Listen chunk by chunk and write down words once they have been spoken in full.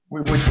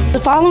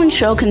The following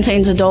show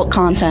contains adult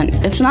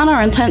content. It's not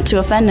our intent to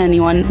offend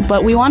anyone,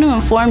 but we want to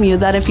inform you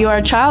that if you are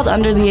a child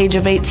under the age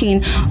of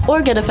 18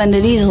 or get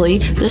offended easily,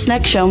 this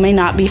next show may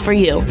not be for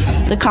you.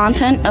 The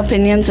content,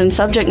 opinions, and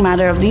subject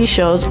matter of these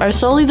shows are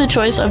solely the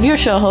choice of your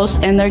show hosts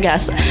and their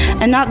guests,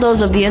 and not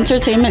those of the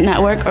Entertainment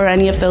Network or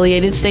any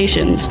affiliated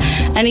stations.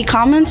 Any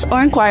comments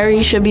or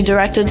inquiries should be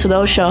directed to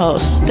those show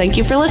hosts. Thank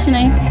you for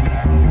listening.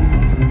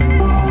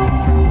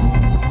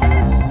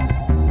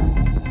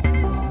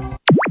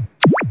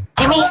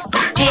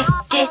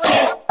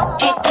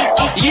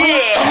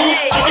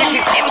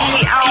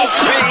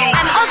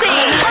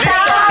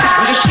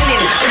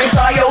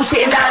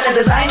 Sitting down and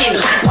designing,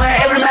 where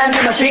every man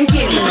in my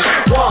thinking,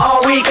 what are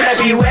we gonna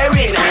be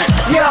wearing?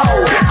 Yo,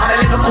 I'm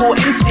a Liverpool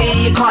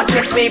MC, you can't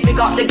test me. Big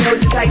up the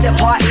girls inside the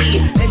party,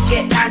 let's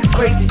get down to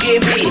crazy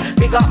Jimmy.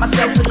 Big up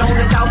myself and known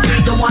as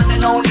Alfie, the one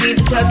and only,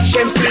 the Turkish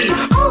MC.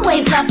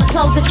 Always love the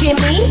clothes of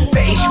Jimmy.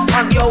 Bitch,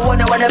 I'm your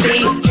wanna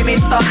be Jimmy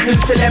Star's new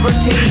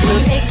celebrity.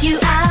 We'll take you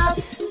out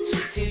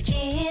to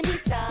Jimmy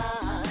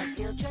Star's.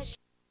 He'll dress.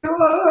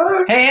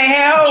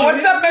 Hey,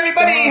 what's up,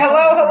 everybody?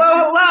 Hello.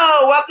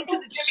 Welcome to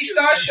the Jimmy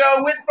Star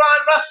Show with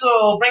Ron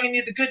Russell, bringing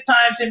you the good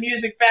times in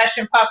music,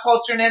 fashion, pop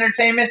culture, and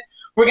entertainment.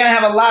 We're going to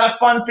have a lot of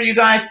fun for you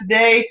guys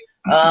today.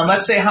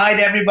 Let's say hi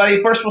to everybody.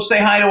 First, we'll say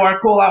hi to our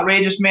cool,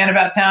 outrageous man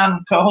about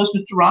town co-host,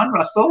 Mr. Ron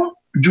Russell.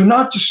 Do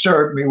not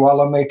disturb me while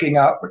I'm making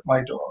out with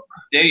my dog.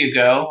 There you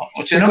go.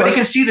 Nobody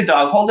can see the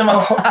dog. Hold him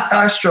up.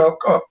 Astro,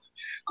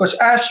 because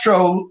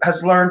Astro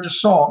has learned a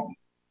song.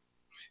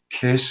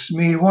 Kiss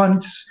me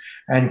once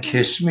and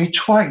kiss me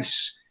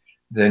twice,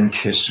 then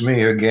kiss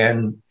me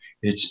again.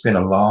 It's been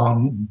a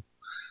long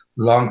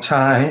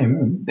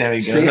time. There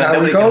you go. See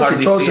how he goes?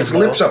 He throws his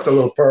lips up, the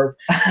little perv.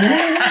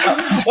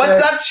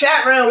 What's up,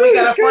 chat room? We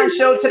got a fun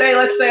show today.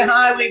 Let's say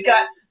hi. We've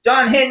got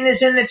Dawn Hinton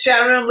is in the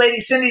chat room. Lady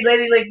Cindy,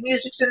 Lady Lake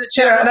Music's in the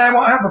chat room. And I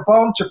won't have a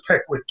bone to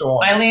pick with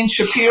Dawn. Eileen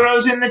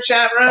Shapiro's in the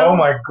chat room. Oh,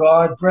 my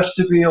God. Breast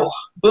of veal.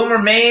 Boomer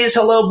Mays.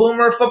 Hello,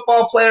 Boomer.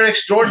 Football player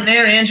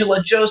extraordinaire.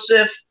 Angela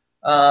Joseph.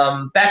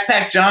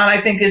 Backpack John,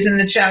 I think, is in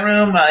the chat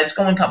room. It's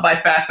going by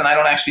fast, and I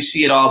don't actually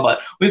see it all, but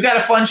we've got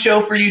a fun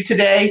show for you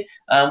today.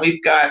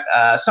 We've got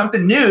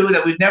something new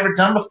that we've never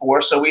done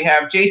before. So we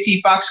have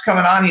JT Foxx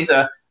coming on. He's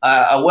a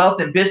wealth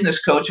and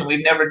business coach, and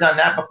we've never done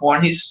that before.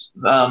 And he's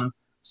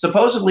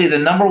supposedly the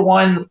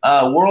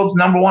world's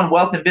number one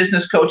wealth and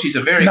business coach. He's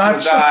a very cool guy.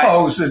 Not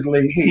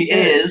supposedly. He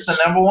is the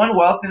number one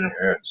wealth and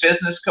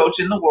business coach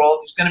in the world.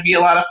 He's going to be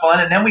a lot of fun.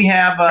 And then we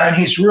have and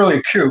he's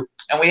really cute.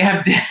 And we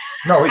have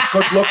no, he's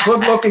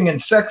good looking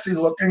and sexy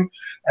looking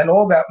and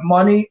all that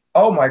money.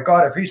 Oh my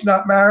God, if he's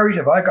not married,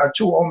 have I got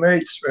two old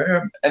maids for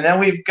him? And then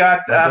we've got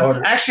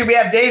actually we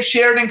have Dave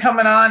Sheridan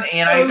coming on,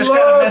 and I just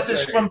got a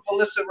message from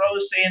Felissa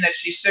Rose saying that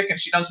she's sick and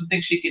she doesn't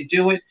think she can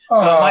do it.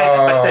 So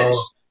but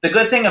the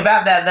good thing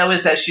about that, though,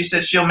 is that she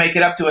said she'll make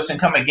it up to us and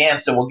come again,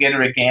 so we'll get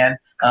her again.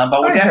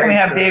 But we definitely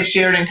have Dave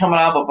Sheridan coming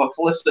on, but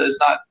Felissa is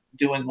not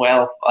doing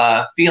well,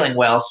 feeling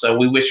well, so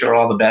we wish her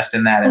all the best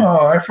in that. And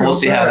we'll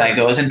see how that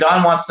goes. And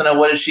Dawn wants to know,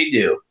 what does she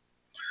do?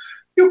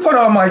 You put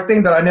on my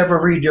thing that I never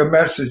read your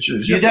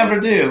messages. You never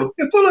do.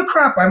 You're full of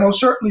crap. I most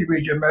certainly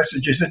read your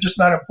messages. They're just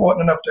not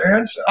important enough to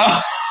answer.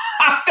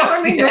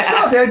 I mean,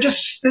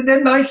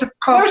 they're nice.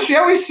 No, she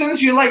always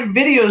sends you like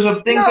videos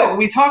of things that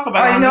we talk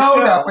about. I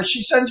know that, but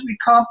she sends me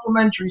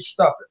complimentary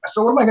stuff.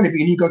 So what am I going to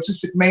be, an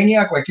egotistic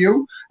maniac like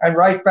you, and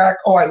write back,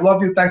 "Oh, I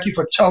love you. Thank you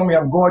for telling me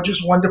I'm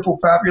gorgeous, wonderful,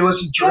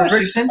 fabulous, and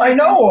terrific." I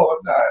know all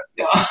of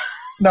that.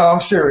 No,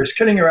 I'm serious.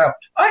 Kidding around.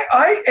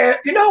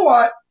 You know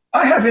what?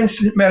 I have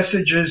instant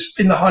messages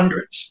in the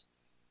hundreds.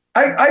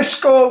 I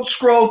scroll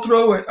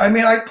through it. I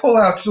mean, I pull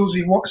out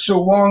Sue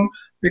Wong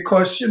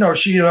because she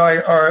and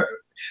I are.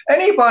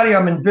 Anybody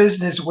I'm in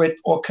business with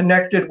or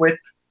connected with,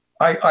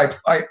 I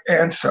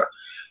answer.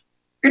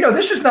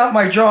 This is not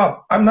my job.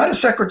 I'm not a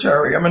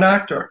secretary. I'm an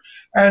actor.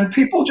 And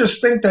people just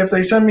think that if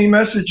they send me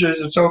messages,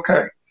 it's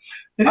okay.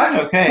 It is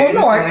okay.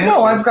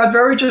 Well, I've got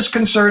very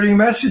disconcerting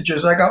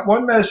messages. I got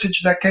one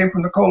message that came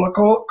from the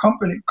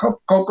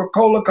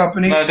Coca-Cola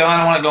company. No, I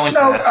don't want to go into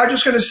that. No, I'm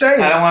just going to say it.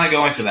 I don't want to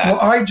go into that.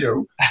 Well, I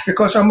do,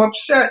 because I'm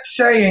upset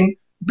saying,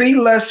 be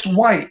less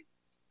white.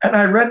 And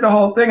I read the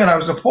whole thing, and I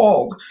was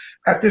appalled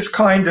at this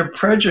kind of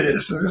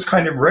prejudice, this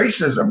kind of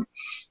racism,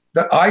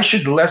 that I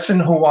should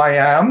lessen who I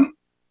am.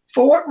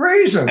 For what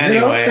reason?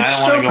 Anyway, it's I don't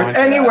stupid. Want to go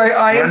into anyway,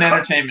 that. We're an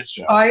entertainment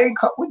show.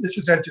 This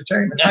is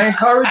entertainment. I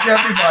encourage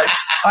everybody.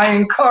 I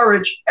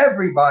encourage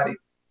everybody,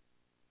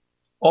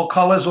 all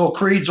colors, all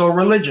creeds, all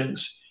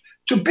religions,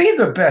 to be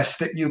the best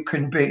that you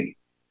can be.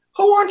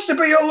 Who wants to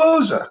be a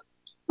loser?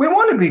 We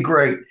want to be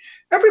great.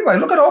 Everybody,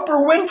 look at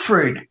Oprah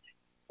Winfrey.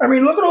 I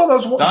mean, look at all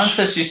those. Dawn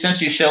says she sent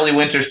you Shelley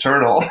Winter's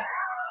turtle.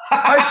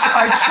 I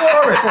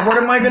saw it, but what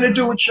am I going to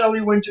do with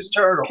Shelley Winter's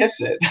turtle?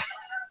 Kiss it.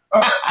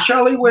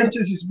 Shelley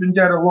Winters has been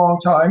dead a long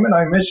time, and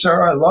I miss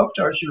her. I loved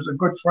her. She was a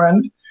good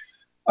friend.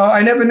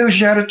 I never knew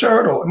she had a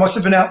turtle. It must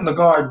have been out in the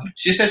garden.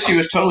 She said she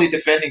was totally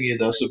defending you,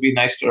 though, so be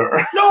nice to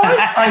her. No,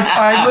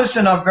 I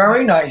listen, I'm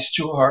very nice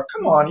to her.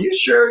 Come on, are you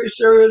sure? Are you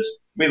serious?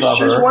 We love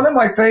her. She's one of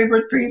my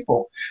favorite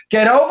people.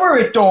 Get over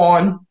it,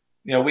 Dawn.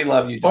 Yeah, we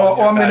love you, Dawn.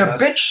 Or I'm gonna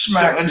bitch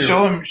smack you.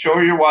 And show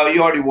her your watch.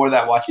 You already wore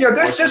that watch. Yeah,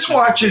 this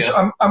watch is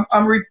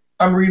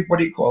what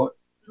do you call it?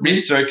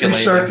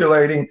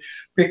 Recirculating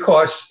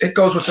because it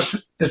goes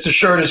with the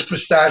shirt is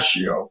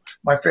pistachio,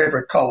 my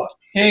favorite color.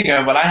 Here you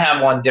go, but I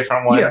have one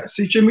different one. Yeah,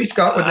 see, Jimmy's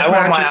got one that I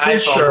want matches my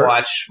his iPhone shirt.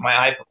 watch,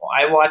 my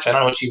iWatch. I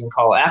don't know what you even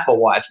call it.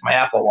 Apple Watch, my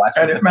Apple Watch,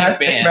 and it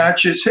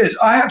matches his.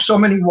 I have so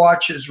many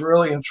watches,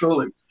 really and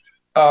truly.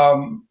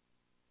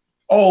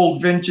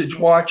 Old vintage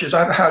watches. I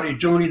have a Howdy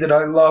Doody that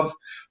I love.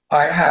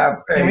 I have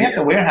a. We have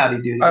to wear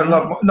Howdy Doody. I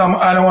love. No,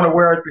 I don't want to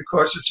wear it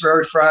because it's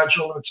very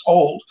fragile and it's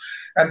old,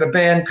 and the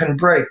band can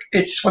break.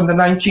 It's from the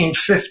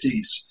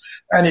 1950s,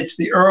 and it's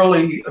the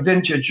early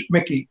vintage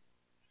Mickey.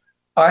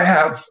 I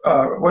have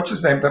what's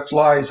his name that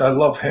flies. I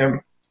love him.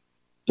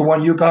 The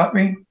one you got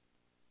me.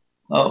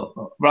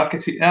 Oh,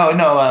 Rocketeer.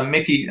 No,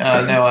 Mickey.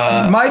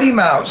 No, Mighty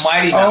Mouse.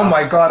 Mighty Mouse. Oh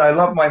my God, I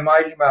love my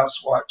Mighty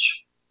Mouse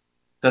watch.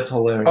 That's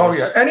hilarious. Oh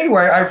yeah.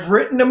 Anyway, I've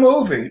written a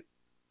movie,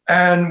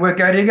 and we're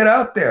getting it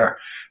out there,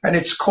 and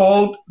it's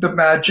called The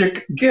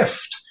Magic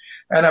Gift,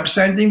 and I'm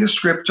sending the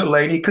script to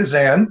Lainey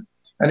Kazan,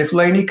 and if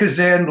Lainey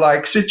Kazan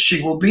likes it,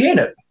 she will be in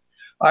it.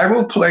 I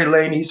will play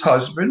Lainey's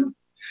husband.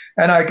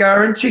 And I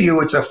guarantee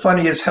you it's a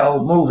funny as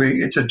hell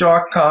movie. It's a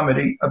dark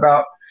comedy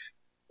about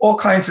all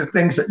kinds of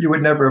things that you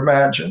would never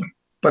imagine,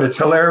 but it's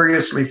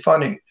hilariously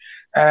funny.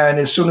 And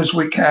as soon as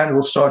we can,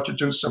 we'll start to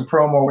do some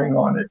promoing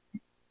on it.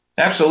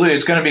 Absolutely.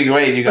 It's going to be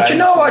great, you guys. But you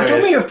know what?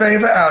 Do me a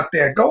favor out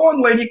there. Go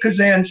on Lainey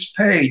Kazan's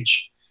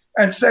page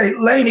and say,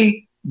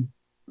 Lainey,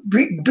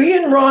 be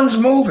in Ron's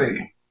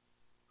movie.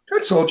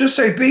 That's all. Just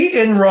say, be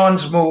in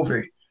Ron's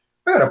movie.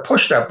 I gotta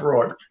push that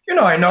broad. You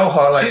know, I know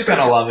her. She's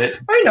gonna love it.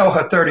 I know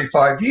her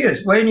 35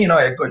 years. Lainey and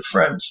I are good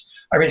friends.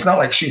 I mean, it's not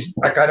like she's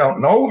like I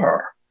don't know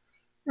her.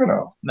 You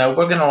know. No,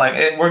 we're gonna like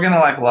it. We're gonna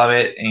love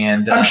it,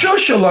 and I'm sure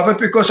she'll love it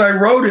because I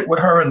wrote it with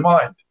her in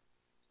mind.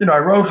 You know, I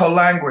wrote her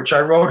language.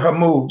 I wrote her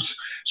moves.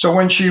 So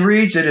when she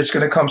reads it, it's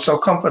gonna come so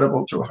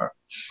comfortable to her.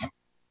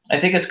 I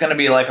think it's going to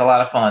be like a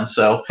lot of fun.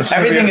 So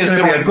everything is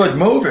going to be a good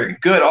movie.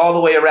 Good all the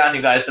way around,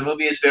 you guys. The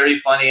movie is very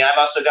funny. I've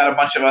also got a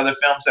bunch of other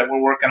films that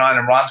we're working on,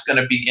 and Ron's going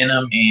to be in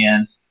them.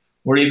 And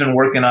we're even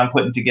working on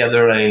putting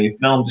together a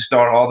film to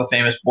star all the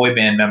famous boy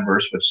band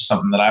members, which is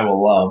something that I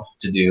will love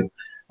to do.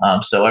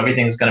 So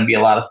everything's going to be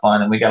a lot of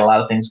fun, and we got a lot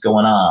of things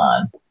going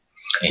on.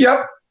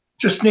 Yep.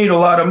 Just need a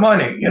lot of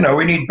money. You know,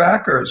 we need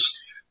backers.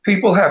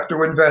 People have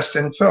to invest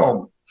in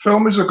film.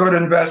 Film is a good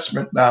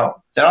investment now.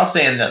 They're all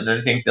saying that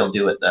they think they'll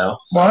do it, though.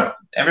 So what?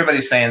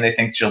 Everybody's saying they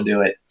think she'll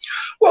do it.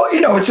 Well,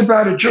 you know, it's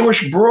about a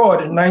Jewish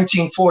broad in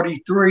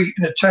 1943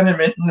 in a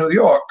tenement in New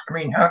York. I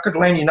mean, how could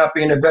Lainey not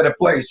be in a better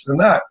place than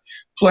that?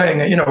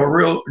 Playing, a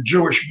real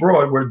Jewish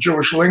broad with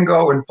Jewish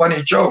lingo and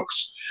funny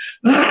jokes.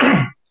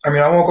 I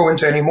mean, I won't go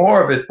into any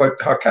more of it,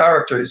 but her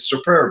character is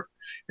superb.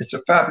 It's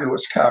a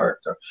fabulous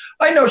character.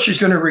 I know she's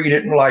going to read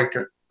it and like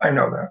it. I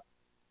know that.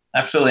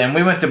 Absolutely. And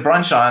we went to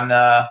brunch on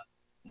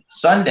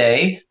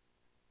Sunday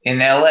in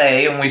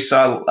LA, and we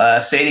saw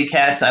Sadie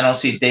Katz. I don't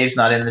see Dave's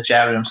not in the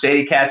chat room.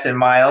 Sadie Katz and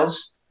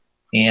Miles,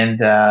 and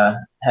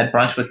had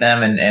brunch with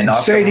them. And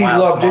also Sadie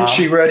Miles' loved mom. it.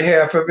 She read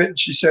half of it, and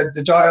she said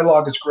the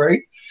dialogue is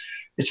great.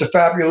 It's a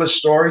fabulous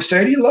story.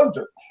 Sadie loved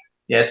it.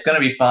 Yeah, it's going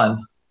to be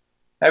fun.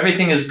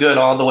 Everything is good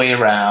all the way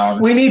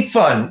around. We need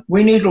fun.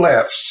 We need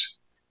laughs.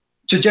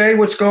 Today,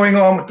 what's going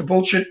on with the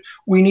bullshit?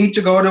 We need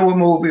to go to a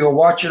movie or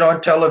watch it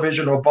on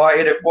television or buy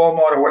it at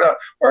Walmart or whatever,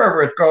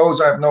 wherever it goes.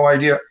 I have no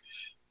idea.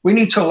 We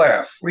need to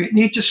laugh. We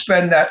need to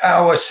spend that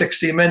hour,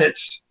 60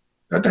 minutes.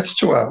 That's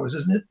 2 hours,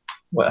 isn't it?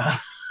 Well,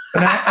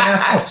 an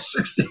hour,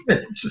 60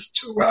 minutes is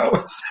 2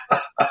 hours.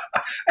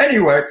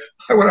 Anyway,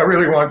 what I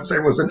really wanted to say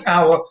was an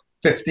hour,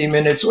 50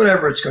 minutes,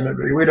 whatever it's going to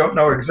be. We don't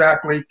know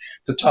exactly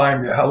the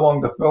time yet, how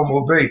long the film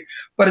will be.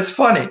 But it's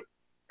funny.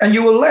 And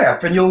you will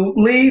laugh, and you'll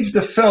leave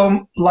the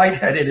film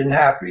lightheaded and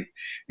happy.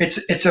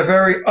 It's a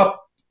very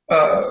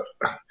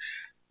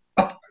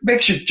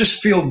makes you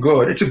just feel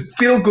good. It's a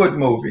feel-good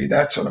movie.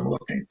 That's what I'm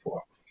looking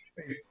for.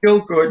 A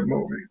feel-good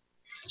movie.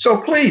 So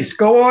please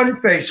go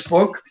on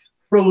Facebook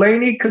for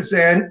Lainey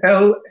Kazan,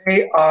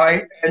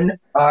 LainiKaazan,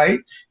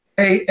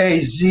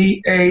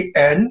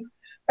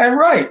 and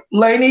write,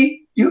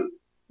 Lainey,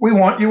 we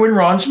want you in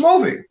Ron's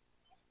movie.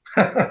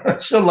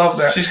 She'll love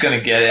that. She's going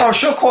to get it. Oh,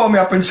 she'll call me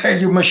up and say,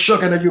 you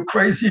Meshuggah, you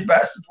crazy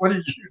bastard. What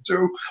did you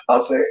do?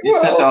 I'll say, you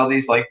sent all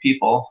these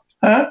people.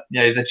 Huh?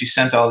 Yeah, that you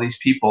sent all these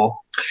people.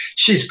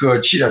 She's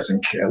good. She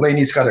doesn't care.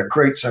 Lainey's got a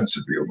great sense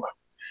of humor.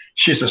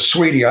 She's a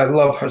sweetie. I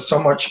love her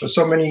so much for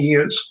so many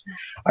years.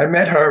 I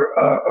met her,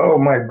 oh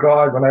my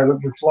God, when I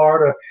lived in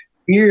Florida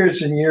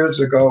years and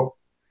years ago.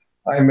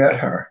 I met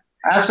her.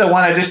 I also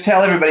want to just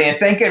tell everybody and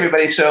thank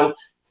everybody. So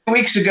 2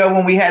 weeks ago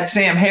when we had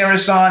Sam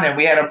Harris on and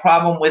we had a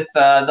problem with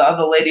the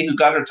other lady who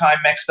got her time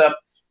mixed up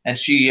and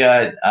she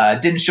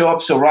didn't show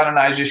up, so Ron and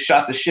I just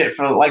shot the shit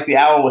for like the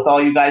hour with all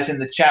you guys in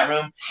the chat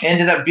room. It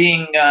ended up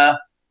being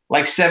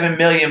like 7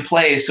 million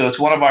plays. So it's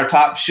one of our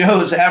top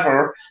shows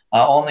ever,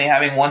 only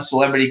having one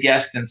celebrity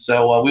guest. And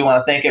so we want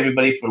to thank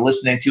everybody for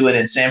listening to it.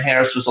 And Sam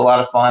Harris was a lot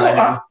of fun.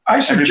 I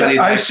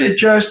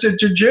suggested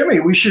to Jimmy,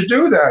 we should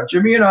do that.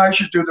 Jimmy and I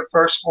should do the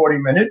first 40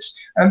 minutes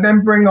and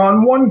then bring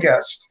on one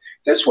guest.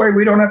 This way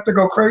we don't have to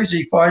go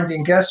crazy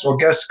finding guests or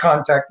guests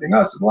contacting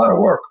us. It's a lot of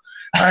work.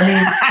 I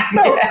mean,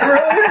 no, it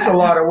really is a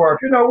lot of work.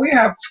 We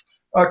have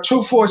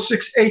 2, 4,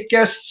 6, 8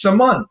 guests a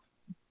month.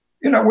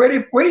 Where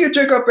do you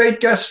dig up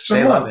 8 guests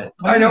a month? Love it.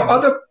 I know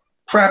other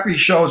crappy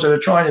shows that are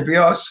trying to be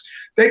us,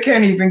 they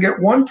can't even get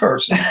one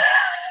person.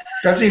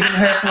 That's even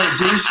halfway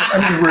decent.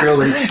 I mean,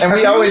 really. And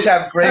we always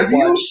have great ones. Have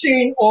you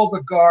seen all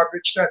the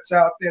garbage that's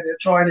out there? They're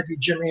trying to be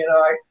Jimmy and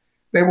I.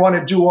 They want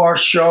to do our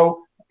show.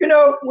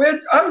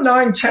 I'm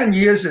 9, 10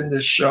 years in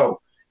this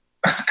show.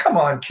 Come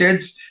on,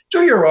 kids.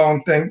 Do your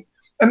own thing.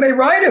 And they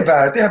write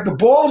about it. They have the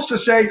balls to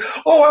say,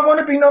 oh, I want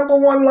to be number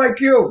one like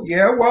you.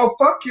 Yeah, well,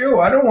 fuck you.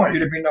 I don't want you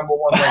to be number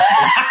one like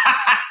you.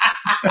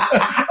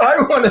 I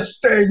want to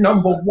stay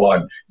number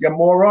one, you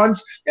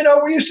morons.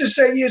 We used to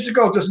say years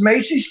ago, does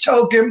Macy's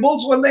tell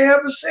Gimbals when they have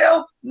a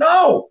sale?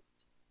 No.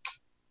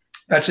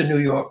 That's a New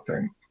York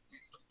thing.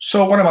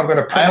 So what am I going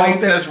to promote? Eileen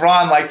says,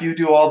 Ron, like you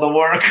do all the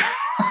work.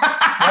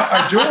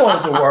 I do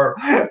all the work.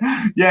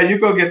 Yeah, you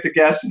go get the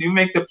guests and you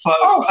make the plug.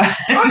 Oh,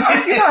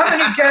 you know how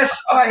many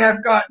guests I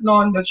have gotten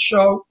on the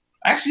show?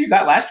 Actually, you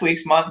got last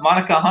week's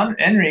Monica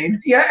Henry.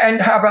 Yeah,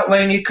 and how about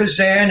Lainey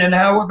Kazan? And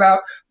how about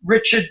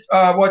Richard,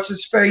 what's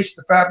his face,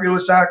 the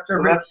fabulous actor?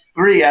 So that's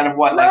 3 out of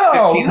what, like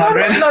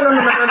 1,500?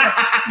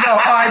 No,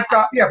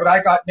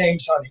 I got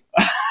names, honey.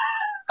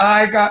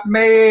 I got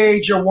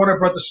major Warner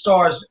Brothers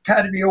stars,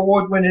 Academy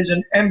Award winners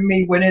and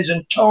Emmy winners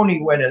and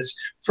Tony winners.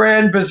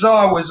 Fran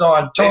Bizarre was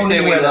on. Tony They say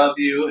winner. We love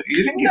you.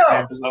 You didn't get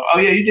Fran Bizarre. Oh,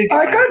 yeah, you did get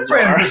I got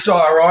Fran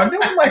Bizarre on. They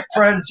were my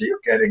friends. Are you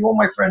kidding? All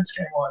my friends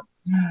came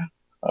on.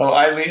 Oh,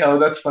 Eileen. Oh,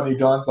 that's funny.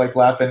 Dawn's like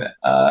laughing.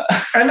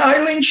 And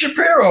Eileen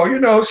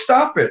Shapiro,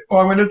 stop it.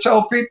 Or I'm going to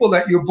tell people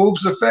that your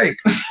boobs are fake.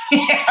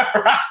 Yeah,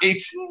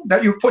 right.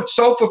 That you put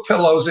sofa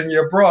pillows in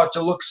your bra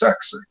to look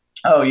sexy.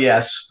 Oh,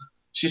 yes.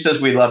 She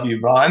says, we love you,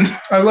 Ron.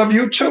 I love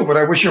you too, but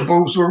I wish your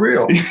boobs were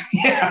real.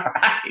 Yeah,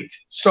 right.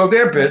 So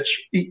there, bitch.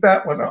 Eat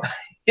that one up.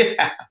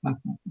 Yeah.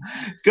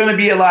 It's going to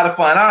be a lot of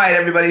fun. All right,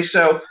 everybody.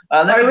 So,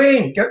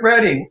 Eileen, get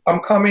ready. I'm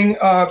coming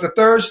the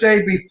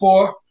Thursday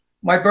before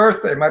my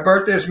birthday. My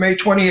birthday is May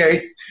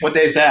 28th. What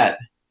day is that?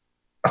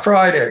 A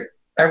Friday.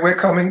 And we're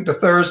coming the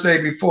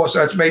Thursday before, so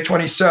that's May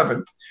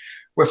 27th.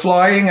 We're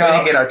flying out. We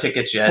didn't get our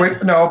tickets yet.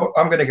 No, but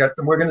I'm going to get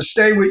them. We're going to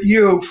stay with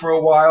you for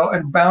a while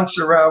and bounce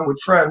around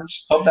with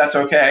friends. Hope that's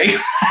okay.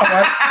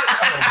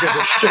 I don't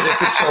give a shit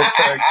if it's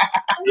okay.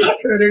 Are you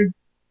kidding?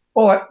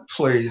 Oh,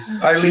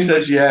 please. Eileen, she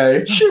says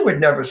yay. She would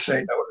never say no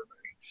to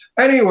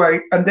me. Anyway,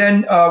 and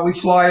then we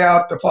fly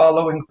out the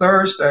following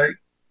Thursday.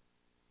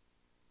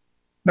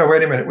 No,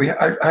 wait a minute.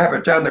 I have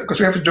it down there because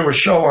we have to do a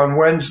show on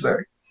Wednesday.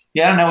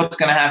 Yeah, I don't know what's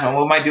going to happen.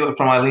 We might do it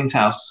from Eileen's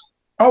house.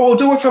 Oh, we'll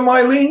do it from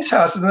Eileen's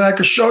house, and then I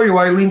can show you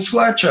Eileen's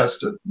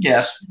flat-chested.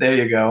 Yes, there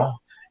you go.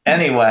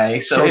 Anyway,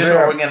 so here's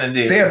what we're going to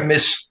do. They're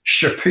Miss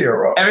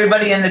Shapiro.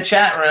 Everybody in the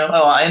chat room.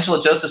 Oh,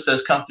 Angela Joseph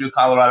says come through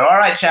Colorado. All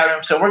right, chat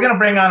room. So we're going to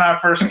bring on our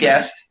first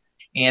guest,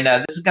 and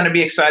this is going to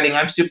be exciting.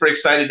 I'm super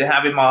excited to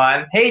have him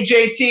on. Hey,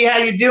 JT, how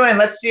you doing?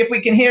 Let's see if we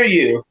can hear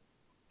you.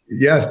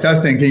 Yes,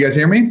 testing. Can you guys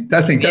hear me?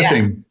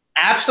 Testing.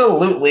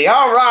 Absolutely.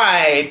 All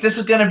right. This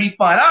is going to be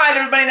fun. All right,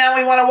 everybody. Now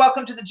we want to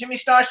welcome to the Jimmy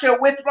Star Show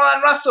with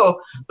Ron Russell,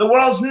 the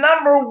world's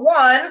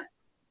 #1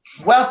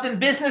 wealth and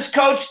business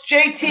coach,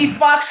 JT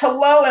Foxx.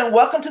 Hello, and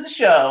welcome to the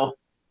show.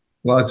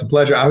 Well, it's a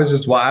pleasure. I was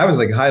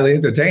like highly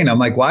entertained. I'm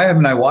like, why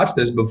haven't I watched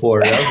this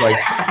before? I was like,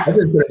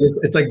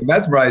 it's like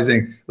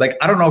mesmerizing. Like,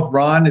 I don't know if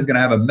Ron is going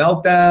to have a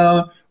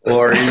meltdown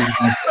or he's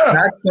going to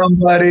attack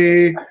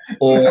somebody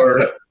or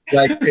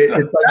like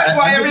it's like that's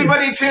why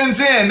everybody tunes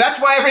in. That's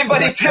why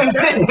everybody tunes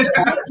in.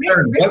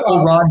 What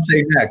will Ron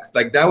say next?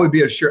 Like that would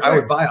be a shirt I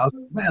would buy. I was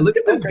like, man, look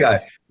at this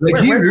guy.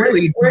 Like he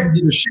really doesn't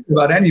give a shit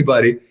about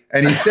anybody,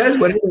 and he says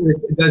whatever.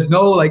 There's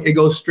no like it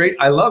goes straight.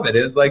 I love it.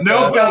 It's like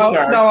no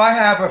filter. No, I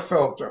have a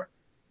filter.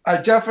 I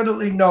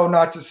definitely know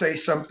not to say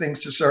some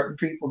things to certain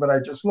people that I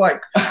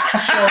dislike.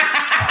 So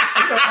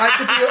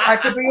I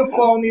could be a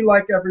phony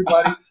like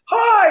everybody.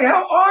 Hi,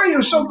 how are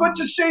you? So good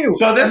to see you.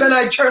 So then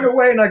I turn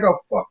away and I go,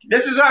 fuck you.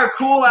 This is our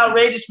cool,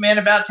 outrageous man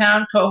about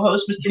town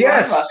co-host, Mr.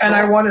 Yes, and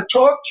I want to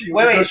talk to you.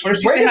 Wait,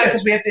 first you say hi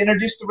because we have to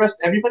introduce the rest.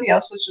 Everybody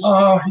else. He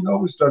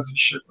always does this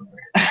shit with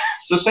me.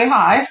 So say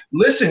hi.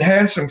 Listen,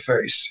 handsome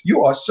face,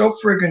 you are so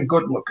friggin'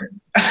 good looking.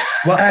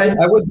 Well,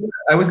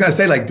 I was gonna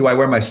say, like, do I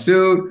wear my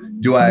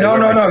suit? Do I?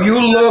 No.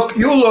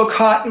 You look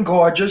hot and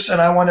gorgeous, and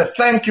I want to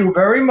thank you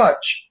very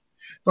much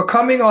for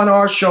coming on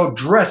our show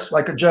dressed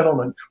like a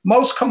gentleman.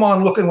 Most come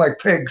on looking like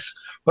pigs,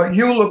 but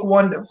you look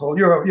wonderful.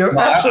 You're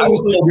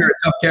absolutely. You're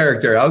a tough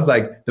character. I was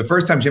like, the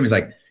first time Jimmy's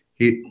like,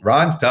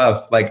 Ron's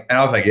tough. Like, and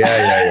I was like,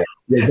 yeah.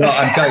 No,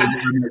 I'm telling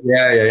you,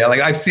 yeah.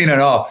 Like I've seen it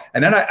all.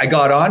 And then I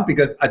got on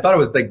because I thought it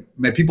was like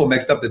people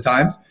mixed up the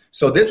times.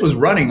 So this was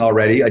running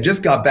already. I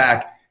just got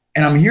back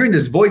And I'm hearing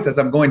this voice as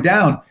I'm going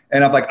down,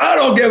 and I'm like, I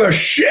don't give a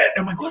shit.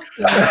 I'm like, what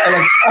the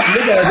hell?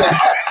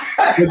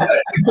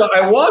 So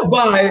I walk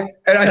by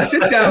and I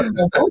sit down and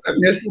I'm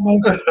watching this. I'm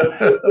like,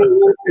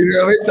 you know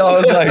what I mean? So I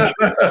was like,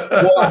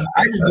 well,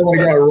 I just don't want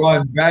to get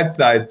Ron's bad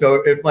side.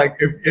 So if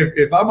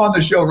I'm on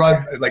the show, Ron's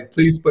like,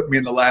 please put me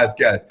in the last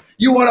guest.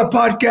 You want a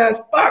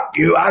podcast? Fuck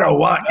you. I don't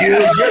want you.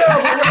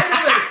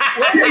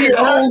 Get your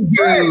own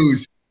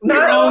dues.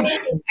 Your own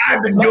shit.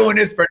 I've been doing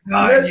this for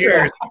 9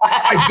 years.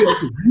 I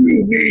built it.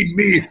 You need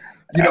me.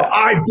 You know,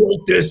 I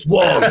built this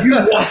wall. You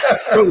want the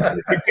truth.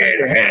 You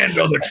can't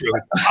handle the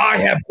truth. I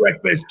have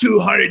breakfast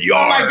 200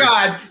 yards. Oh my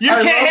God. You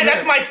can't hit.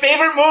 That's my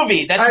favorite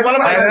movie. That's one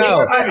of my favorite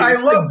movies. I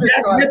love this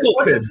Jack guy.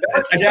 Nicholson.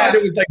 I thought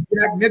it was like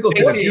Jack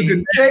Nicholson. If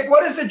you could,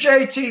 What does the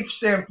JT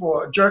stand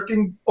for?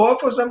 Jerking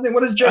off or something?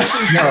 What does JT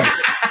stand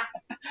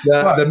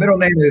for? The middle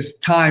name is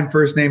Time.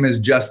 First name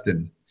is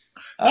Justin.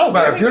 Oh,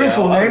 a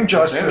beautiful name,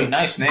 Justin. Very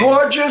nice name.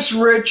 Gorgeous,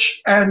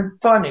 rich, and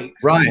funny.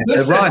 Ryan,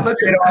 Listen,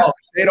 say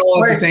it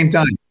all at the same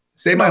time.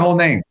 Say my whole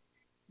name.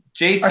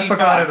 JT I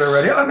forgot Foxx. it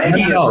already. I'm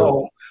 80 years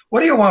old. What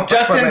do you want?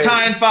 Just in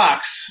time,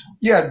 Fox.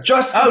 Yeah,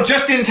 just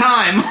in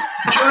time.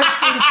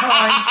 Just in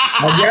time.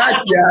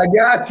 I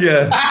got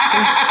you.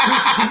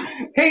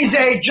 He's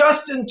a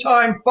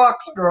just-in-time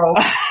Fox girl.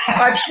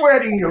 I swear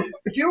to you,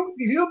 if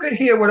you could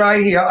hear what I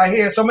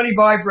hear so many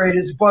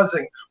vibrators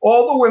buzzing.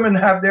 All the women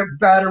have their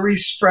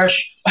batteries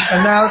fresh,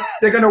 and now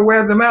they're going to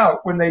wear them out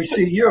when they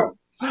see you.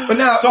 But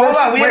now, so hold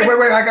on, wait.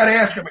 I got to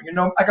ask him. You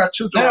know, I got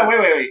two daughters. No,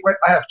 wait.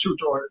 I have two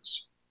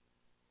daughters.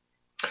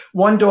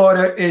 One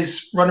daughter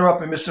is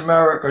runner-up in Miss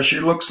America. She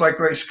looks like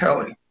Grace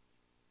Kelly.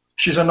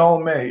 She's an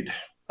old maid.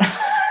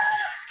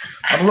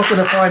 I'm looking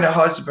to find a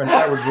husband.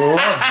 I would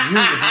love you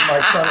to be my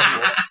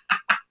son-in-law.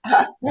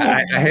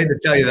 I hate to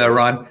tell you that,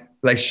 Ron.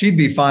 Like, she'd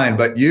be fine,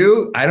 but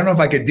you, I don't know if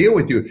I could deal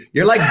with you.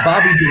 You're like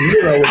Bobby De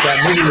Niro with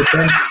that movie with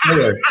Ben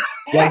Stiller.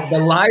 Like, the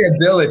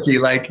liability,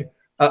 like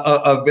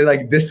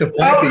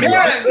disappointing. Oh,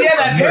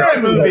 that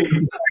parent movie.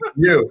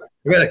 You.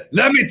 You're like,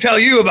 let me tell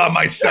you about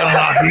my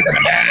son-in-law. He's an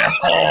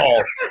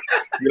asshole.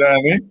 You know what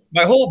I mean?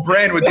 My whole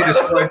brand would be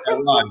destroyed by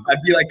Ron.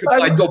 I'd be like,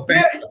 I'd go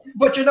bankrupt.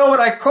 But you know what?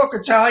 I cook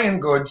Italian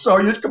good. So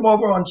you'd come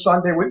over on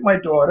Sunday with my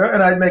daughter,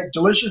 and I'd make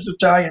delicious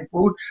Italian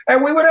food,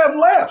 and we would have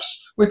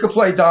laughs. We could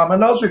play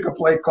dominoes. We could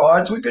play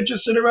cards. We could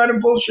just sit around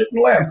and bullshit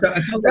and laugh.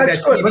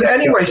 That's good. But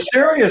anyway,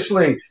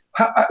 seriously,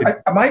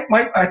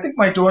 I think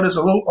my daughter's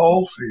a little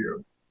old for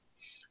you.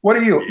 What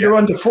are you? Yeah. You're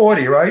under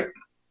 40, right?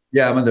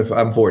 Yeah,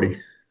 I'm 40.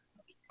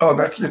 Oh,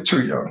 you're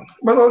too young.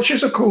 Well,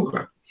 she's a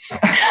cougar.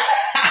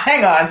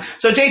 Hang on.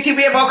 So, JT,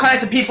 we have all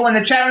kinds of people in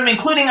the chat room,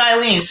 including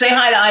Eileen. Say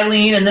hi to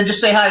Eileen, and then just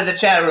say hi to the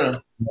chat room.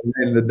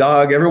 And the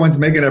dog. Everyone's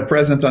making a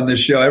presence on this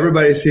show.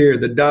 Everybody's here.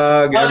 The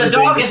dog. Oh, the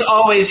dog is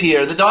always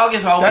here.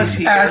 That's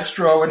here.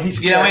 Astro, and he's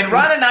gay. And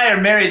Ron and I are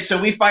married,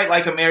 so we fight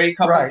like a married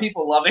couple. Right.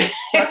 People love it.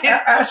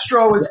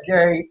 Astro is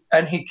gay,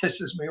 and he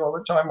kisses me all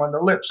the time on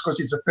the lips because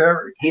he's a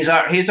fairy. He's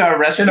our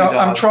rescue dog.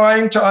 I'm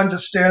trying to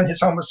understand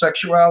his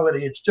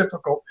homosexuality. It's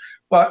difficult,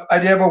 but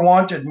I never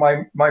wanted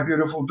my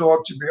beautiful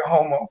dog to be a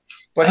homo.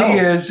 But he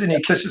is, and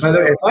he kisses me.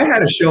 If I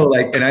had a show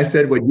and I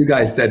said what you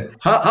guys said,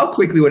 how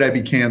quickly would I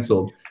be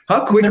canceled?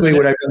 How quickly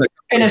would I be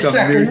in a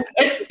second?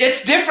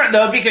 It's different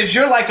though because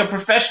you're like a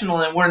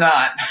professional and we're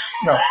not.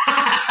 No.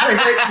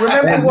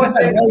 Remember one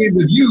thing.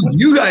 Millions of views.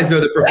 You guys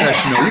are the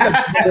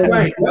professional.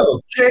 Wait,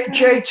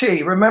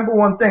 JT. Remember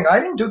one thing. I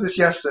didn't do this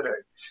yesterday.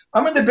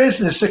 I'm in the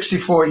business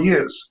 64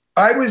 years.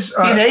 He's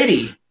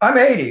 80. I'm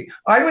 80.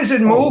 I was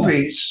in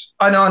movies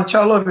and on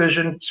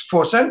television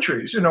for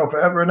centuries.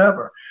 Forever and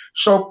ever.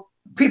 So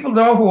people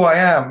know who I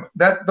am.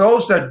 That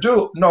those that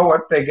do know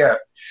what they get.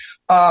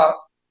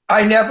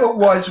 I never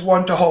was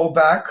one to hold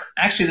back.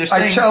 Actually,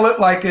 I tell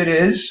it like it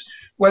is,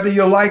 whether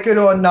you like it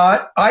or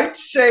not. I'd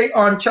say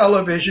on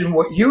television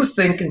what you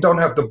think and don't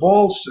have the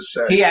balls to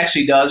say. He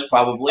actually does,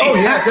 probably. Oh,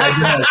 yeah.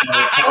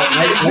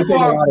 I take a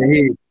lot of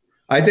heat.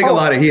 I take a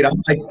lot of heat.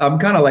 I'm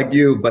kind of like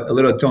you, but a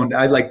little toned.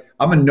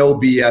 I'm a no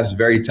BS,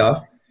 very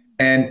tough.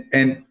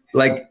 And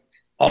like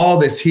all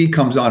this heat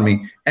comes on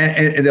me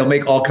and they'll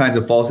make all kinds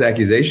of false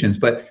accusations.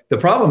 But the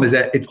problem is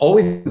that it's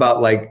always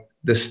about like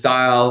the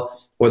style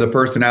or the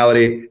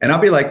personality. And I'll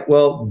be like,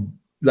 well,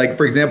 like,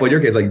 for example, in your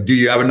case, like, do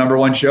you have a number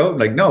one show?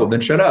 Like, no, then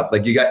shut up.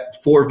 Like, you got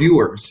 4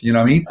 viewers, you know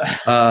what I mean?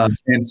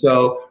 And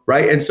so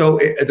there's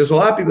a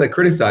lot of people that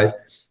criticize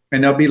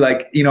and they'll be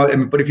like,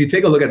 but if you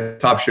take a look at the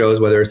top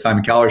shows, whether it's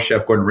Simon Cowell,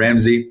 Chef Gordon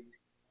Ramsay,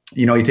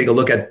 you take a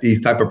look at these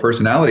type of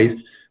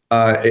personalities,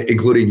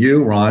 including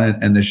you, Ron,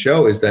 and the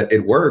show, is that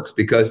it works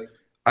because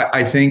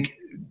I think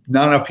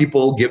not enough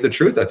people give the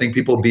truth. I think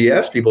people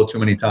BS people too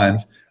many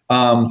times.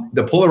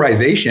 The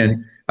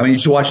polarization, I mean, you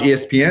should watch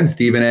ESPN,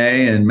 Stephen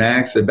A. and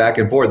Max, and back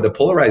and forth. The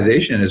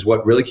polarization is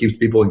what really keeps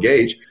people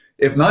engaged.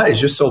 If not, it's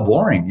just so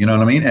boring. You know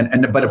what I mean?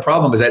 But the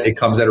problem is that it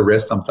comes at a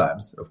risk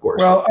sometimes, of course.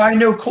 Well, I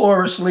knew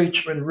Cloris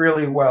Leachman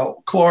really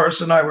well.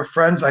 Cloris and I were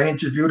friends. I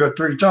interviewed her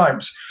 3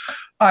 times.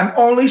 I'm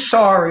only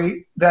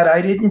sorry that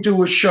I didn't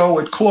do a show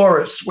with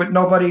Cloris with her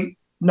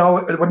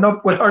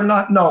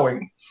not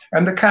knowing,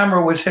 and the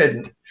camera was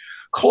hidden.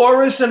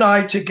 Cloris and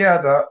I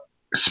together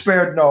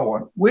spared no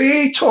one.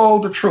 We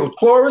told the truth.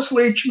 Cloris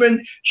Leachman,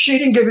 she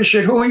didn't give a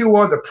shit who you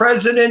were, the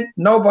president,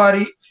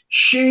 nobody.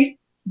 She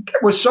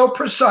was so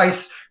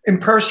precise in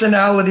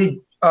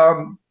personality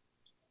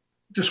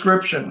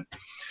description.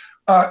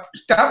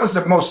 That was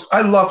the most,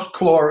 I loved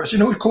Cloris. You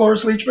know who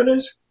Cloris Leachman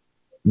is?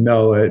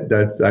 No,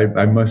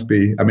 I must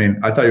be. I mean,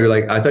 I thought you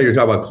were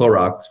talking about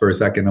Clorox for a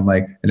second. I'm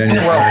like, and then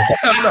Cloris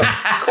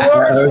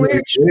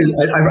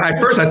Leachman.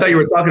 At first I thought you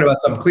were talking about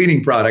some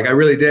cleaning product. I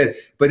really did.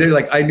 But they're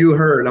like, I knew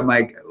her, and I'm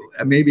like,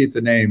 maybe it's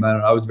a name. I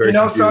don't know. I was very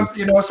confused.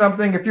 You know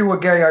something? If you were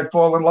gay, I'd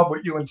fall in love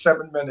with you in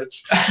 7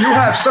 minutes. You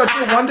have such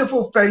a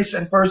wonderful face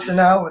and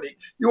personality.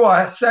 You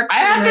are sexy. I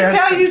have to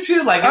tell you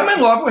too. Like, I'm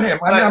in love with him.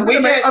 I'm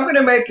going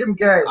to make him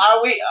gay.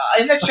 Are we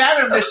in the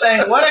chat room? They're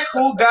saying, "What a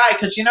cool guy!"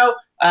 Because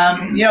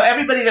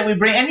everybody that we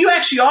bring, and you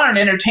actually are an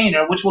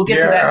entertainer, which we'll get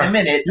to that in a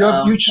minute.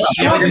 You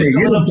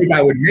didn't think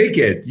I would make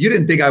it. You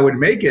didn't think I would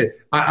make it.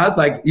 I was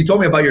like, you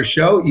told me about your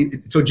show.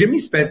 So Jimmy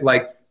spent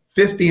like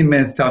 15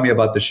 minutes telling me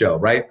about the show,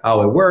 right?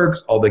 How it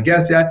works, all the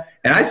guests. Yeah.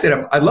 And I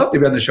said, I'd love to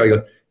be on the show. He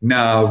goes,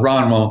 no,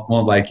 Ron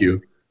won't like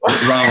you.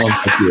 Ron won't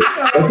like you.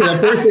 That's the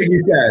first thing he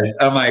says.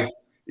 I'm like,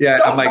 yeah.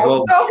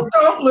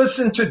 Don't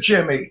listen to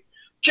Jimmy.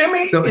 Jimmy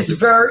is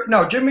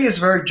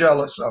very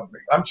jealous of me.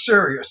 I'm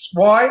serious.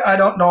 Why? I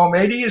don't know. I'm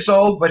 80 years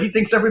old, but he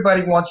thinks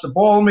everybody wants to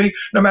ball me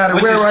no matter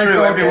where I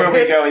go. Everywhere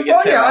we go, he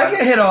gets hit on. I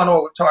get hit on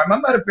all the time.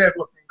 I'm not a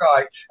bad-looking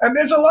guy. And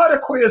there's a lot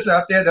of queers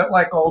out there that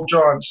like old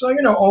John. So,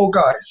 old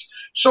guys.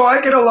 So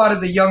I get a lot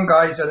of the young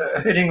guys that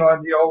are hitting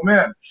on the old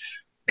man.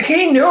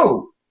 He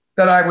knew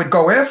that I would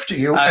go after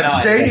you and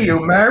say to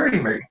you, marry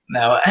me.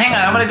 No, hang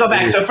on. I'm going to go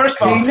back. So first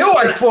of all, he knew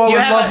I'd fall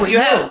in love with you.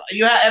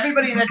 You have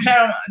everybody in the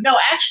chat room. No,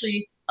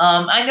 actually,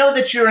 I know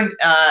that you're an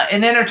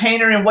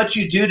entertainer in what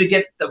you do to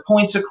get the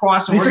points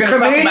across. And he's a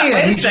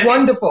comedian. He's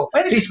wonderful.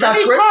 He's got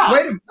great.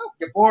 Wait a minute. No,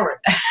 you're boring.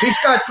 He's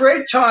got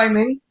great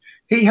timing.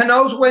 He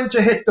knows when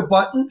to hit the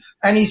button,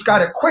 and he's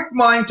got a quick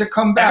mind to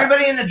come back.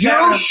 Everybody in the chat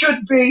room. You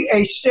should be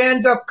a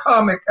stand-up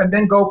comic and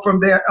then go from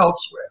there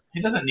elsewhere.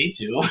 He doesn't need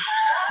to.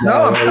 No,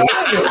 I'm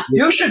telling you.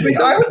 You should be.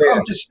 I would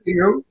come to see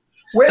you.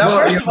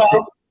 First of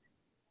all,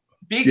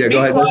 go ahead.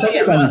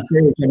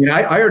 I mean,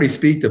 I already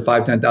speak to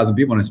 5,000-10,000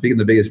 people, and I speak in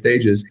the biggest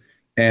stages.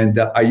 And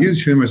I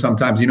use humor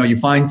sometimes. You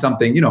find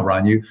something.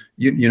 Ron, you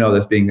know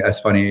that's being as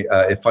funny,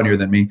 funnier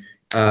than me.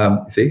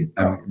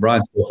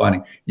 Ron's so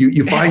funny.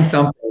 You find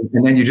something,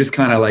 and then you just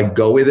kind of like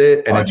go with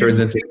it, and it turns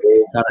into a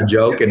kind of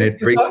joke, and it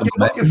brings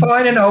you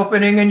find an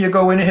opening, and you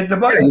go in and hit the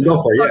button. Yeah, you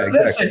go for it. Yeah,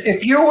 exactly. Listen,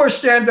 if you were a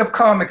stand-up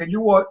comic and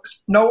you wore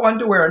no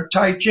underwear and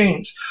tight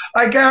jeans,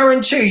 I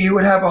guarantee you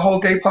would have a whole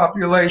gay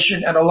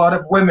population and a lot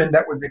of women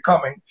that would be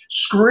coming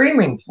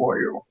screaming for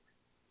you.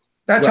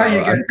 That's how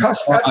you get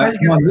cussed. I'm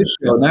on this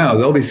show now.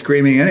 They'll be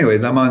screaming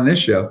anyways. I'm on this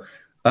show.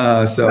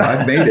 So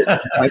I've made it.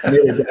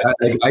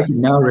 I can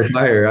now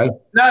retire.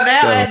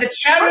 The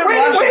chat room.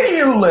 Where do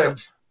you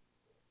live?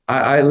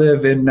 I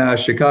live in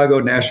Chicago,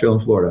 Nashville,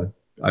 and Florida.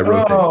 I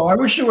rotate. Oh, I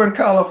wish you were in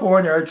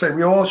California. I'd say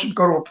we all should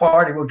go to a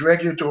party. We'll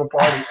drag you to a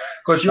party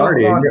because you're.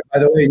 By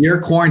the way,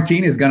 your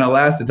quarantine is going to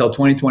last until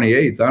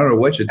 2028. So I don't know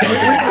what you're talking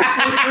about.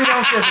 We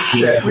don't give a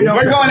shit.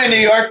 We're going to New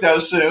York though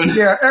soon.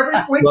 Yeah, every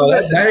week. Well,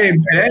 that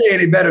ain't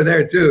any better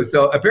there too.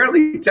 So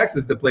apparently Texas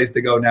is the place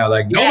to go now.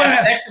 Like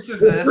Texas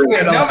is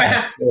no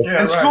mask.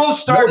 And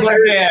schools start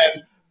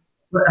again.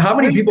 How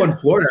many people in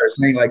Florida are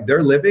saying like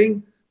they're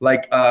living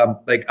like I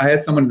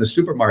had someone in the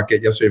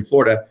supermarket yesterday in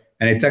Florida,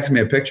 and they texted me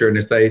a picture and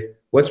they say,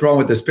 "What's wrong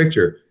with this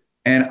picture?"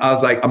 And I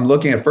was like, I'm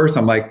looking at first,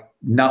 I'm like,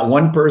 not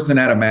one person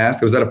had a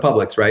mask. It was at a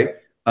Publix, right?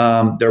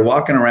 They're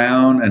walking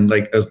around, and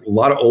like a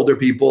lot of older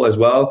people as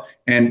well.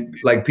 And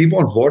like people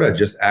in Florida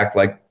just act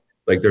like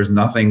there's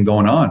nothing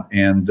going on.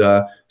 And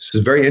this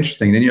is very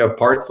interesting. Then you have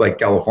parts like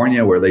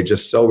California where they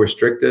just so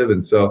restrictive.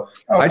 And so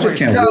I just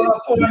can't.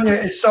 California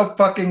is so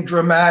fucking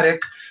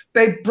dramatic.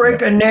 They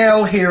break a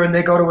nail here and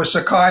they go to a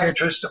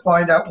psychiatrist to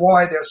find out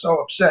why they're so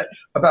upset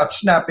about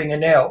snapping a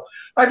nail.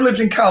 I've lived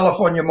in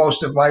California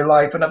most of my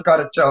life, and I've got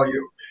to tell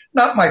you,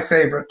 not my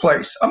favorite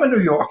place. I'm a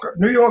New Yorker.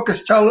 New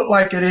Yorkers tell it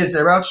like it is.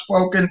 They're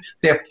outspoken,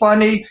 they're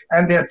funny,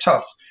 and they're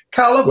tough.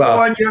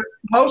 California,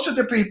 most of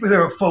the people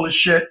there are full of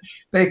shit.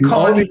 They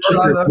call each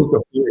other.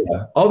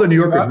 All the New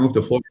Yorkers moved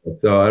to Florida,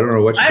 so I don't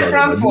know what you're talking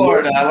about. I'm from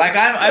Florida. Like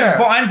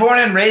I'm born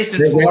and raised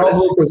in Florida. They all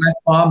moved to West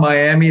Palm,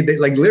 Miami. They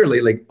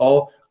literally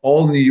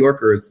all New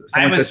Yorkers.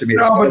 Someone said to me,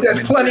 "No, but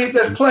there's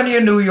plenty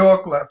of New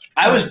York left."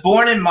 I was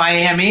born in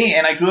Miami,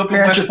 and I grew up in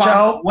West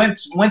Palm.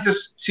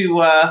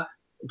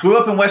 Grew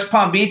up in West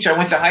Palm Beach. I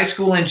went to high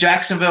school in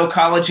Jacksonville,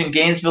 college in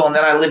Gainesville, and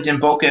then I lived in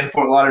Boca and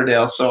Fort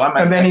Lauderdale. So I'm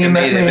and then he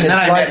met me, and then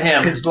I met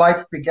him. His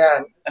life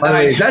began.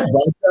 Is that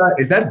vodka?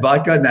 Is that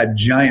vodka in that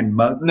giant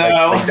mug? No,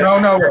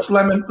 no, it's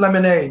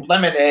lemonade.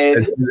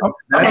 Lemonade.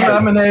 I'm a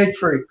lemonade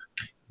freak.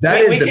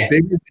 That is the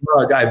biggest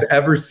mug I've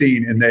ever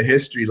seen in the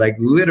history. Like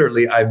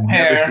literally, I've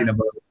never seen a mug.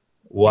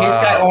 Wow. He's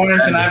got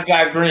orange and I've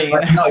got green.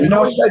 No, you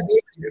know what you guys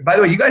need? By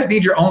the way, you guys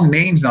need your own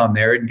names on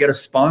there and get a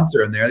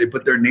sponsor in there. They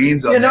put their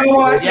names on there. You know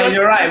what? Yeah,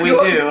 you're right. We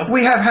do.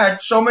 We have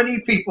had so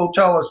many people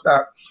tell us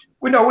that.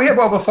 We know we have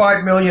over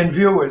 5 million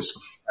viewers.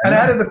 And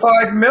out of the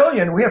 5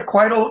 million, we have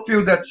quite a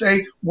few that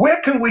say,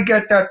 where can we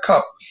get that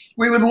cup?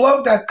 We would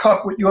love that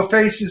cup with your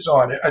faces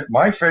on it.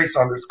 My face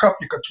on this cup,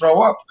 you could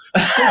throw up.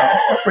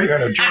 We're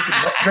going to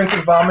drink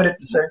and vomit at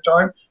the same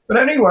time. But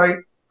anyway.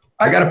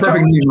 I got a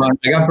perfect name on.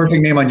 I got a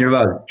perfect name on your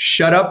mug.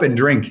 Shut up and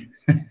drink.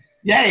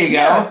 There you go.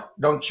 Yeah.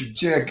 Don't you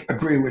dare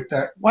agree with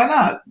that. Why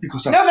not?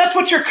 Because that's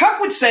what your cup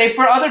would say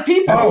for other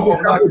people. Oh,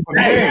 well, not for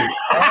me.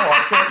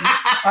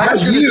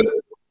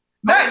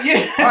 Not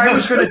you. I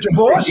was going to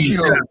divorce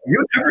you.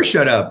 You never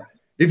shut up.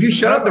 If you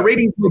shut up, the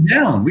ratings go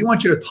down. We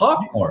want you to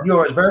talk more.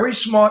 You're a very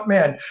smart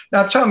man.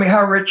 Now tell me,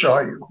 how rich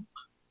are you?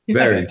 He's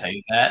not going to tell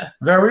you that.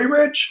 Very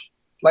rich?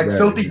 Like very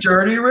filthy,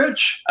 dirty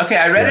rich? Okay,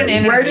 I read an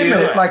interview. Wait a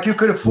minute. Like you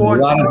could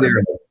afford to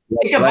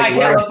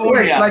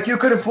California. Like you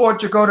could afford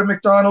to go to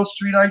McDonald's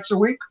 3 nights a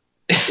week?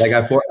 I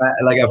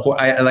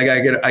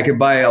could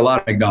buy a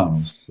lot of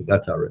McDonald's. So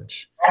that's how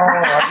rich. Oh,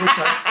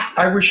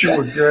 I wish you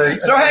were gay.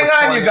 So hang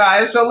on, you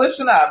guys. So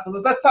listen up.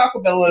 Let's talk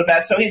about a little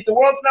bit. So he's the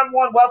world's #1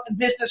 wealth and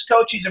business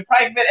coach. He's a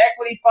private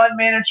equity fund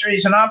manager.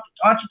 He's an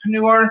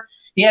entrepreneur.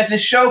 He has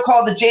this show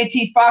called the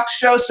JT Foxx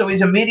Show. So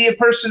he's a media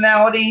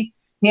personality.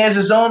 He has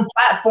his own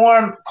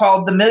platform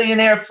called the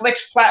Millionaire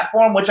Flix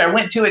platform, which I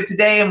went to it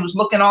today and was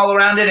looking all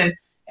around it.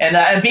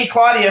 And B.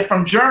 Claudia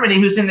from Germany,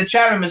 who's in the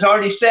chat room, has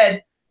already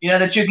said,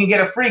 that you can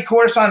get a free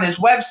course on his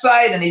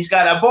website, and he's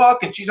got a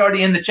book, and she's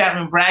already in the chat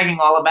room bragging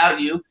all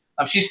about you.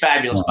 She's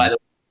fabulous, by the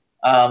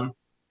way.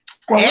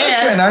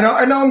 Listen,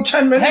 I know him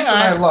 10 minutes, and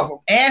I love him.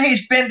 And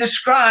he's been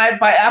described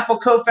by Apple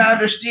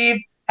co-founder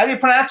Steve, how do you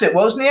pronounce it,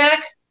 Wozniak?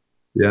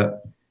 Yeah.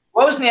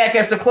 Wozniak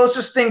as the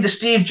closest thing to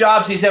Steve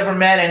Jobs he's ever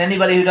met, and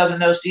anybody who doesn't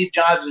know, Steve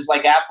Jobs is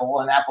like Apple,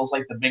 and Apple's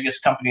like the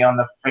biggest company on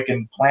the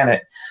freaking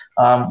planet,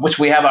 which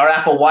we have our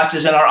Apple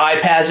Watches and our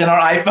iPads and our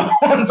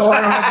iPhones.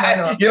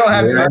 You don't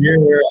have I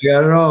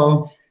got it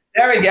all.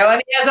 There we go.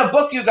 And he has a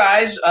book, you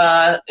guys.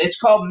 It's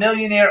called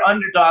Millionaire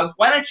Underdog.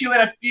 Why don't you,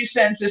 in a few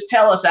sentences,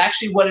 tell us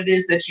actually what it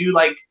is that you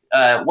like,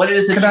 what it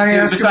is that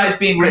you do besides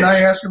being rich? Can I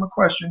ask him a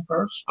question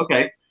first?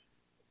 Okay.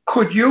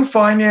 Could you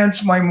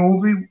finance my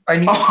movie? I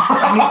need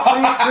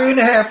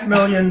 $3.5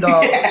 million.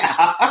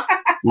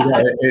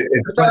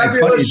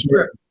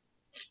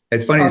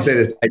 It's funny you say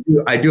this.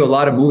 I do a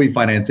lot of movie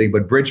financing,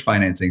 but bridge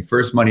financing,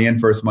 first money in,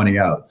 first money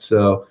out.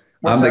 So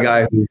I'm the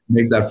guy who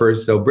makes that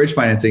first. So bridge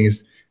financing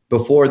is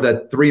before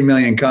the $3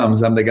 million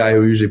comes. I'm the guy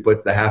who usually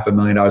puts the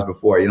 $500,000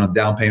 before.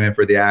 Down payment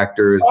for the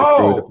actors.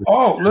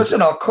 Listen,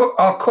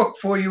 I'll cook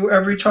for you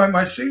every time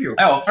I see you.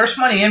 Oh, first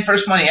money in,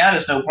 first money out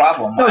is no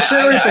problem. No,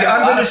 seriously,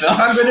 I'm going to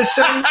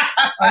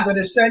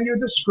send you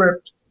the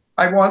script.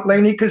 I want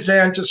Lainey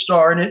Kazan to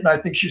star in it, and I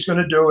think she's going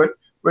to do it.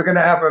 We're going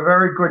to have a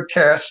very good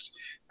cast,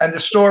 and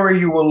the story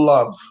you will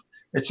love.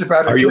 It's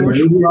about a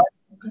Jewish.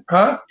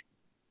 Huh?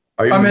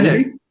 I'm in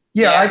it.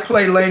 Yeah, I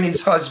play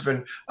Lainey's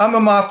husband. I'm a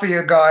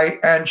mafia guy,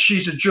 and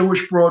she's a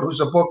Jewish broad who's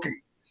a bookie.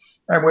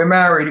 And we're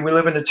married. We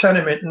live in a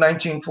tenement in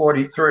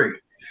 1943.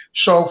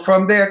 So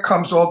from there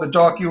comes all the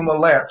dark humor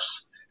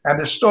laughs. And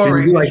the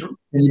story Can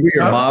you do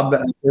your mob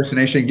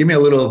impersonation? Give me a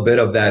little bit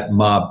of that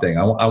mob thing.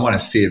 I want to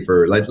see it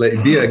for,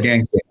 be a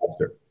gangster.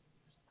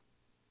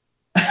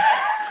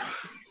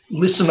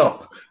 Listen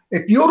up.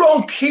 If you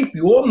don't keep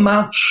your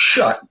mouth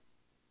shut,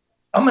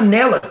 I'm going to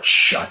nail it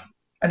shut.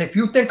 And if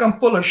you think I'm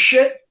full of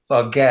shit,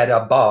 forget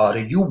about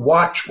it. You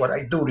watch what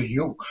I do to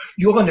you.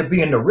 You're going to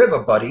be in the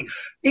river, buddy.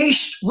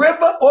 East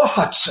River or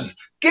Hudson?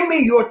 Give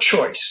me your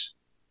choice.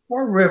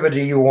 What river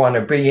do you want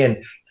to be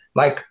in?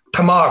 Like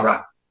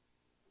Tamara?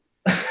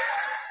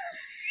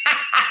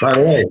 By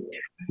the way,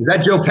 is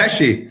that Joe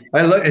Pesci?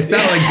 It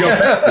sounded like Joe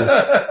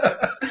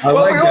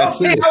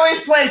Pesci. He always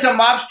plays a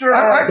mobster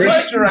or a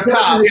gangster or a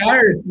cop. The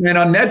Irishman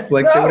on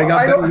Netflix. They would have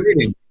got better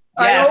rating.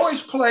 I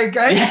always play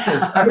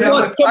gangsters. I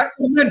got some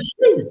cement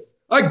shoes.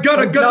 I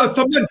gotta get the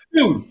cement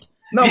shoes.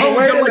 No, but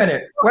wait a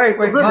minute. Wait.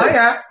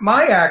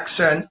 My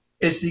accent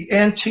is the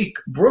antique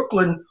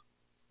Brooklyn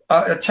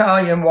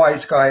Italian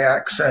wise guy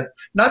accent.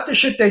 Not the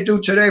shit they do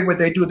today where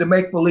they do the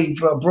make-believe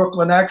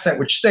Brooklyn accent,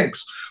 which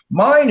stinks.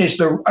 Mine is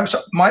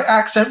my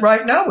accent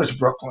right now is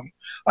Brooklyn.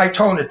 I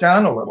tone it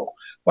down a little.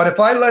 But if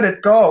I let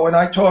it go and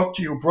I talk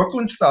to you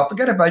Brooklyn stuff,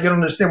 forget about it. You don't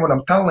understand what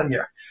I'm telling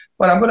you.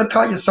 But I'm going to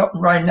tell you something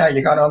right now.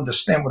 You got to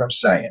understand what I'm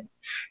saying.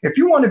 If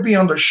you want to be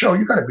on the show,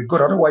 you got to be good.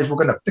 Otherwise, we're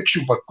going to fix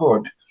you but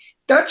good.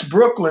 That's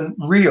Brooklyn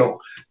real,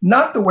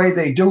 not the way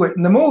they do it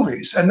in the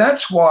movies. And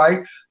that's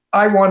why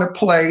I want to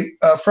play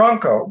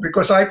Franco,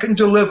 because I can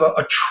deliver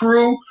a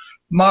true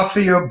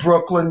mafia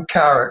Brooklyn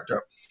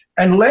character.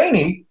 And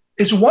Lainey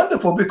is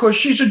wonderful because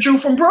she's a Jew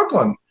from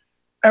Brooklyn.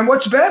 And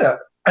what's better?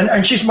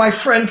 And she's my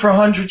friend for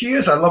 100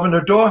 years. I love and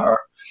adore her.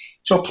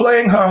 So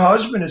playing her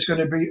husband is going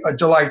to be a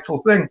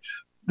delightful thing.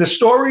 The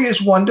story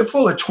is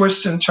wonderful. It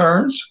twists and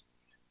turns.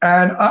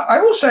 And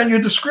I will send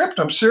you the script.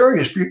 I'm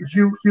serious. If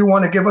you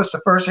want to give us the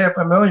first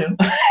 $500,000.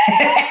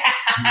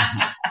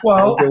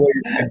 Well, I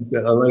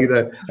like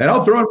that. And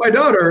I'll throw in my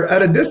daughter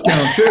at a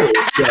discount too.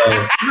 So.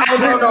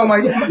 No.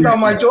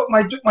 My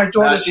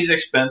daughter. She's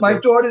expensive. My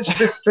daughter's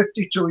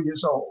 52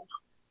 years old.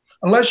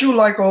 unless you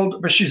like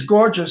old, but she's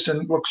gorgeous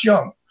and looks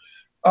young.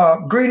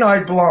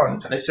 Green-eyed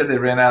blonde. They said they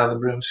ran out of the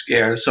room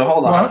scared. So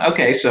hold on. What?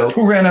 Okay, so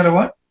who ran out of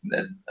what?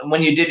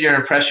 When you did your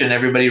impression,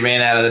 everybody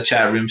ran out of the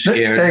chat room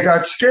scared. They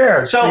got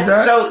scared. So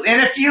in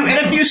a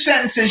few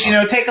sentences,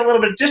 take a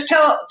little bit. Just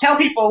tell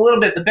people a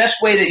little bit the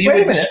best way that you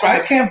would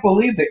describe. I can't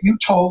believe that you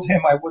told him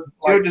I wouldn't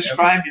like him. You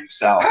described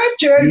himself. How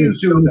dare you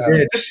do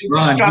that? Just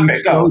drop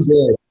it. Go.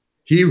 Did.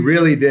 He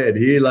really did.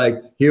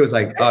 He was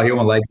like, oh, he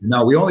won't like it.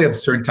 No, we only have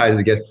certain types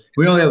of guests.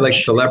 We only have like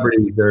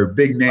celebrities or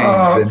big names.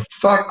 Oh,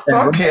 fuck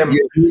him.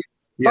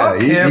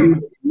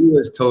 He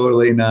was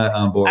totally not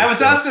on board. I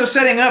was also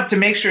setting up to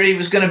make sure he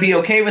was going to be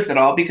okay with it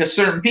all because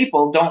certain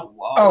people don't.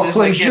 Oh,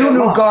 please. You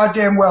knew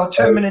goddamn well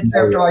 10 minutes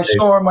after I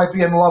saw him, I'd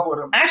be in love with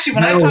him. Actually,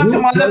 when I talked to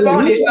him on the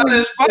phone, he's not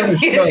as funny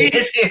as he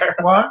is here.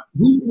 What?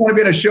 Who want to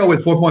be in a show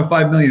with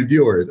 4.5 million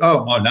viewers?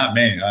 Oh, well, not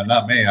me.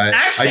 Not me.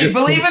 Actually,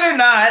 believe it or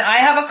not, I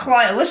have a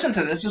client. Listen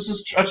to this. This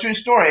is a true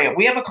story.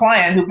 We have a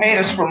client who paid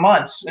us for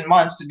months and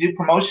months to do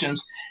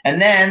promotions.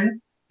 And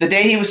then the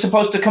day he was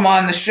supposed to come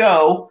on the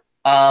show,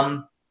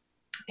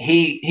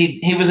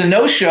 he was a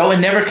no-show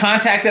and never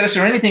contacted us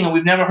or anything, and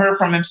we've never heard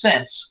from him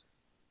since.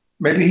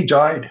 Maybe he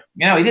died.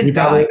 He didn't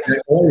die.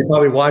 He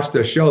probably watched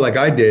the show like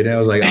I did, and I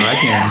was like, I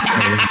can't.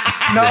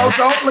 No,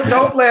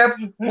 don't laugh.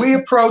 We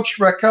approached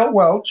Raquel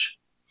Welch.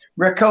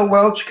 Raquel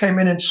Welch came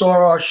in and saw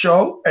our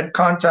show and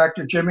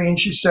contacted Jimmy, and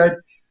she said,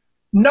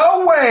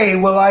 "No way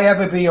will I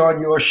ever be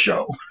on your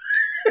show."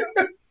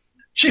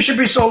 She should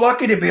be so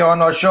lucky to be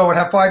on our show and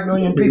have 5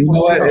 million people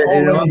see her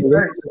whole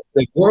face.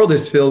 The world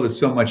is filled with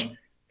so much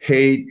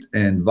hate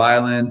and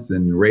violence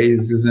and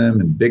racism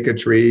and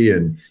bigotry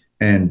and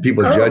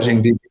people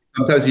judging people.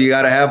 Sometimes you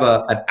got to have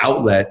an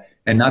outlet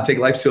and not take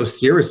life so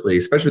seriously,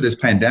 especially with this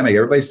pandemic.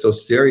 Everybody's so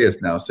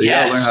serious now. So you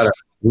got to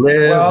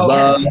learn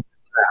how to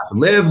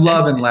live,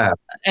 love, and laugh.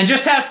 And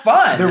just have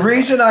fun. The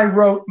reason I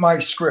wrote my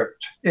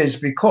script is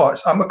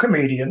because I'm a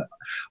comedian.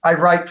 I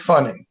write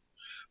funny.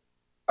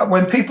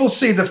 When people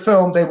see the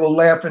film, they will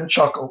laugh and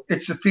chuckle.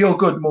 It's a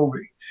feel-good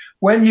movie.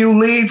 When you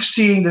leave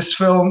seeing this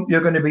film,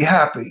 you're going to be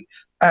happy.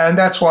 And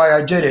that's why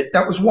I did it.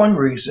 That was one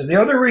reason. The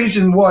other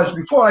reason was,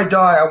 before I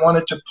die, I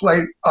wanted to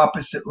play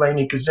opposite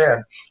Lainie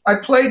Kazan. I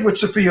played with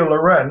Sophia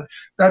Loren.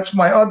 That's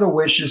my other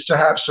wish, is to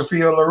have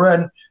Sophia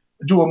Loren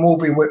do a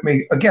movie with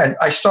me again.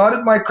 I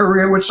started my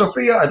career with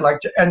Sophia. I'd like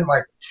to end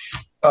my...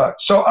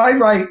 So I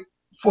write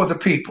for the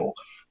people.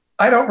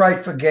 I don't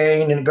write for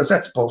gain, and because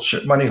that's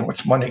bullshit. Money,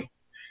 what's money?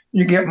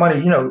 You get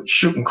money,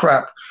 shooting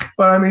crap.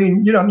 But I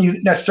mean, you don't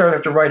necessarily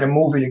have to write a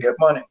movie to get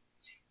money.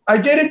 I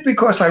did it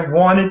because I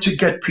wanted to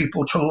get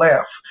people to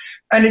laugh.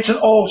 And it's an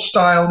old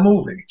style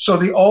movie. So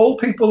the old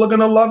people are going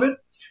to love it.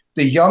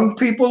 The young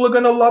people are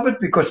going to love it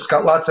because it's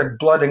got lots of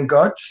blood and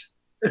guts.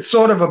 It's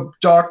sort of a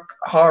dark,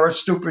 horror,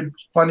 stupid,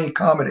 funny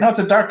comedy. No, it's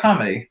a dark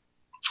comedy.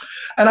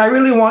 And I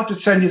really want to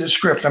send you the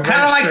script. I'm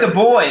kind of like The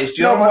Boys.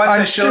 Do you ever watch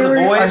the show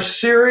The Boys? I'm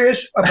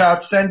serious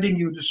about sending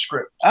you the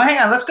script. Oh, hang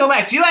on. Let's go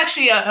back. Do you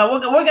actually?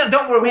 We're gonna.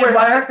 Don't worry. Wait,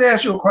 I have to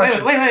ask you a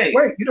question. Wait.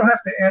 Wait, you don't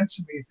have to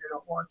answer me if you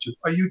don't want to.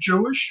 Are you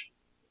Jewish?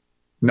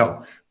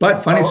 No,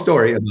 but funny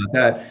story about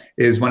that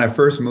is when I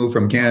first moved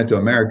from Canada to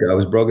America, I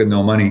was broke with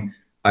no money.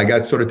 I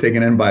got sort of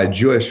taken in by a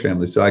Jewish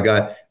family. So I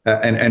got,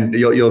 and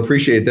you'll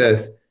appreciate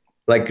this,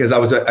 like, cause I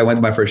went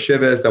to my first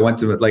Shivas, I went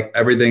to like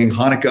everything,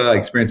 Hanukkah, I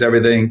experienced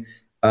everything,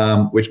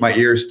 which my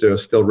ears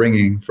still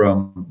ringing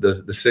from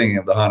the singing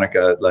of the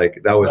Hanukkah. Like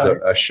that was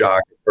a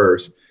shock at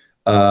first.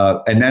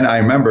 And then I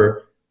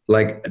remember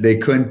like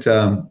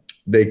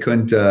I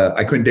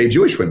couldn't date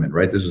Jewish women,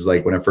 right? This was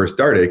like when I first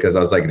started because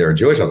I was like, they're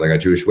Jewish. I was like, I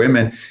got Jewish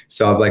women.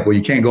 So I'm like, well,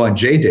 you can't go on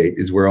J-Date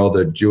is where all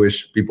the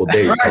Jewish people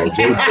date. Called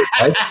J-Date,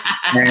 right?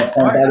 And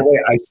by the way,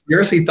 I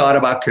seriously thought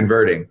about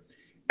converting.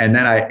 And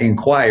then I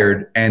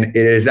inquired, and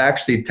it is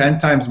actually 10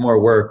 times more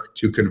work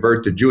to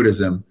convert to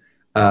Judaism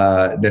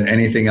than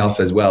anything else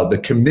as well. The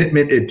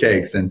commitment it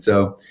takes. And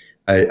so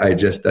I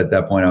just, at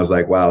that point, I was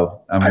like,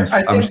 wow. I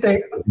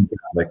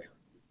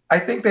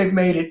think they've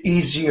made it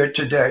easier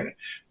today.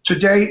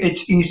 Today,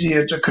 it's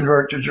easier to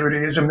convert to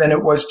Judaism than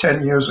it was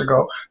 10 years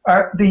ago.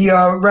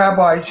 The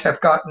rabbis have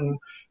gotten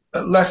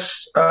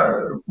less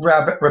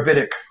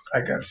rabbinic,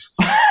 I guess.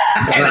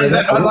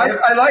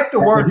 I like the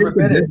word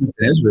rabbinic.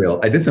 In Israel,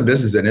 I did some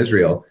business in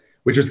Israel,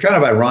 which was kind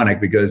of ironic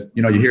because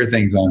you hear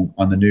things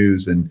on the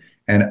news, and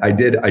I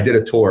did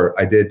a tour.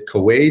 I did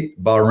Kuwait,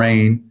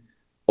 Bahrain,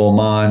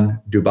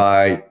 Oman,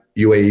 Dubai,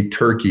 UAE,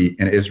 Turkey,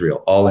 and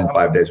Israel, all in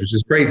 5 days, which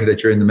is crazy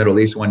that you're in the Middle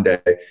East one day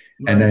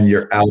and then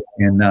you're out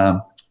in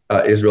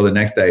Israel the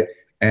next day.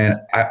 And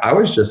I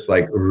was just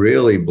like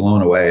really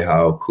blown away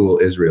how cool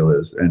Israel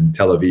is and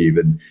Tel Aviv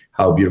and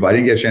how beautiful. I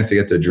didn't get a chance to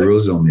get to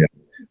Jerusalem yet.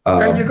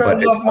 And you're going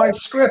to love my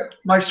script.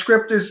 My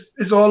script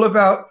is all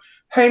about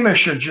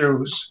Hamisher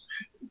Jews,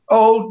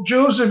 old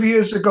Jews of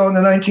years ago in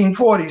the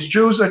 1940s,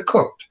 Jews that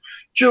cooked.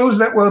 Jews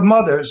that were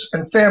mothers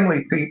and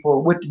family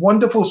people with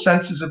wonderful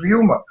senses of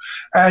humor,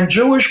 and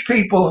Jewish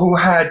people who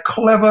had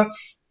clever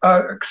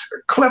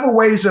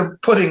ways of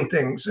putting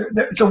things.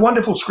 It's a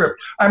wonderful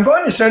script. I'm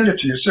going to send it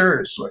to you,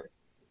 seriously.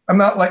 I'm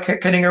not like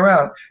kidding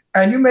around.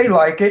 And you may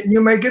like it, and you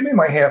may give me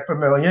my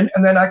 $500,000,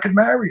 and then I could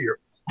marry you.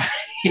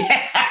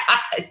 Yeah,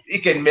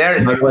 you can marry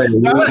me. By the way,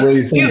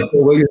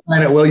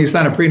 will you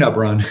sign a prenup,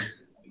 Ron?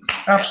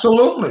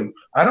 Absolutely.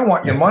 I don't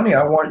want your money.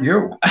 I want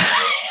you.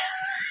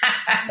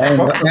 and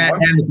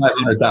the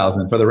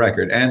 500,000 for the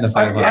record, and the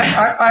 500.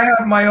 I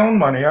have my own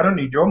money. I don't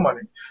need your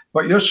money.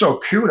 But you're so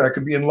cute. I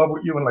could be in love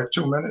with you in like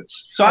 2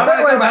 minutes. So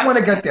I want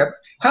to get there.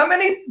 How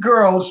many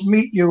girls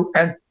meet you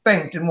and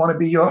faint and want to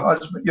be your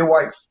husband, your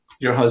wife?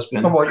 Your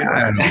husband. I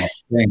don't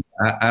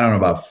know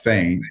about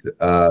faint.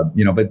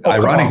 But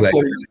ironically,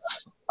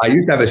 I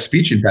used to have a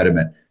speech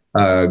impediment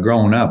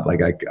growing up.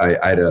 Like I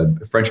had a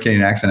French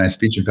Canadian accent, and a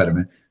speech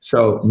impediment.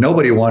 So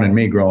nobody wanted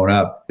me growing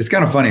up. It's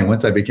kind of funny.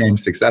 Once I became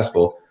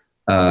successful,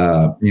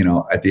 at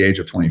the age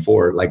of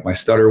 24, like my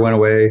stutter went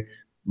away,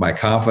 my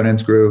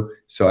confidence grew.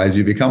 So as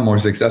you become more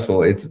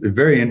successful, it's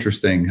very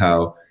interesting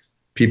how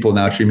people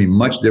now treat me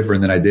much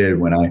different than I did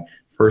when I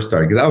first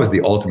started. Because I was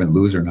the ultimate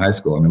loser in high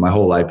school. I mean, my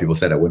whole life people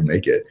said I wouldn't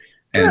make it.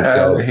 And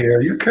so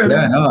here you could.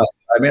 Yeah, no.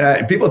 I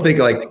mean, people think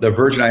like the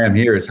version I am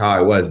here is how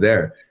I was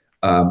there.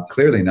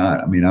 Clearly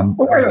not. I mean,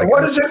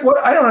 what is it? What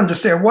I don't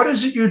understand. What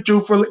is it you do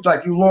for,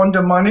 like, you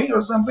launder money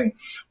or something?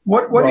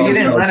 What do you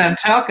didn't let him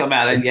talk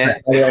about it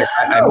yet.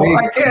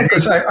 I can't,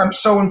 because I'm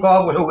so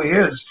involved with who he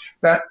is.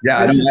 I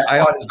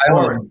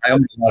own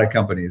a lot of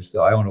companies,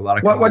 so I own a lot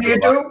of companies. What do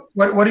you do?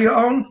 What do you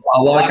own?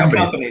 A lot of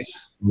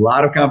companies. A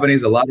lot of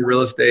companies, a lot of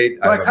real estate.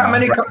 Like how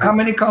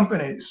many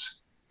companies?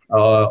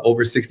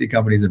 Over 60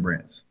 companies and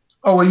brands.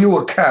 Oh, well, you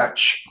a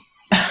catch.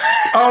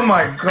 Oh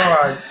my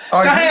God!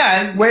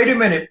 Wait a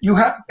minute.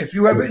 If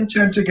you ever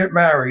intend to get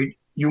married,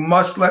 you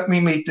must let me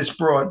meet this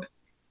broad.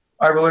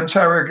 I will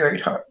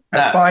interrogate her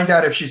and find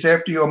out if she's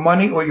after your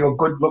money or your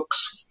good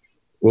looks.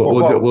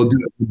 We'll do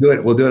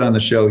it on the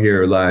show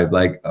here live.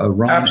 Like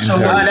Ron.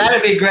 Absolutely,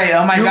 that'd be great.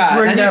 Oh my God!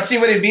 Then you'd see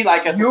what it'd be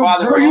like as a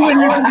father.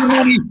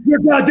 You're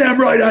goddamn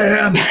right. I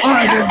am.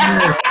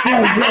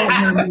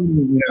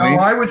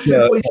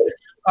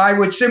 I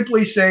would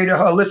simply say to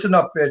her, "Listen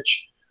up,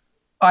 bitch.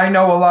 I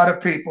know a lot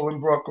of people in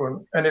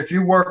Brooklyn, and if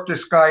you work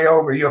this guy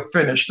over, you're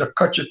finished. They'll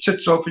cut your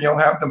tits off, and you'll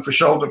have them for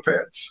shoulder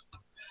pads."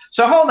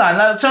 So hold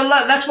on. So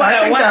that's what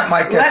I think that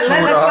might get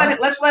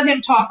let's let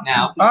him talk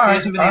now. He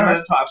hasn't been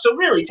able to talk. So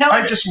really, tell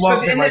him.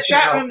 Because in the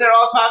chat room, they're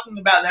all talking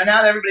about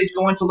now everybody's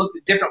going to look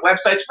at different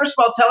websites. First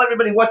of all, tell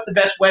everybody what's the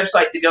best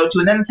website to go to,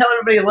 and then tell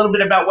everybody a little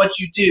bit about what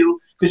you do,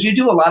 because you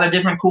do a lot of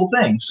different cool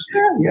things.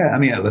 Yeah. I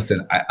mean,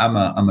 listen, I'm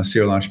a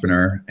serial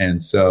entrepreneur,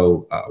 and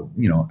so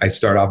I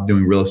start off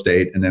doing real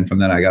estate, and then from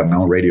then I got my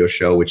own radio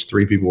show, which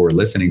 3 people were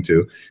listening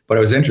to. But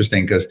it was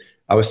interesting because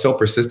I was so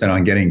persistent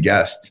on getting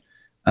guests.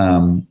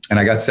 And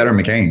I got Senator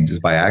McCain just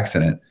by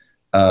accident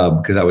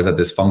because I was at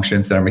this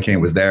function. Senator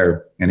McCain was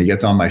there, and he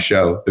gets on my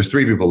show. There's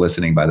 3 people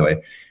listening, by the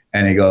way.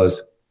 And he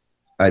goes,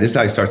 this is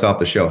how he starts off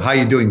the show. "How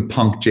you doing,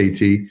 punk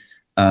JT?"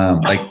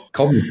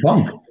 Called me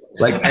punk.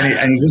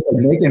 And he's just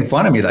like making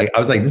fun of me. Like, I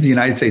was like, this is a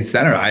United States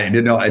Senator. I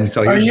didn't know. And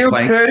so he was Are you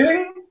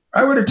kidding?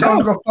 I would have told him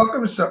to go fuck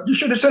himself. You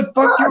should have said,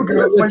 fuck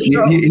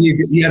you.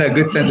 He had a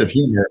good sense of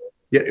humor,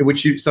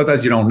 which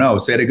sometimes you don't know.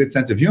 So he had a good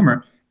sense of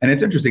humor. And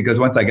it's interesting because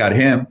once I got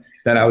him,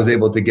 then I was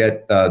able to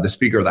get the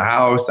Speaker of the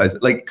House.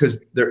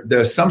 Because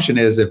the assumption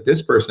is if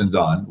this person's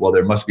on, well,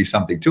 there must be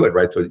something to it,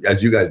 right? So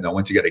as you guys know,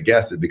 once you get a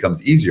guest, it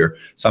becomes easier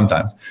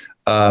sometimes.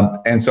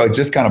 And so it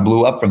just kind of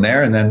blew up from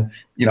there. And then,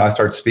 I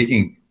started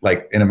speaking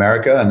like in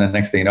America. And then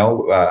next thing you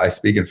know, I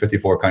speak in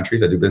 54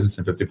 countries. I do business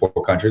in 54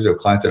 countries. I have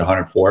clients in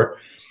 104.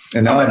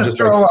 And now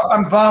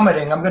I'm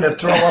vomiting. I'm going to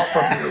throw up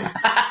from you.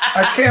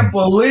 I can't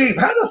believe.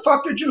 How the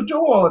fuck did you do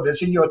all of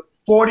this? And you're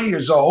 40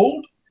 years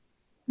old?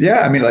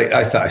 Yeah, I mean, like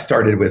I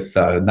started with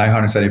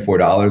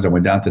 $974. I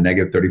went down to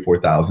negative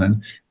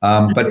 34,000.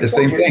 But the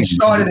same thing. You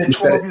started at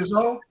 12 years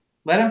old?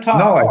 Let him talk.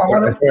 No,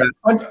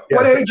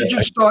 what age did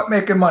you start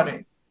making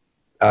money?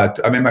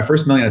 I made my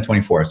first million at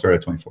 24. I started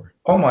at 24.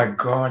 Oh my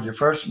God, your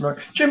first million.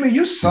 Jimmy,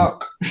 you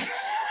suck.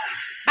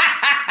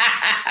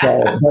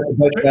 But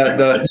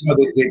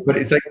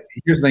it's like,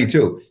 here's the thing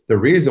too. The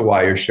reason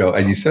why your show,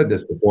 and you said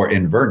this before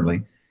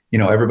inadvertently,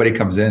 everybody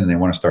comes in and they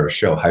want to start a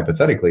show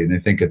hypothetically, and they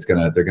think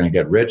they're gonna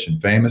get rich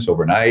and famous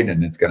overnight,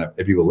 and if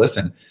people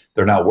listen,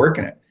 they're not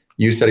working it.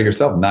 You said it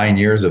yourself, 9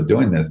 years of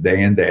doing this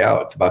day in, day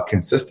out. It's about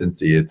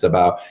consistency. It's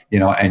about,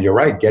 and you're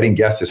right, getting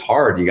guests is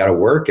hard. You got to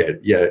work it.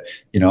 Yeah.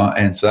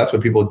 And so that's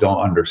what people don't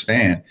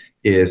understand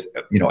is,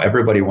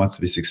 everybody wants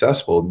to be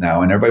successful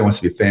now and everybody wants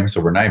to be famous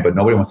overnight, but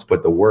nobody wants to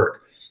put the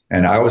work.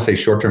 And I always say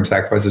short-term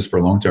sacrifices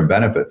for long-term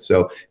benefits.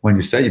 So when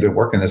you say you've been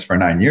working this for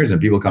 9 years and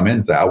people come in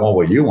and say, I want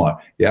what you want.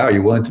 Yeah. Are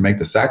you willing to make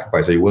the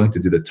sacrifice? Are you willing to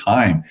do the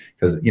time?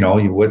 Because,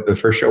 the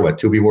first show,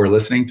 2 people were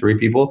listening, 3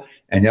 people,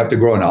 and you have to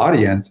grow an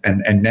audience.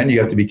 And then you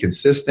have to be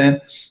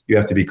consistent. You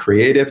have to be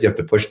creative. You have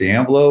to push the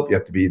envelope. You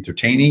have to be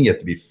entertaining. You have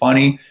to be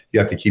funny. You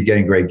have to keep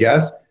getting great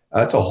guests.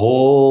 That's a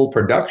whole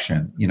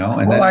production,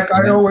 And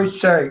I always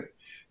say,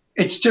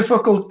 it's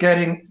difficult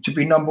getting to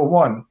be number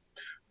one.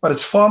 But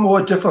it's far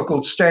more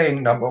difficult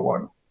staying number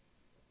one.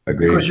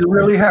 Agreed. Because you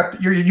really have to,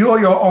 you're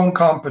your own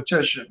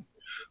competition.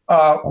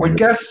 with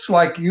guests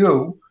like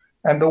you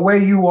and the way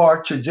you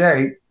are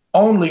today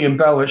only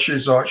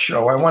embellishes our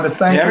show. I want to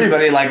thank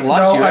everybody you.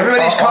 Loves you.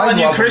 Everybody's calling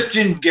you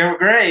Christian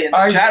Grey in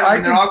the chat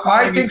room. They're all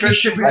calling you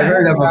Christian Grey.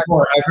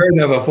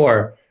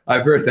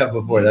 I've heard that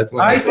before. That's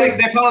what I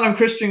think they're calling him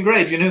Christian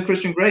Grey. Do you know who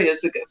Christian Grey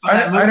is?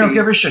 I don't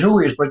give a shit who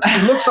he is, but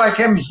he looks like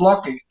him. He's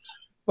lucky.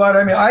 But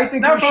I mean, I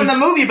think the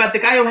movie about the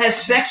guy who has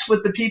sex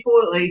with the people.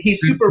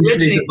 He's super rich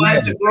and he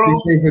finds a girl.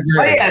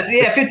 Oh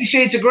yeah, 50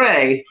 Shades of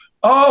Grey.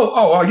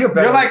 Oh, you're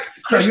better. You're like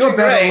Christian you're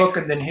better Grey.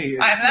 looking than he is.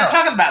 I'm not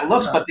talking about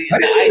looks, but I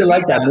didn't really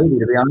like that movie,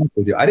 to be honest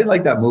with you. I didn't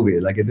like that movie.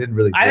 Like, it didn't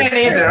really. I didn't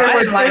either.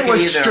 It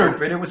was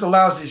stupid. It was a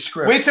lousy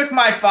script. We took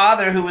my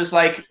father, who was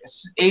like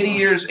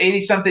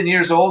 80 something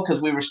years old,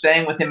 because we were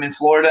staying with him in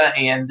Florida,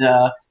 and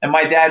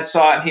my dad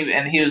saw it,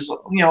 and he was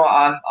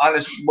on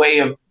his way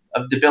of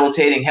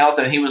debilitating health,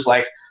 and he was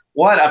like,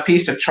 "What a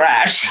piece of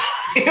trash!"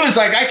 He was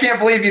like, "I can't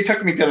believe you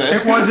took me to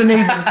this."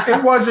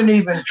 It wasn't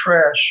even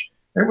trash.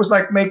 It was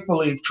like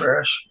make-believe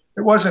trash.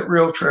 It wasn't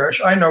real trash.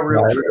 I know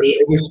real trash.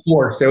 It was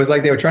forced. It was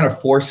like they were trying to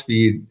force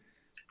feed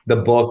the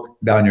book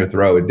down your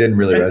throat. It didn't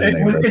really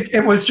resonate.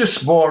 It was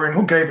just boring.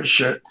 Who gave a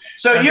shit?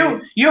 So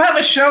you have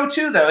a show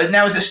too, though.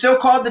 Now, is it still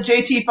called the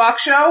JT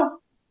Foxx Show?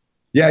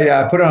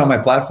 Yeah. I put it on my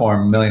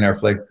platform, Millionaire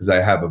Flix, because I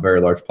have a very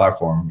large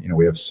platform.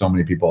 We have so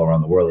many people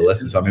around the world that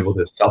listen, so I'm able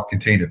to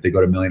self-contain. If they go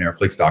to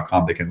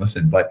millionaireflix.com, they can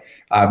listen. But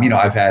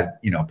I've had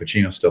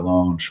Pacino,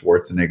 Stallone,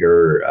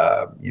 Schwarzenegger,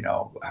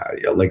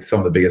 like some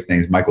of the biggest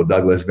names, Michael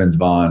Douglas, Vince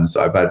Vaughn.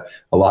 So I've had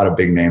a lot of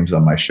big names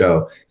on my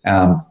show,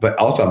 but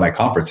also at my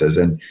conferences.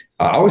 And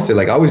I always say,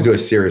 I always do a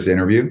serious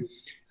interview.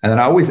 And then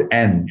I always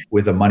end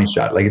with a money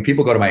shot. Like, if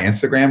people go to my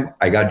Instagram,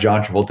 I got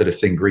John Travolta to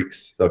sing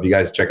Grease. So if you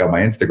guys check out my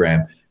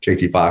Instagram,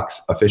 JT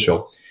Foxx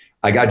Official,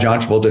 I got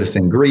John Travolta to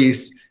sing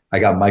Grease. I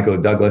got Michael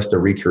Douglas to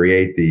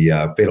recreate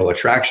the Fatal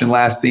Attraction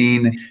last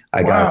scene.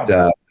 I got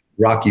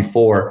Rocky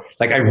IV.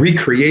 I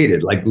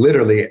recreated,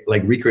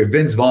 recreate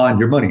Vince Vaughn,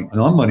 your money,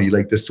 on money,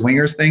 like the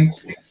swingers thing.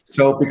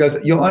 So, because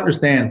you'll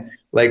understand,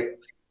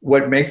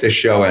 what makes a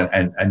show,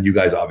 and you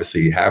guys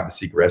obviously have the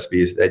secret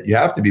recipe, is that you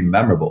have to be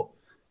memorable.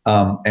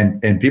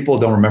 And people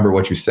don't remember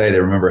what you say. They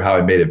remember how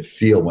it made it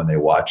feel when they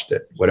watched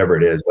it, whatever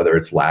it is, whether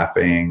it's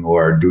laughing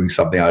or doing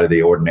something out of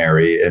the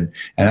ordinary. And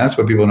that's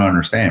what people don't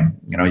understand.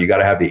 You got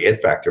to have the it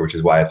factor, which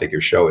is why I think your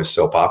show is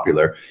so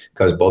popular,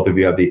 because both of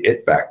you have the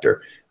it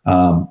factor.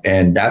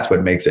 And that's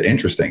what makes it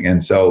interesting.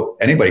 And so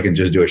anybody can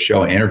just do a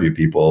show and interview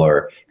people,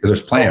 because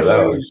there's plenty of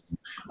those.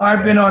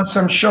 I've been on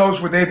some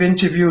shows where they've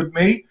interviewed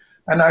me,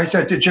 and I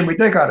said to Jimmy,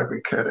 they got to be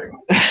kidding.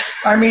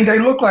 I mean, they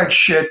look like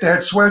shit. They had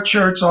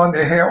sweatshirts on,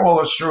 their hair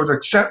all askew.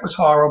 The set was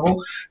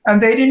horrible. And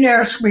they didn't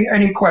ask me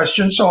any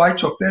questions, so I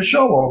took their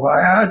show over.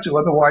 I had to,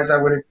 otherwise I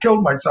would have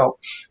killed myself.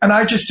 And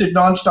I just did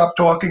nonstop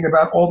talking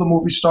about all the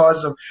movie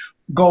stars of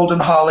golden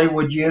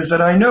Hollywood years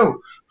that I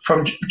knew.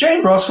 From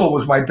Jane Russell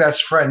was my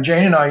best friend.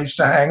 Jane and I used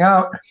to hang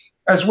out,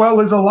 as well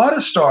as a lot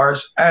of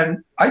stars. And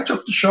I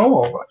took the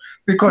show over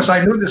because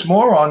I knew this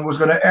moron was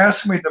going to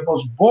ask me the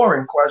most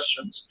boring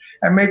questions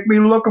and make me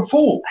look a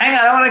fool. Hang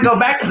on, I want to go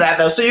back to that,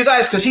 though. So you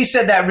guys, because he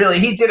said that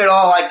he did it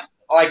all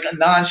like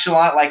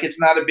nonchalant, like it's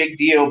not a big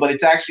deal, but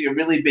it's actually a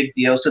really big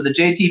deal. So the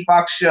JT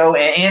Foxx Show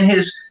and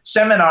his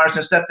seminars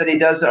and stuff that he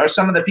does are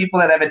some of the people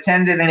that have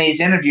attended and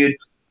he's interviewed.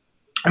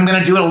 I'm going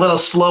to do it a little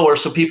slower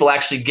so people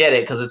actually get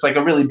it, because it's like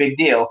a really big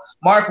deal.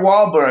 Mark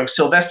Wahlberg,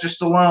 Sylvester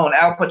Stallone,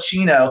 Al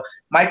Pacino,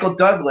 Michael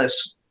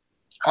Douglas,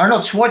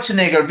 Arnold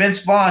Schwarzenegger,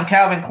 Vince Vaughn,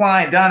 Calvin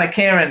Klein, Donna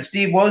Karan,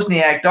 Steve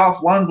Wozniak, Dolph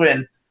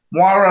Lundgren,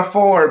 Moira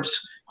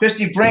Forbes,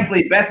 Christy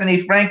Brinkley,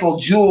 Bethany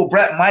Frankel, Jewel,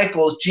 Bret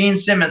Michaels, Gene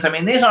Simmons. I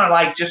mean, these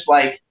aren't just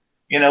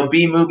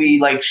B-movie,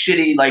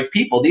 shitty,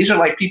 people. These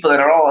are people that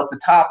are all at the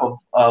top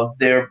of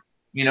their,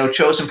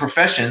 chosen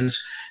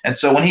professions. And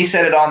so when he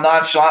said it all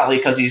nonchalantly,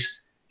 because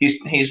he's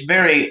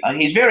very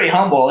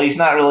humble. He's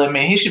not really. I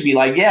mean, he should be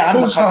like, yeah,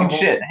 I'm the fucking humble?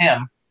 Shit.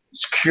 Him.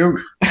 It's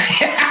cute.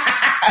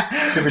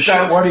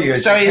 What are you?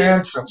 So he's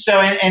handsome.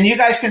 So and you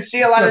guys can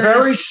see a lot of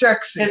very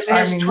sexy. His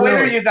Twitter,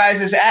 really. You guys,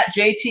 is at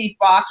JT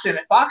Foxx, and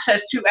Fox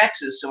has 2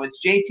 X's, so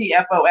it's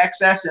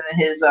JTFOXS, and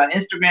his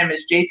Instagram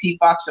is JT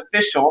Foxx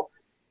Official.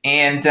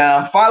 And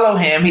follow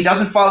him. He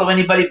doesn't follow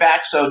anybody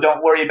back, so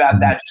don't worry about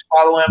that. Just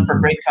follow him for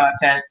great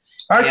content.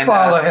 I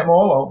follow him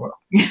all over.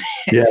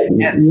 Yeah,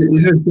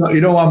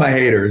 you don't want my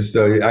haters.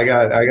 So I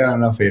got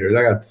enough haters.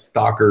 I got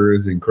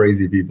stalkers and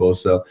crazy people.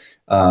 So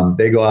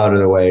they go out of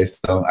the way.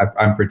 So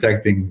I'm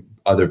protecting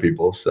other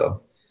people. So,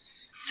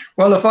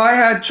 well, if I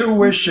had 2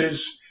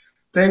 wishes,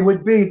 they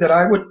would be that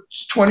I was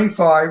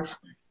 25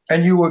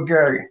 and you were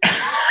gay,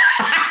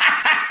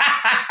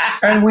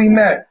 and we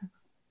met.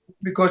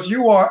 Because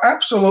you are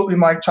absolutely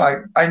my type.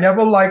 I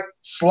never liked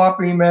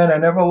sloppy men. I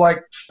never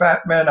liked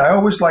fat men. I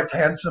always liked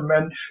handsome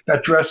men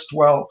that dressed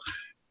well.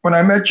 When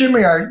I met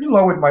Jimmy, I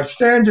lowered my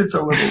standards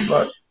a little,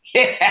 but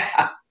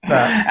yeah. Nah.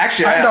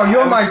 Actually,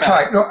 you're my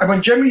type.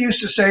 When Jimmy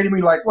used to say to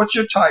me, what's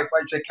your type?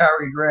 I'd say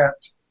Cary Grant.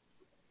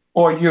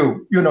 or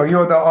you? You know,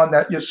 you're the on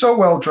that. You're so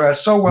well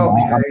dressed, so well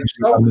behaved,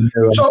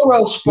 so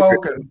well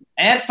spoken,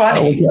 and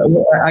funny.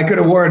 I could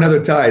have wore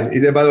another tie.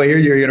 By the way, here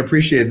you're going to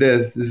appreciate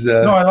this. This is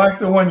no, I like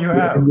the one you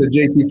have. The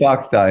JT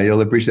Foxx tie.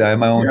 You'll appreciate. I have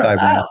my own tie.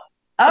 Brand.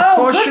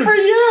 Oh, good for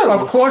you.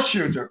 Of course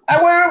you do.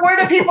 Where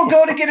do people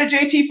go to get a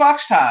JT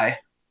Foxx tie?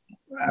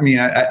 I mean,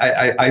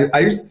 I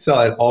used to sell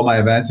at all my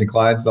events and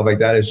clients, stuff like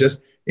that. It's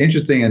just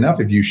interesting enough.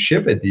 If you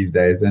ship it these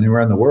days,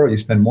 anywhere in the world, you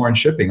spend more in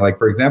shipping. Like,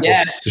 for example,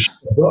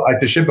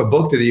 to ship a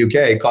book to the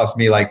UK costs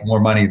me like more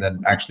money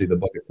than actually the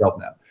book itself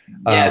now.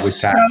 Yes. With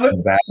tax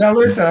now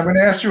listen, I'm going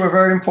to ask you a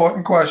very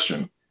important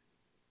question.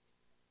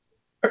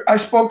 I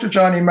spoke to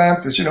Johnny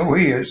Mathis. You know who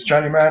he is?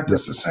 Johnny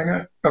Mathis, the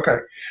singer? Okay.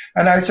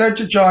 And I said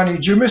to Johnny,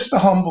 do you miss the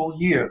humble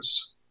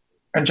years?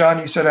 And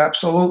Johnny said,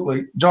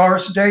 absolutely.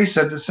 Doris Day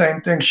said the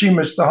same thing. She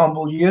missed the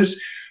humble years.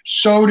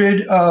 So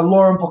did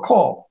Lauren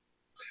Bacall.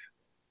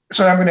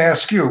 So I'm going to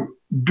ask you,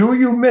 do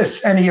you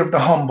miss any of the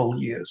humble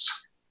years?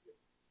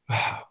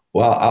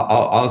 Well,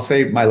 I'll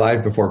say my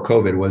life before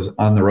COVID was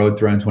on the road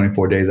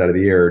 324 days out of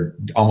the year,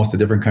 almost a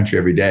different country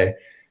every day,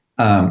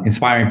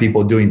 inspiring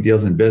people, doing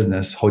deals in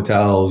business,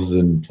 hotels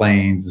and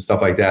planes and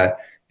stuff like that.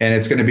 And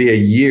it's going to be a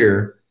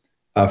year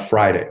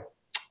Friday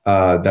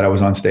that I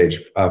was on stage.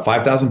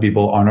 5,000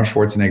 people, Arnold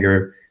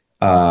Schwarzenegger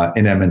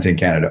in Edmonton,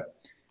 Canada.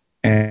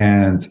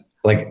 And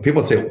like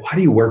people say, why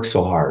do you work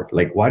so hard?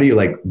 Like, why do you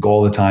like go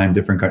all the time,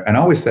 different countries? And I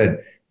always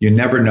said, you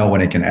never know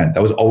when it can end.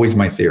 That was always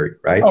my theory,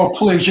 right? Oh,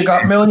 please. You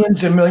got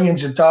millions and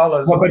millions of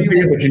dollars. Well, but you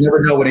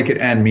never know when it could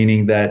end,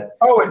 meaning that.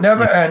 Oh, it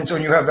never ends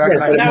when you have that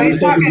kind of. No, he's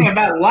talking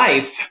about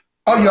life.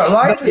 Oh, your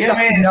life is not.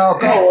 No,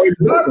 go.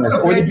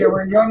 You're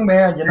a young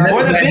man. You're not.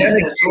 Or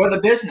the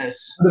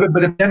business. But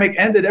the pandemic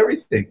ended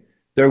everything,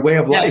 their way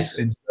of life. Yes.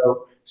 And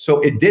so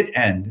it did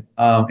end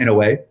in a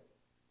way.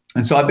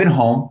 And so I've been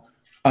home.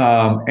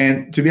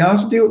 And to be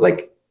honest with you,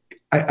 like,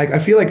 I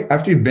feel like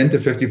after you've been to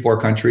 54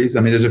 countries, I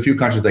mean, there's a few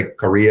countries like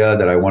Korea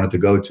that I wanted to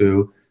go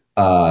to,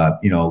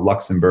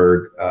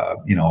 Luxembourg,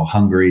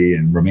 Hungary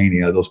and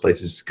Romania, those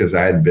places, because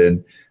I hadn't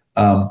been.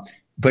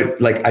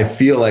 But like, I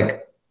feel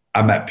like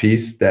I'm at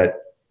peace that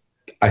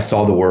I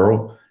saw the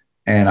world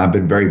and I've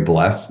been very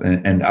blessed.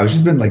 And I was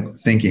just been like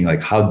thinking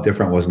like how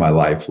different was my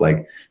life,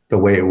 like the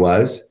way it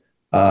was.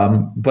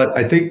 But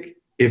I think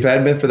if it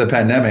hadn't been for the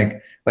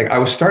pandemic, like I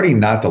was starting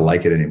not to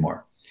like it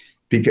anymore.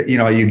 Because,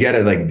 you get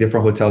at like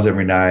different hotels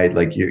every night,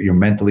 like you're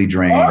mentally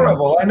drained.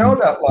 Horrible. I know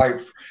that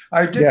life.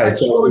 I did. Yeah,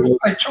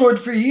 I toured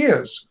for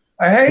years.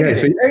 I hated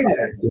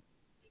it.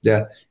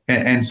 Yeah.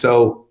 And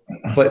so,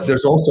 but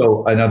there's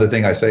also another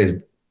thing I say is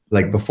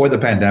like before the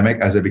pandemic,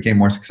 as I became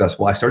more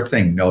successful, I started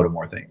saying no to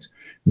more things.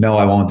 No,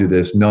 I won't do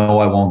this. No,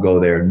 I won't go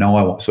there. No,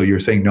 I won't. So you're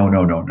saying no,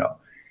 no, no, no.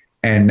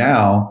 And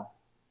now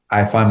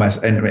I find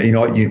myself, and you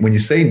know what, when you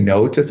say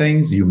no to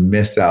things, you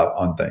miss out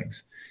on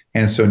things.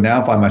 And so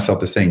now I find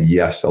myself to saying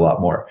yes a lot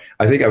more.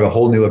 I think I have a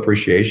whole new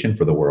appreciation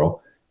for the world.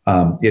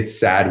 It's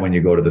sad when you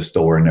go to the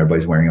store and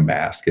everybody's wearing a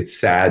mask. It's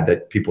sad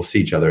that people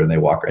see each other and they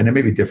walk, and it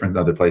may be different in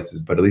other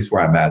places, but at least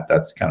where I'm at,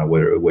 that's kind of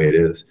the way it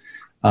is.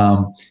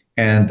 I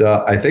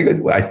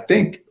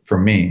think for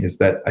me is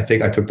that I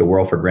think I took the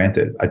world for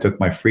granted. I took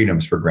my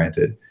freedoms for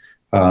granted.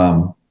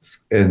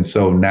 And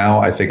so now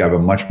I think I have a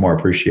much more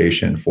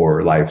appreciation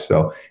for life.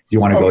 So do you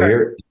want to go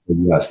here?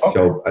 Yes. Okay.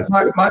 So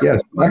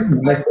yes.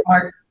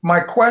 My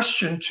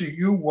question to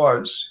you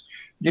was,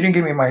 you didn't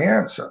give me my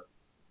answer.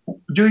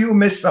 Do you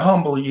miss the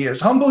humble years?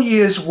 Humble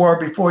years were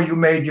before you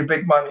made your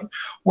big money,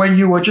 when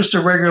you were just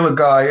a regular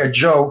guy, a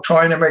Joe,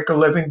 trying to make a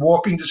living,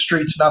 walking the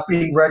streets, not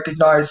being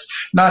recognized,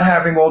 not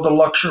having all the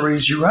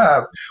luxuries you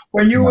have.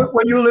 When you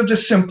lived a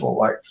simple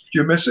life,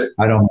 do you miss it?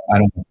 I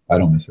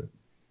don't miss it.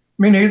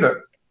 Me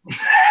neither.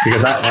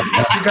 Because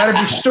you got to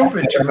be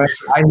stupid to miss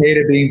it. I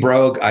hated being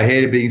broke. I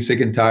hated being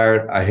sick and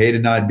tired. I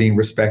hated not being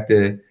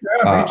respected.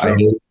 Yeah, me too. I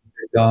hated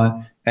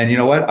gone. And you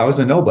know what? I was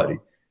a nobody.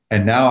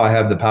 And now I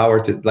have the power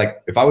to,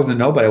 like, if I was a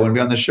nobody, I wouldn't be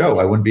on the show.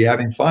 I wouldn't be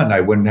having fun. I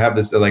wouldn't have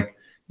this, like,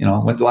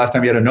 when's the last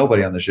time you had a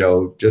nobody on the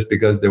show just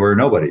because there were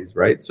nobodies,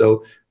 right?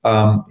 So,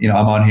 I'm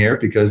on here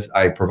because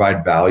I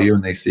provide value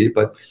and they see it.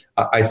 But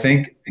I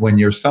think when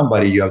you're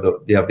somebody, you have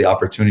the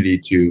opportunity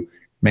to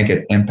make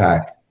an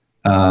impact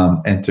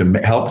and to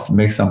help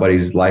make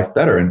somebody's life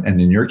better. And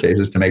in your case,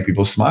 is to make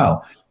people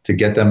smile, to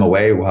get them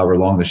away however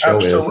long the show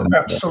is. And,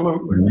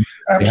 absolutely.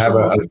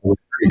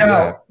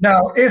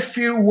 Now, if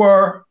you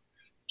were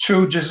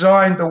to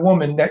design the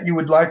woman that you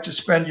would like to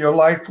spend your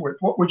life with,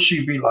 what would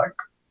she be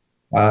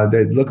like?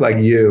 They'd look like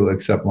you,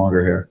 except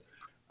longer hair.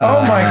 Oh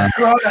my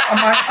God!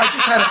 I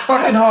just had a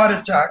fucking heart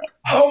attack.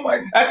 Oh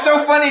my! That's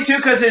so funny too,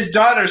 because his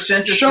daughter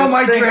sent this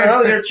thing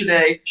earlier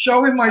today.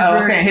 Show him my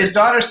drink. Okay, his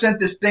daughter sent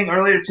this thing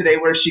earlier today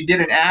where she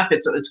did an app.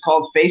 It's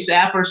called Face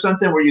App or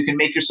something, where you can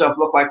make yourself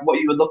look like what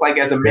you would look like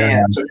as a man.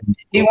 Yeah. So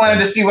he wanted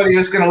to see what he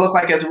was going to look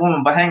like as a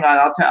woman. But hang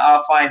on,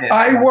 I'll find it.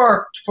 I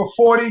worked for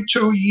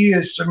 42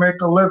 years to make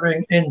a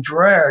living in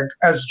drag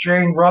as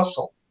Jane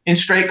Russell. In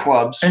straight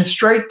clubs. In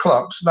straight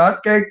clubs,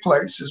 not gay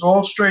places,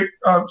 all straight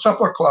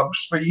supper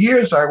clubs. For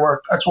years I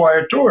worked. That's why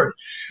I toured.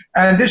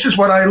 And this is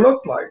what I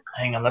looked like.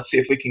 Hang on, let's see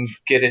if we can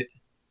get it.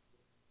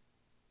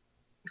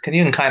 Can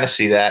you even kind of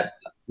see that?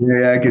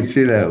 Yeah, I can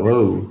see that.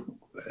 Whoa.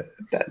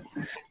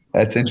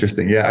 That's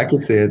interesting. Yeah, I can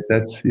see it.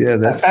 That's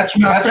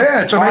not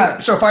bad.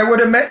 So if I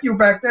would have met you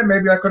back then,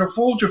 maybe I could have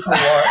fooled you for a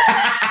while.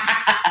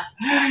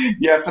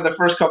 Yeah, for the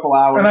first couple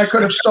hours. And I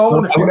could have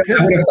stolen a few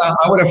kisses.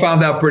 I would have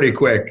found out pretty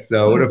quick.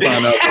 So I would have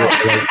found out.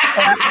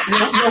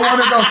 You're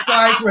one of those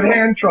guys with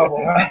hand trouble,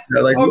 huh?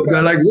 They're like,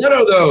 what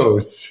are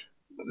those?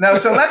 No,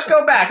 so let's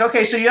go back.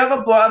 Okay, so you have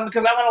a book,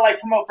 because I want to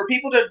promote for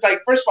people to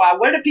first of all,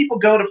 where do people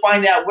go to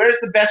find out? Where's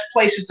the best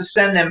places to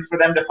send them for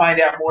them to find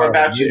out more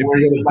about you? Where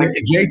you would like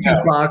to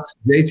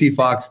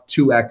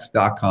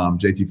JTFox2x.com,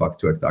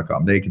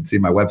 JTFox2x.com. They can see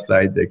my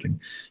website. They can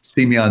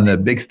see me on the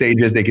big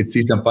stages. They can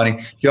see some funny.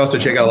 You can also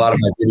check out a lot of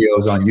my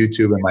videos on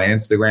YouTube and my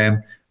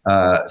Instagram.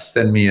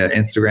 Send me an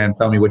Instagram.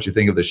 Tell me what you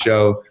think of the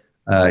show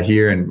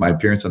here and my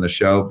appearance on the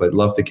show, but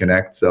love to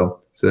connect. So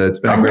it's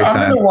been a great time.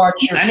 I'm going to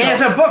watch your And show. he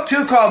has a book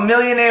too called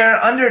Millionaire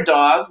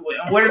Underdog.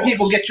 Where do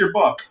people get your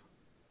book?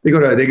 They go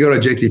to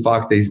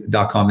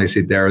JTFox.com. They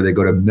see it there. Or they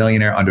go to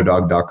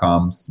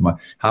millionaireunderdog.com. It's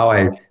how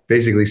I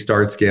basically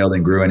scaled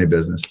and grew any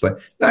business. But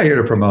not here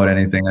to promote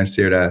anything. I'm just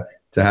here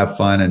to have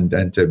fun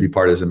and to be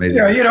part of this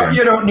amazing. Yeah,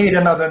 you don't need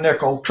another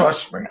nickel.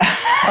 Trust me.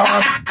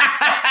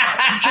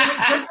 Jimmy,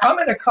 I'm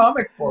in a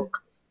comic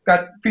book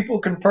that people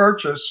can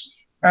purchase,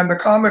 and the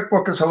comic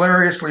book is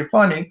hilariously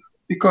funny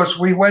because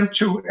we went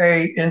to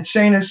a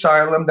insane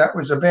asylum that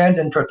was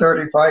abandoned for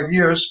 35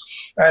 years.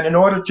 And in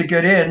order to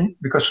get in,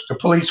 because the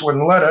police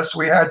wouldn't let us,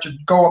 we had to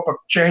go up a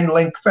chain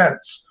link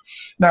fence.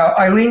 Now,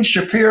 Eileen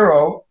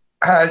Shapiro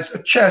has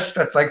a chest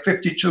that's like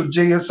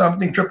 52D or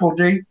something, triple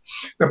D,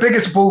 the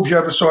biggest boobs you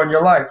ever saw in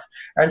your life.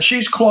 And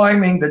she's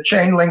climbing the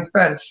chain link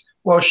fence.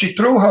 Well, she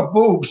threw her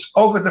boobs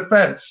over the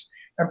fence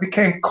and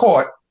became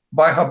caught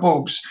by her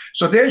boobs.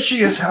 So there she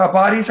is, her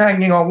body's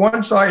hanging on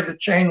one side of the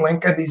chain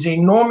link and these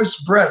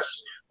enormous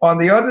breasts on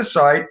the other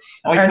side.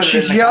 And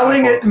she's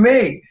yelling at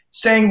me,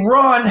 saying,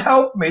 "Ron,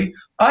 help me.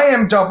 I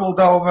am doubled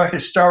over,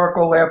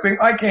 hysterical, laughing.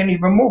 I can't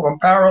even move. I'm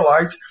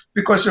paralyzed,"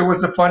 because it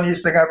was the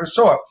funniest thing I ever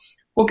saw.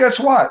 Well, guess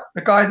what?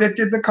 The guy that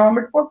did the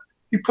comic book,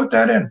 he put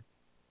that in.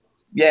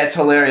 Yeah, it's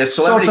hilarious.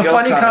 So it's a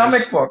funny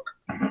comic book.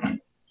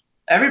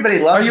 Everybody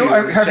loves you.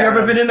 Have you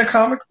ever been in a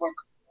comic book?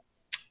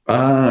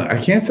 I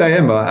can't say I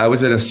am. I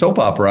was at a soap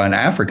opera in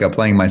Africa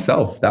playing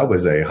myself. That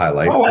was a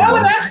highlight. Oh,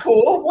 that's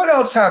cool. What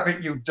else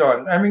haven't you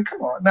done? I mean,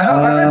 come on. Now,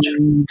 how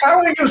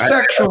are you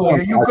sexually?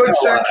 Are you good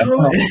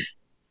sexually?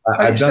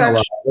 I've done a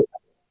lot.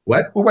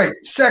 What? Well, wait,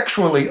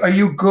 sexually, are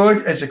you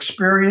good, as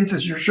experienced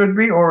as you should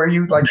be, or are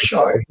you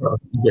shy?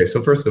 Okay,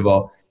 so first of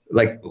all,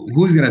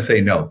 who's gonna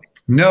say no?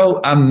 No,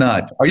 I'm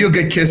not. Are you a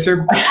good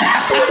kisser? I'm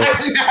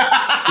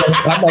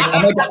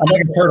like a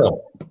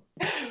turtle.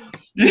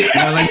 You know,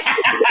 what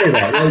I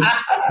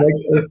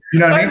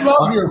mean? I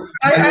love you.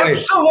 I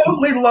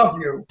absolutely love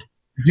you.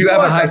 Do you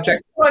have a high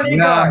sex?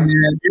 Nah,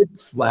 man, you're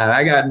flat.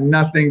 I got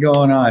nothing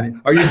going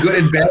on. Are you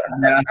good in bed?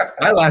 Man,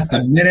 I last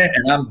a minute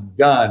and I'm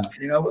done.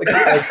 You know, who's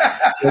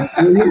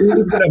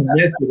gonna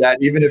admit to that?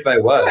 Even if I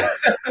was.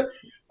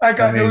 I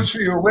got news for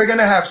you. We're going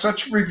to have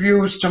such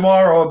reviews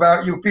tomorrow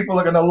about you. People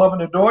are going to love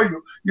and adore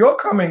you. You're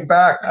coming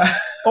back.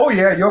 Oh,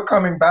 yeah, you're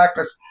coming back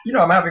because,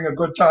 I'm having a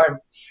good time.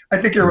 I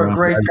think you're a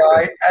great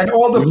guy. And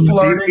all the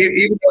flirting.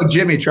 Even though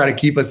Jimmy tried to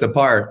keep us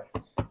apart.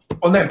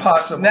 Well,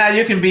 impossible. Now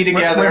you can be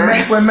together.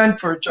 We're meant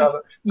for each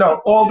other.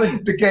 No, all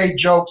the gay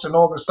jokes and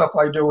all the stuff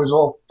I do is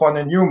all fun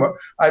and humor.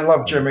 I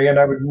love Jimmy, and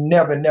I would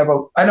never,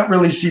 I don't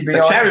really see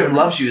beyond Sheridan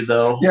loves you,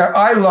 though. Yeah,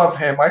 I love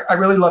him. I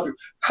really love you.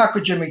 How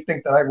could Jimmy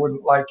think that I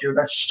wouldn't like you?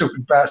 That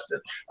stupid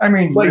bastard. I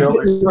mean, well,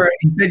 really.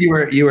 He said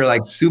you were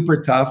like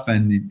super tough,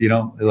 and you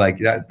don't like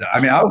that. I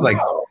mean, I was like.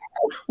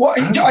 Well,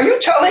 are you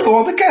telling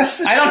all the guests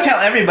this? I don't tell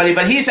everybody,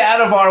 but he's out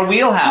of our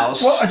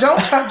wheelhouse. Well,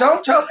 don't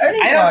tell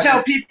anybody. I don't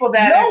tell people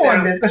that. No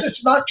one is, because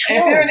it's not true.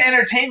 If they're in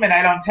entertainment,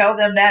 I don't tell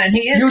them that. And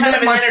he is kind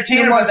of an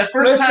entertainer, but the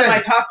first time I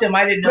talked to him,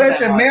 I didn't know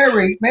that much.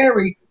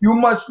 Mary, you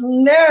must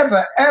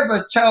never,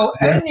 ever tell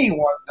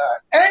anyone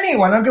that.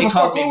 Anyone. I don't give a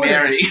fuck who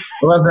it is.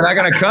 Well, listen, I'm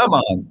going to come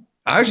on.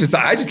 I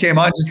just came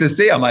on just to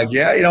see. I'm like,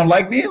 yeah, you don't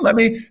like me? Let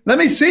me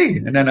see.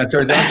 And then it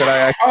turns out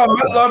that I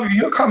love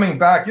you. You're coming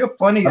back. You're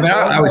funny.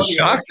 I was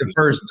shocked the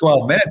first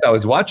 12 minutes I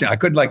was watching. I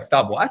couldn't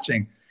stop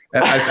watching.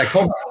 And I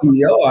called the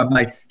CEO. I'm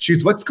like,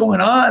 what's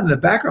going on in the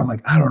background? I'm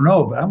like, I don't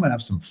know, but I'm gonna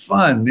have some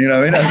fun. You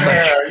know what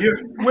I mean?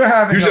 We're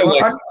having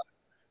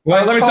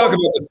let me talk about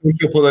the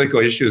social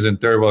political issues in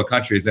third world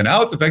countries and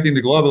how it's affecting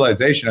the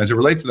globalization as it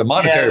relates to the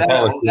monetary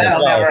policy.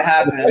 That'll never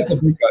happen.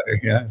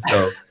 Yeah.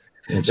 So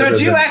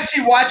do you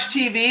actually watch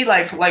TV?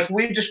 Like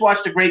we just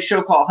watched a great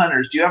show called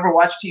Hunters. Do you ever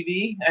watch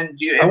TV? And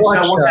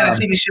what kind of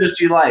TV shows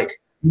do you like?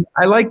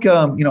 I like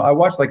I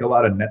watch a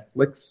lot of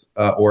Netflix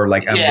or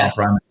Amazon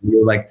Prime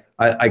Video.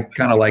 I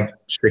kind of like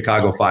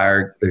Chicago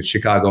Fire, the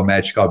Chicago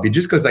Med, Chicago Beat,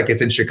 just because like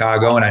it's in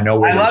Chicago and I know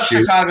where I love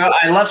Chicago.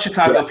 I love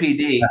Chicago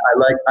PD.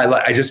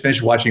 I just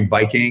finished watching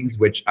Vikings,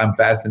 which I'm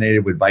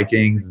fascinated with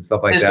Vikings and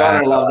stuff like His that.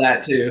 daughter loved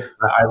that too.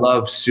 I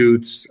love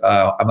Suits.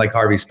 I'm like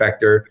Harvey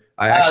Specter.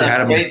 I actually had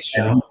him. Great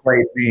show. And he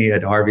played me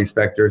at Harvey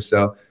Specter.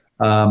 So,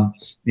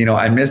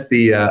 I miss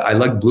I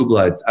like Blue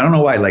Bloods. I don't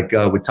know why, like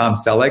with Tom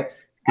Selleck.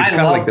 It's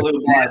kind of like Blue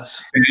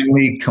Bloods.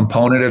 Family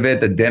component of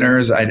it, the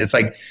dinners. It's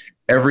like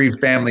every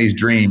family's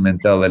dream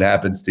until it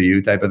happens to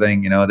you type of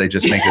thing. They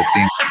just make it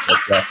seem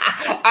like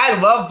I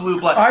love Blue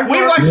Bloods.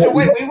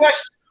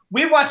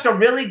 We watched a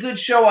really good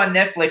show on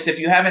Netflix. If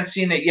you haven't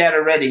seen it yet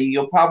already,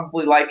 you'll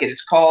probably like it.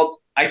 It's called,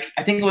 I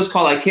think it was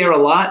called I Care a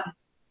Lot.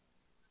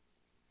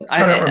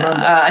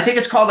 I think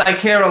it's called I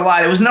Care a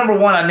Lot. It was #1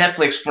 on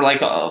Netflix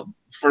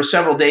for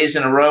several days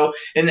in a row.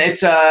 And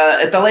it's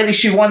the lady,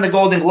 she won the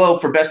Golden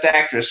Globe for Best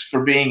Actress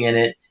for being in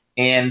it.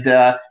 And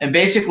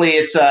basically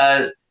it's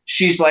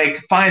she's like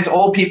finds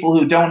old people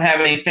who don't have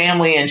any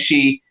family, and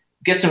she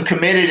gets them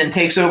committed and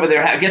takes over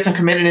gets them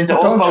committed into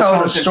old folks'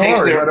 homes and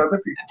takes their.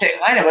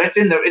 I know, but it's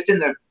in the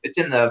preview. It's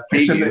in the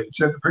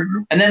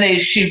preview. And then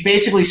she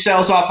basically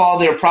sells off all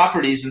their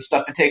properties and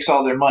stuff and takes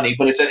all their money.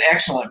 But it's an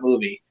excellent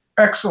movie.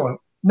 Excellent.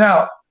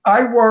 Now,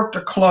 I worked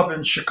a club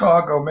in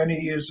Chicago many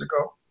years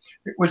ago.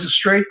 It was a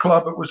straight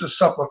club. It was a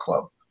supper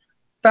club.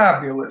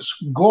 Fabulous,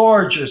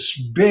 gorgeous,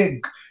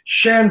 big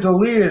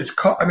chandeliers.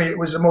 It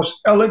was the most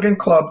elegant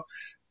club,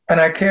 and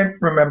I can't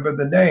remember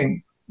the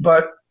name,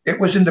 but it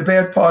was in the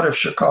bad part of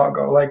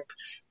Chicago, like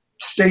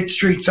State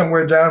Street,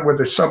 somewhere down where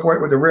the subway,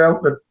 with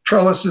the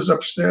trellises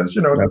upstairs.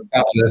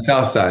 The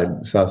South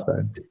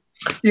Side.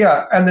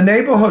 Yeah, and the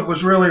neighborhood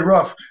was really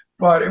rough,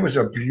 but it was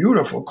a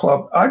beautiful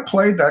club. I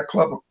played that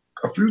club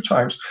a few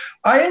times.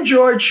 I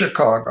enjoyed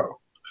Chicago.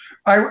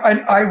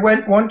 I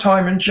went one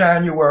time in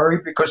January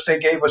because they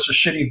gave us a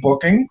shitty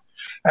booking,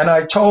 and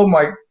I told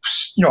I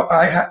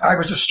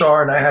was a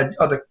star and I had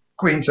other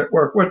queens that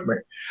worked with me,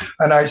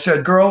 and I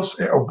said, girls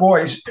or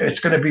boys, it's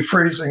going to be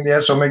freezing there,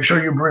 so make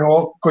sure you bring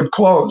all good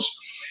clothes.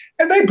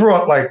 And they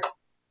brought like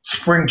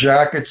spring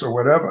jackets or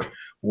whatever.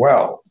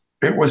 Well,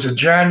 it was a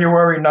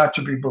January not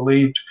to be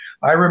believed.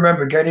 I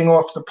remember getting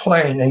off the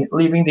plane and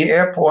leaving the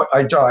airport.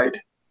 I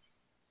died.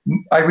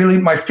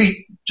 My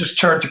feet just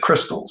turned to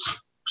crystals.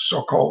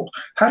 So cold.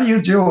 How do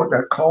you deal with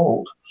that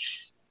cold?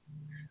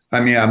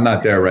 I'm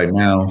not there right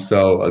now,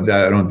 so I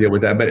don't deal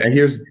with that. But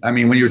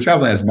when you're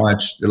traveling as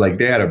much, like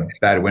they had a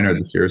bad winter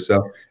this year,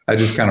 so I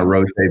just kind of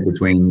rotate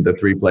between the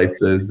three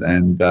places,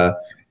 and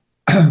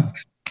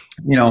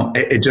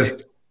it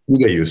just, you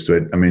get used to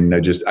it.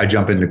 I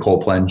jump into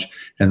cold plunge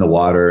in the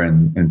water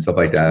and stuff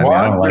like that.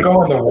 You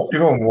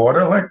go in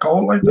water like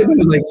cold like that?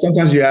 Like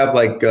sometimes you have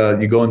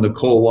you go in the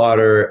cold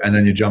water and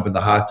then you jump in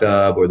the hot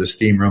tub or the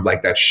steam room,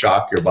 like that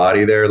shock your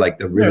body there, like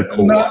the really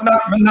cold.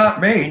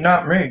 Not me.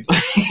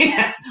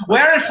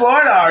 Where in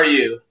Florida are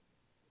you?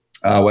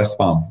 West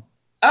Palm.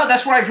 Oh,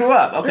 that's where I grew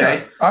up.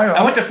 Okay. Yeah,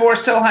 I went to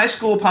Forest Hill High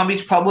School, Palm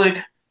Beach Public.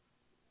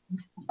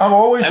 I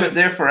was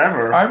there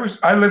forever.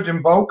 I lived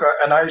in Boca,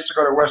 and I used to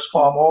go to West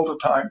Palm all the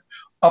time,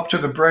 up to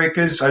the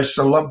Breakers. I used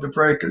to love the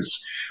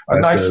Breakers. A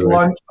nice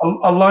lunch,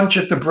 a lunch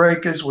at the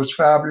Breakers was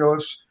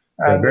fabulous.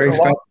 And very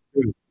expensive.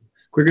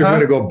 Quickest way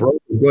to go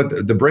broke.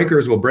 The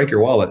Breakers will break your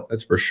wallet.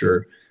 That's for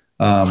sure.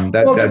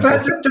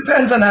 It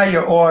depends on how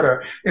you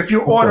order. If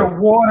you order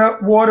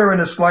water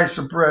and a slice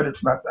of bread,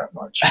 it's not that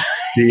much.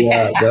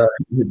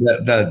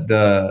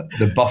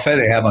 The buffet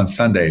they have on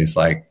Sundays,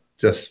 like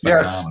just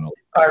phenomenal. Yes.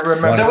 I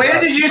remember. So where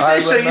did you say?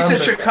 So you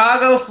said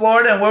Chicago,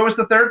 Florida, and where was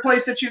the third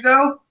place that you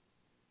go?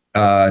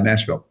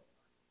 Nashville.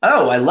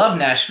 Oh, I love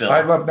Nashville.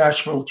 I love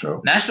Nashville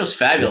too. Nashville's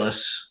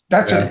fabulous.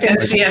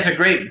 Tennessee has a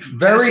great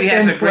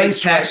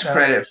tax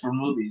credit for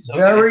movies. Okay.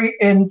 Very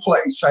in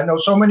place. I know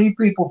so many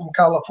people from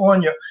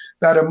California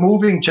that are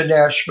moving to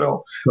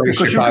Nashville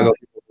because Chicago.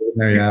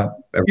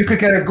 You could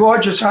get a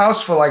gorgeous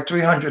house for like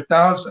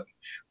 $300,000.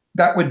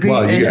 That would be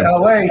in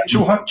LA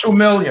 $2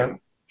 million.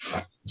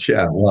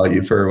 Yeah, well,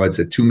 for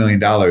 $2 million,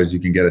 you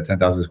can get a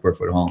 10,000 square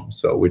foot home.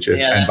 So, which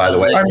is, and by the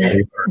way,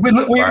 we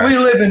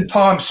live in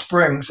Palm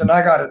Springs, and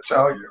I got to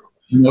tell you,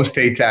 no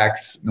state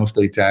tax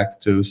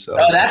too. So,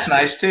 that's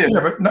nice too.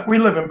 Yeah, but we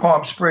live in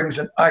Palm Springs,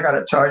 and I got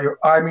to tell you,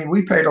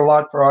 we paid a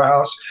lot for our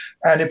house,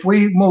 and if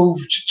we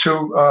moved to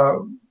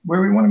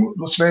where we want to move,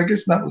 Las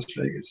Vegas, not Las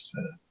Vegas.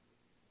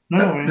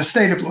 The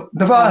state of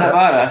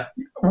Nevada.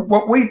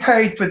 What we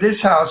paid for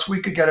this house,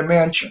 we could get a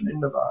mansion in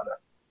Nevada.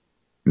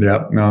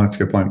 Yeah, no, that's a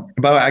good point.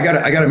 By the way,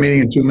 I got a meeting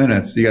in 2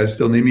 minutes. You guys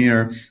still need me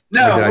or?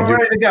 No, we're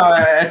ready to go.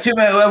 At 2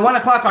 minutes, at 1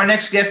 o'clock, our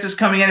next guest is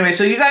coming anyway.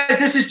 So you guys,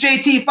 this is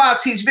JT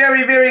Foxx. He's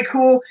very, very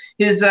cool.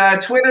 His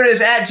Twitter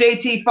is at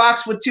JT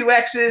Foxx with 2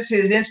 X's.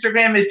 His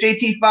Instagram is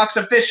JT Foxx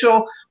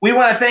Official. We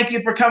want to thank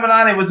you for coming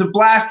on. It was a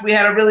blast. We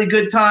had a really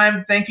good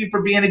time. Thank you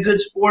for being a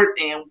good sport,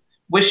 and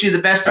wish you the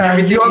best in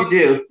everything you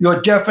do.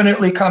 You're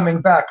definitely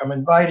coming back. I'm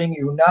inviting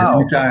you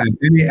now.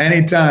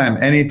 Anytime.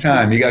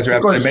 You guys are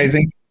absolutely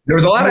amazing. There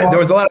was a lot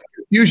of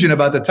confusion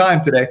about the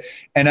time today,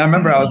 and I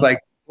remember I was like,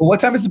 "Well, what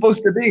time is it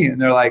supposed to be?"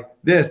 And they're like,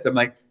 "This." I'm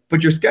like,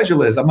 but your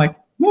schedule is. I'm like,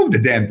 move the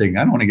damn thing.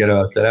 I don't want to get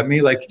upset at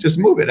me. Like, just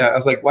move it. I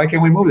was like, why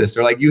can't we move this?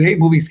 They're like, you hate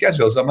moving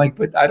schedules. I'm like,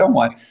 but I don't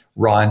want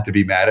Ron to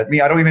be mad at me.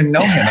 I don't even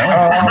know him.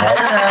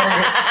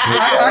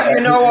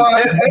 You know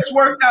what? It's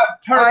worked out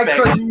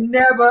perfect. I could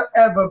never,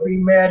 ever be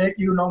mad at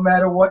you no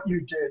matter what you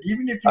did.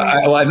 Even if you...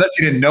 well, unless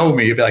you didn't know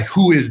me, you'd be like,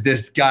 who is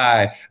this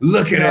guy?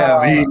 Look at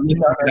him.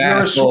 He's an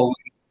asshole.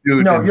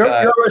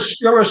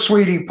 You're a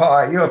sweetie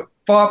pie. You're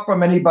far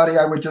from anybody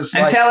I would just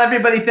and tell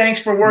everybody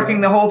thanks for working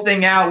the whole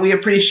thing out. We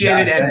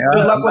appreciate it, and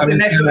good luck with the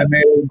next one.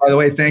 By the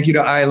way, thank you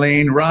to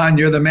Eileen. Ron,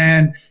 you're the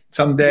man.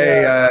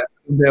 Someday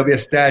there'll be a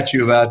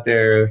statue out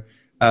there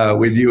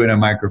with you and a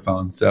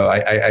microphone. So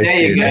I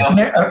see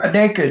it.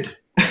 Naked.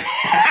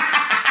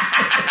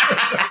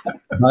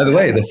 By the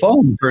way, the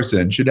phone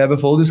person should have a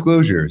full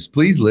disclosures.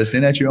 Please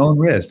listen at your own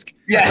risk.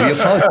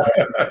 Yes.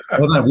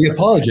 We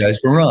apologize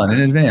for Ron in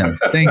advance.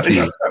 Thank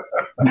you.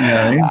 All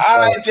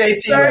right,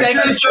 JT.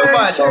 Thank you so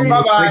much.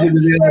 Bye-bye.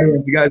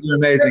 You guys are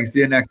amazing.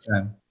 See you next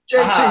time.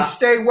 JT,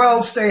 stay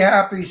well, stay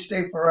happy,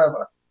 stay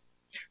forever.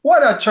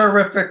 What a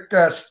terrific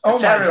guest. Oh,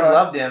 my God. I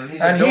loved him.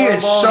 He's adorable. He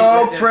is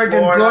so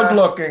friggin' good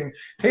looking.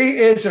 He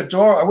is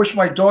adorable. I wish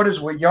my daughters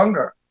were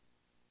younger.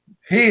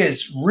 He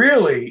is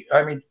really,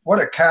 I mean, what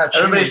a catch.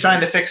 Everybody's trying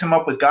to fix him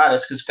up with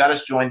Goddess because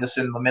Goddess joined us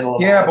in the middle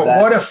of all of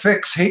that. What a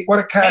fix. What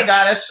a catch. Hey,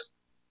 Goddess.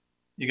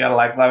 You got to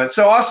love it.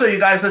 So also, you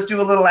guys, let's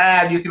do a little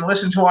ad. You can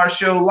listen to our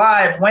show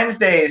live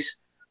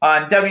Wednesdays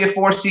on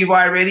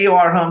W4CY Radio,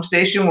 our home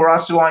station. We're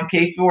also on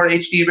K4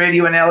 HD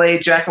Radio in LA,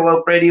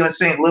 Jackalope Radio in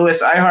St.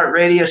 Louis,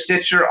 iHeartRadio,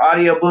 Stitcher,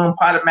 Audio Boom,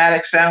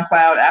 Podomatic,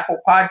 SoundCloud, Apple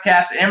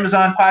Podcasts,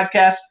 Amazon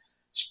Podcasts,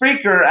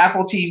 Spreaker,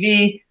 Apple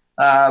TV,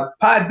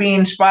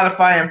 Podbean,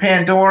 Spotify, and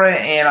Pandora.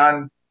 And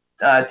on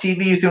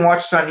TV, you can watch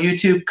us on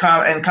YouTube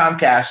and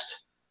Comcast.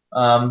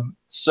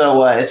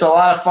 So it's a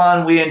lot of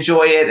fun. We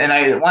enjoy it. And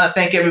I want to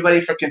thank everybody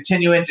for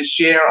continuing to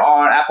share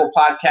our Apple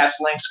Podcast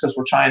links because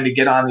we're trying to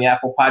get on the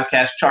Apple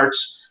Podcast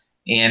charts.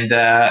 And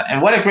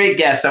what a great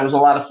guest. That was a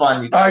lot of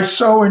fun. I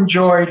so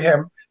enjoyed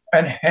him,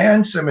 and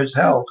handsome as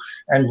hell,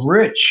 and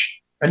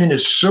rich, and in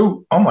his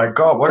suit. Oh, my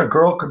God, what a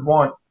girl could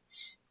want.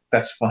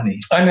 That's funny.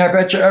 And I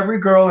bet you every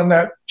girl in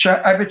that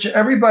chat, I bet you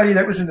everybody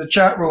that was in the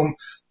chat room,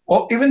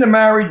 well, even the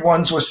married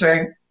ones were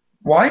saying,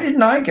 why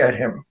didn't I get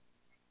him?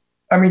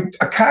 I mean,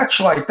 a catch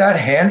like that,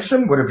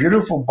 handsome, with a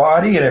beautiful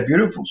body and a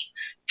beautiful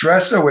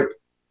dresser with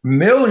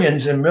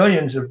millions and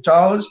millions of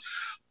dollars.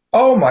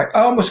 Oh, my, I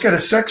almost get a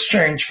sex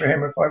change for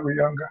him if I were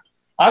younger.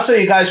 Also,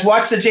 you guys,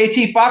 watch the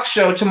JT Foxx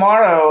show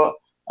tomorrow.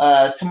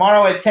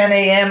 Tomorrow at 10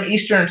 a.m.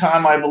 Eastern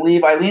time, I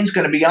believe. Eileen's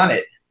going to be on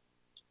it.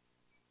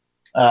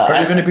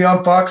 Are you going to be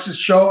on Fox's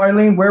show,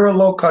 Eileen? Wear a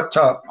low-cut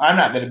top. I'm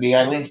not going to be.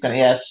 Eileen's going to,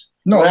 yes.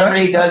 No, whatever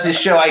he does his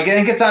show. I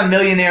think it's on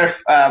Millionaire,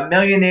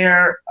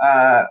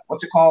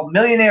 what's it called?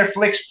 Millionaire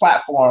Flix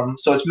platform.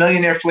 So it's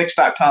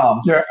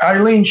millionaireflix.com. Yeah,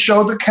 Eileen,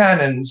 show the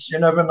cannons. You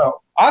never know.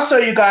 Also,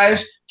 you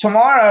guys,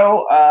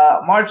 tomorrow,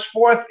 March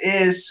 4th,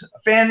 is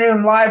Fan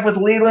Room Live with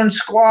Leland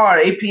Sklar,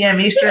 8 p.m.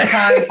 Eastern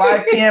Time,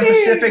 5 p.m.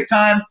 Pacific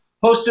Time,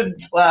 hosted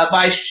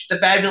by the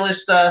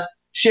fabulous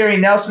Sherry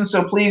Nelson.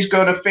 So please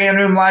go to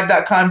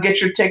fanroomlive.com, get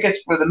your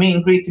tickets for the meet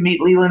and greet to meet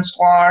Leland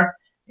Sklar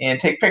and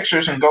take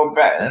pictures and go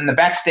back in the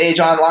backstage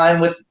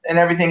online with and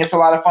everything. It's a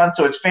lot of fun.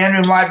 So it's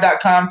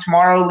fanroomlive.com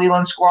tomorrow,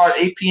 Leland Sklar,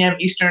 8 p.m.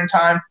 Eastern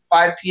Time,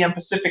 5 p.m.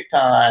 Pacific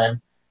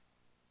Time.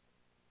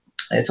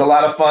 It's a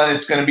lot of fun.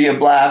 It's going to be a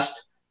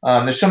blast.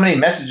 There's so many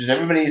messages.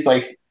 Everybody's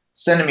like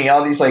sending me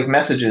all these like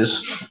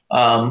messages.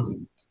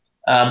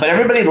 But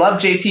everybody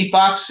loved JT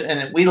Foxx,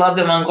 and we loved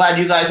him. I'm glad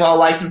you guys all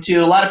liked him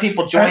too. A lot of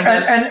people joined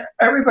us. And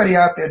everybody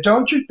out there,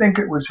 don't you think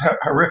it was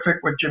horrific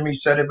what Jimmy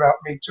said about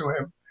me to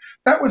him?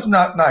 That was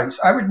not nice.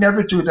 I would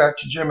never do that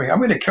to Jimmy. I'm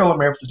going to kill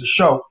him after the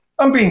show.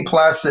 I'm being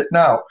placid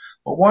now.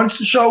 But once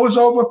the show is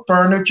over,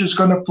 furniture's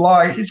going to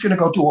fly. He's going to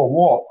go to a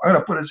wall. I'm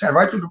going to put his head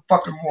right through the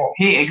fucking wall.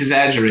 He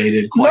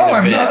exaggerated quite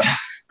a bit. Not.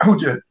 Who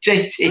did?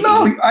 JT.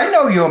 No, I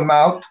know your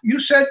mouth. You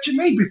said to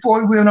me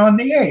before we went on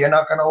the air, you're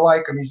not going to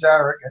like him. He's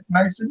arrogant. And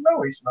I said,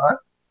 no, he's not.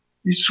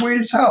 He's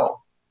sweet as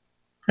hell.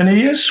 And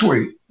he is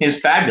sweet. He's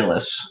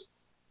fabulous.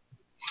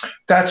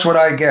 That's what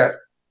I get.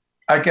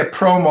 I get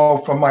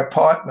promo from my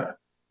partner.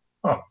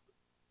 Huh.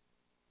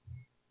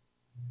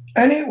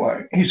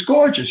 Anyway, he's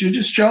gorgeous. You're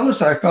just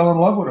jealous I fell in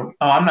love with him.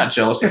 Oh, I'm not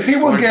jealous. If he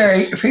were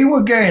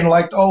gay and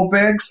liked old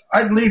bags,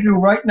 I'd leave you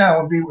right now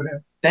and be with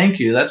him. Thank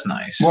you. That's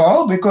nice.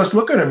 Well, because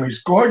look at him.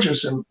 He's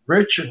gorgeous and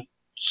rich and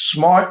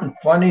smart and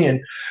funny.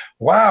 And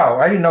wow,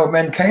 I didn't know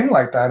men came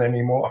like that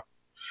anymore.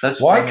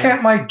 Why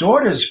can't my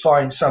daughters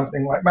find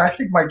something like that? I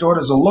think my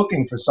daughters are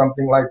looking for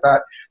something like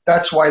that.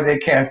 That's why they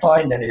can't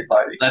find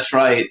anybody. That's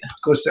right.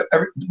 Because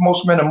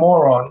most men are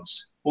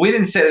morons. We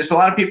didn't say, there's a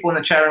lot of people in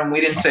the chat room we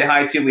didn't say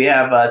hi to. We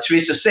have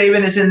Teresa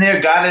Saban is in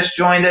there. Goddess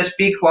joined us.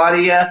 B.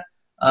 Claudia.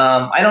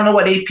 I don't know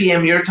what 8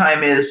 p.m. your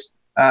time is,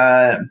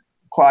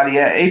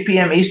 Claudia. 8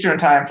 p.m. Eastern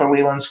time for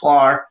Leland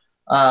Sklar.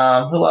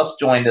 Who else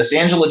joined us?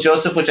 Angela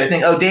Joseph, which I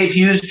think, Dave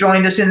Hughes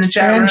joined us in the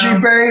chat room.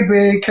 Angie,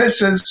 baby,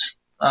 kisses.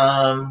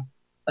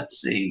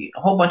 Let's see.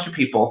 A whole bunch of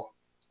people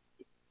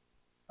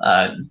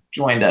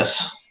joined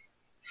us.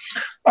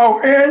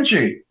 Oh,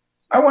 Angie,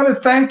 I want to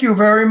thank you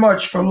very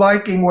much for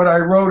liking what I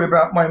wrote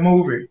about my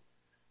movie.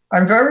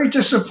 I'm very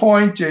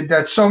disappointed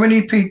that so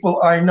many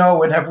people I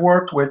know and have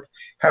worked with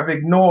have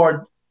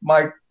ignored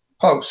my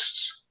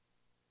posts.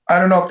 I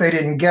don't know if they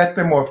didn't get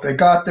them or if they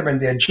got them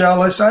and they're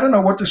jealous. I don't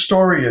know what the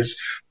story is.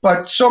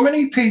 But so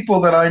many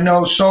people that I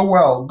know so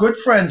well, good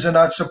friends, are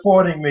not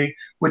supporting me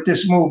with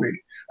this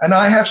movie. And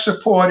I have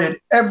supported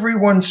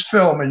everyone's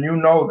film, and you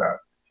know that.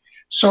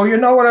 So you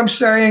know what I'm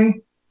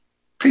saying?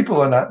 People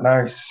are not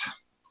nice.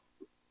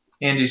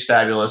 Angie's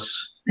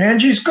fabulous.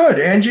 Angie's good.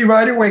 Angie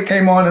right away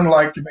came on and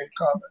liked and made a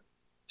comment.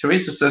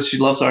 Teresa says she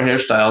loves our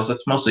hairstyles.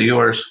 That's mostly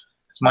yours.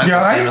 Mine's Yeah,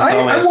 the same as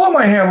always. I wore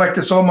my hair like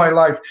this all my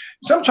life.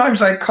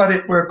 Sometimes I cut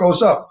it where it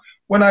goes up.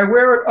 When I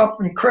wear it up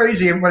and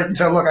crazy, everybody can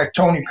say, look like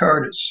Tony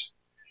Curtis.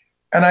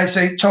 And I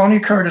say, Tony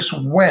Curtis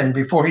when?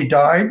 Before he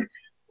died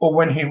or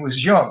when he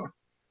was young?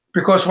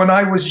 Because when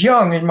I was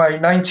young, in my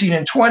 19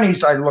 and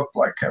 20s, I looked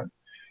like him.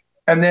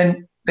 And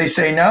then they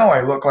say now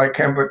I look like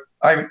him, but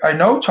I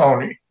know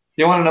Tony.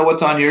 You want to know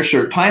what's on your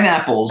shirt?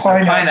 Pineapples.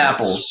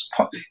 Pineapples.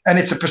 And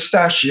it's a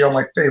pistachio,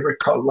 my favorite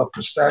color,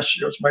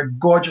 pistachio. It's my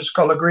gorgeous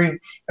color green.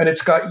 And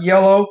it's got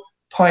yellow,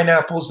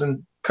 pineapples,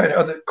 and kind of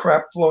other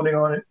crap floating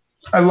on it.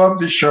 I love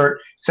this shirt.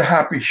 It's a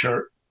happy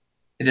shirt.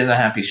 It is a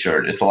happy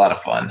shirt. It's a lot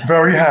of fun.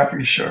 Very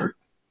happy shirt.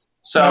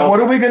 So now, what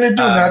are we going to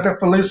do now that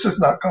Felicia's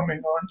not coming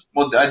on?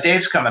 Well,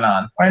 Dave's coming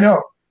on. I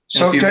know.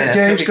 So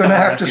Dave's going to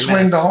have to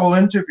swing the whole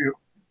interview.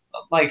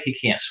 Like he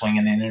can't swing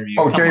an interview.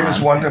 Oh, Dave is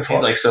wonderful.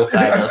 He's like so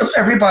fabulous.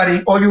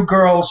 Everybody, all you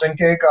girls and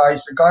gay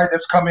guys, the guy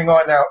that's coming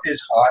on now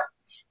is hot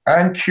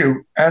and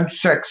cute and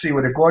sexy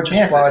with a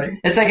gorgeous body.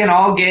 It's like an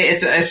all gay.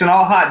 It's an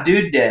all hot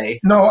dude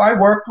day. No, I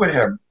worked with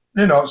him.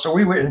 You know, so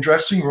we were in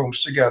dressing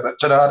rooms together.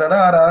 It's an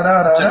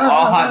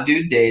all hot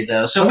dude day,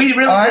 though. So we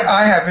really.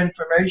 I have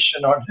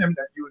information on him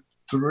that you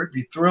would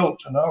be thrilled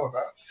to know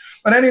about.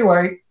 But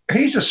anyway,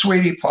 he's a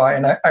sweetie pie,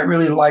 and I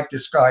really like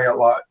this guy a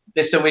lot.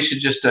 They said we should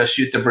just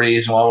shoot the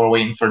breeze while we're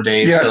waiting for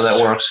Dave, yes. So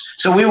that works.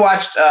 So we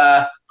watched.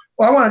 Well,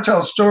 I want to tell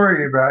a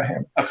story about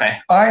him. Okay.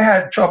 I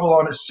had trouble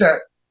on a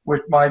set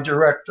with my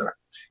director,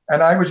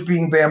 and I was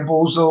being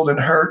bamboozled and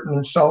hurt and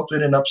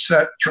insulted and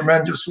upset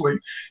tremendously.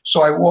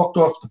 So I walked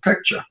off the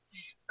picture,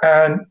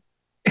 and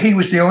he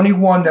was the only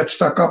one that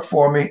stuck up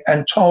for me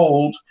and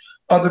told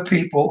other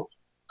people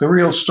the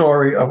real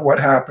story of what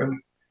happened.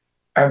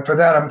 And for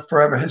that, I'm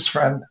forever his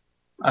friend.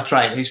 That's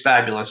right. He's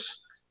fabulous.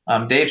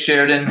 Dave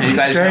Sheridan, you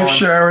guys know him. Dave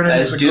Sheridan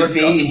is a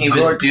Doofy. He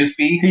was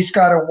Doofy. He's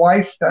got a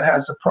wife that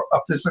has a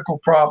physical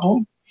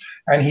problem,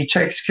 and he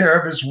takes care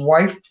of his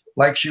wife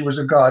like she was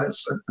a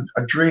goddess,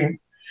 a dream.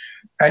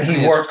 And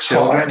he works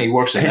hard. He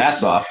works his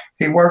ass off.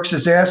 He works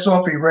his ass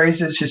off. He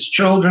raises his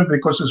children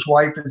because his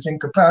wife is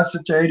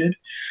incapacitated.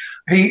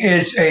 He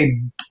is a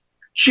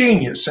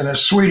genius and a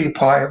sweetie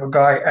pie of a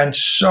guy, and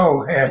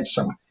so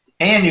handsome.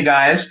 And you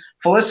guys,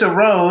 Felissa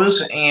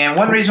Rose, and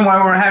one reason why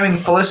we're having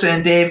Felissa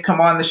and Dave come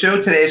on the show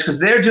today is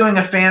because they're doing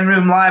a fan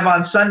room live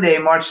on Sunday,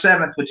 March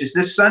 7th, which is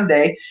this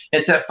Sunday.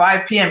 It's at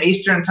 5 p.m.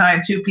 Eastern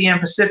Time, 2 p.m.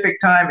 Pacific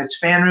Time.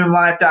 It's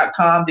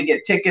fanroomlive.com to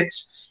get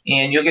tickets,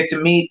 and you'll get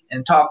to meet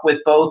and talk with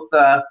both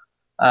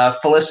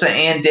Felissa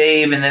and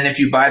Dave. And then if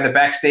you buy the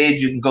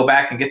backstage, you can go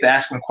back and get to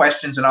ask them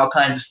questions and all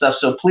kinds of stuff.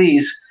 So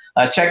please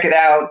check it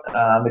out.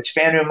 It's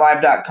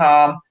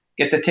fanroomlive.com.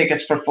 Get the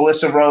tickets for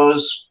Felissa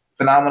Rose,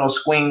 phenomenal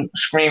scream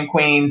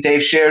queen,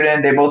 Dave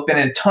Sheridan. They've both been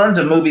in tons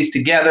of movies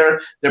together.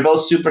 They're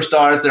both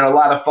superstars. They're a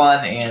lot of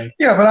fun. And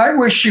yeah, but I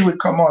wish she would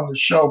come on the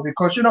show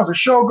because, you know, the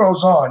show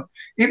goes on.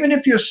 Even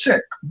if you're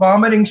sick,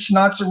 vomiting,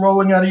 snots are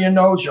rolling out of your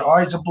nose, your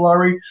eyes are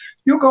blurry,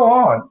 you go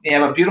on. Yeah,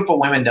 but beautiful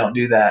women don't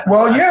do that.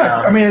 Well,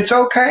 yeah. I mean, it's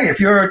okay. If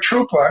you're a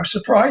trooper, I'm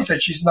surprised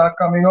that she's not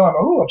coming on.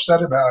 I'm a little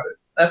upset about it.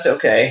 That's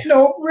okay.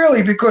 No,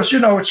 really, because, you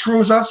know, it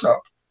screws us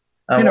up.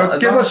 You know,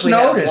 give us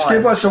notice.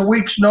 Give us a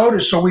week's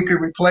notice so we could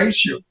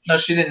replace you. No,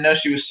 she didn't know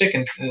she was sick.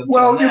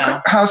 Well,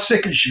 how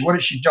sick is she? What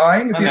is she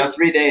dying? I know,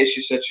 3 days.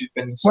 She said she's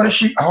been sick. What is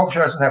she? I hope she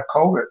doesn't have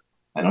COVID.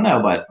 I don't know,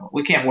 but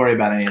we can't worry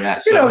about any of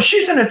that. You know,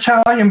 she's an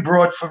Italian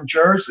broad from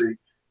Jersey.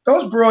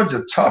 Those broads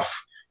are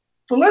tough.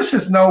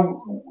 Felissa's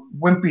no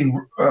wimpy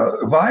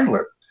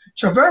Violet.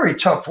 She's a very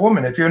tough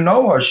woman. If you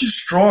know her, she's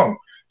strong.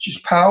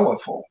 She's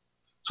powerful.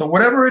 So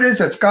whatever it is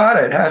that's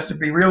got it has to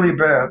be really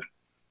bad.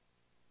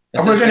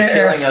 We're going to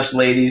ask us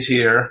ladies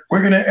here. We're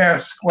going to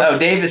ask. No,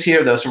 Dave is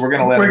here though, so we're going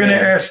to let. We're going to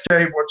ask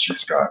Dave what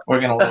she's got. We're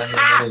going to let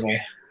him in.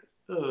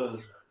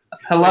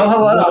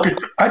 Hello.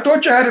 I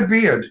thought you had a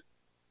beard.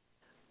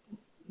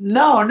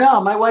 No,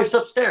 my wife's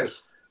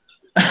upstairs.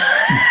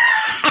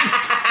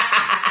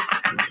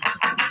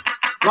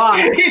 Ron,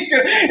 he's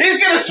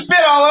gonna spit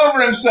all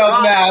over himself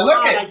Ron, now.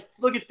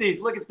 Look at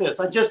these. Look at this.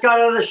 I just got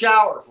out of the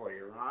shower for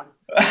you, Ron.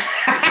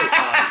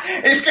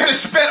 He's gonna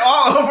spit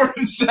all over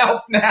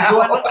himself now.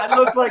 I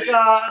look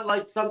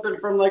like something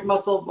from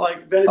muscle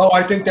Venice. Oh,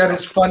 I think that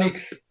is funny.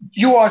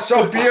 You are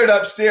so beard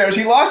upstairs.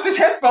 He lost his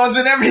headphones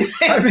and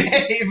everything. I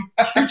mean,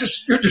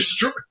 you're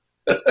destroyed.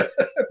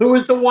 Who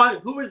was the one?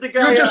 Who was the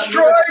guy? You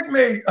destroyed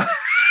me.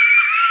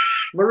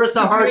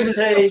 Marissa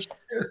Hargitay.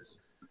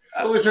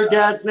 What was her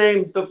dad's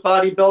name? The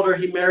bodybuilder.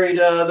 He married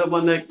the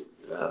one that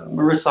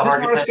Marissa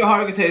Hargitay. Mariska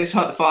Hargitay's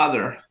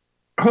father.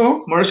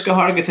 Who? Mariska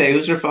Hargitay.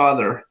 Who's her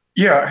father?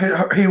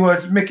 Yeah, he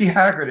was Mickey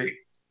Haggerty.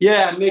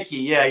 Yeah, Mickey.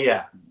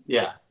 Yeah.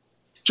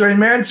 Jane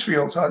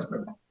Mansfield's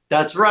husband.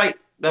 That's right.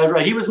 That's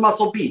right. He was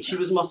Muscle Beach.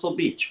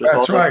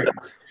 That's right.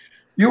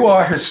 You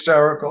are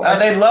hysterical.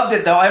 They loved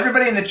it though.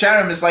 Everybody in the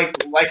chat room is like,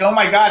 oh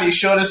my god, he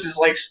showed us his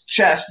like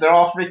chest. They're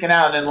all freaking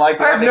out and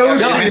like. I have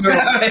news for you.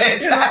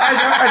 As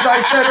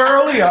I said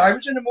earlier, I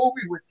was in a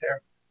movie with him,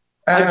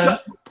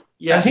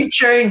 and he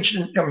changed.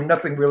 I mean,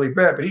 nothing really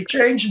bad, but he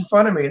changed in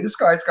front of me. And this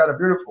guy's got a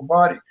beautiful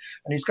body,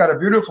 and he's got a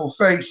beautiful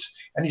face,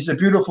 and he's a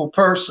beautiful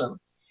person.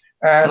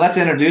 And let's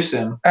introduce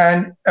him.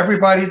 And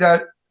everybody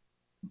that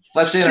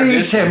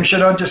sees him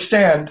should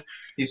understand.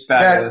 He's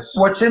fabulous.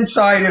 That what's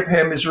inside of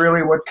him is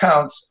really what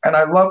counts. And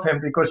I love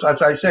him because,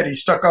 as I said, he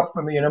stuck up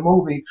for me in a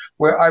movie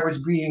where I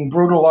was being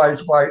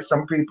brutalized by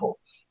some people.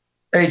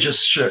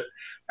 Ageist shit.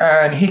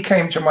 And he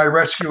came to my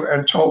rescue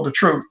and told the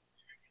truth.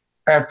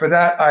 And for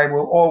that, I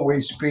will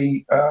always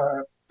be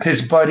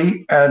his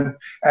buddy and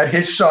at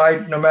his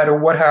side no matter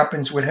what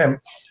happens with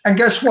him. And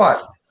guess what?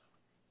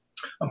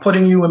 I'm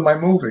putting you in my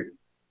movie.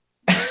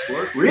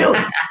 Really?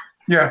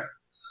 Yeah.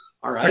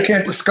 All right. I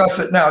can't discuss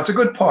it now. It's a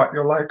good part.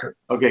 You'll like it.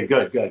 Okay,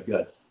 good.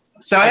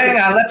 So hang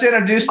on, let's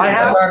introduce him.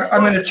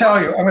 I'm going to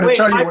tell you.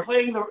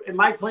 Am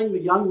I playing the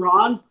young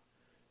Ron?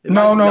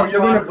 No, you're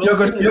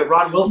going to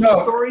Ron Wilson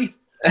story?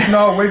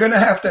 No, we're going to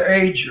have to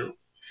age you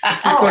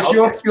because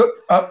you're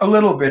a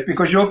little bit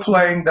because you're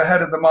playing the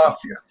head of the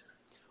mafia.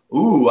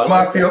 Ooh,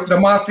 the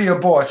mafia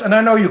boss, and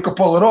I know you could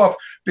pull it off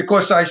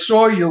because I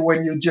saw you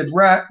when you did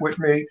Rat with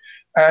me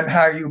and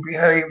how you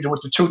behaved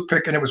with the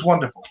toothpick, and it was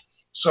wonderful.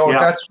 So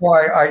that's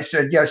why I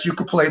said, yes, you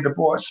could play the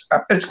boss.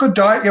 It's good.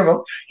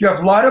 You have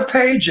a lot of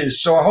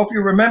pages, so I hope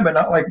you remember,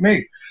 not like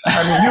me.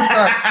 I mean, you've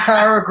got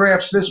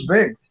paragraphs this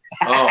big.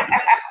 Oh,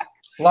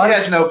 he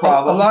has no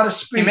problem. A lot of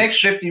speech. He makes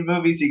 50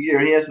 movies a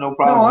year. He has no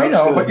problem. No, I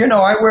know. But,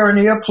 I wear an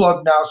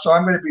earplug now, so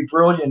I'm going to be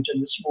brilliant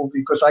in this movie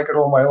because I get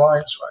all my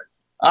lines right.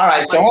 All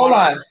right, so hold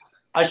on.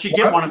 I should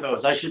get one of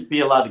those. I should be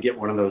allowed to get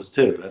one of those,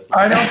 too.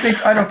 I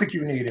don't think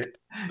you need it.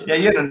 Yeah,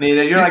 you don't need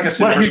it. You're like a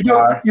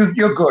superstar.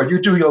 You're good.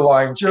 You do your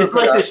lines. It's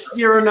like the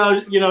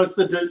Cyrano, it's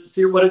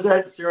the, what is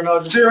that? Cyrano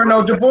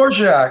de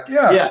Dvorak,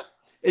 yeah. Yeah.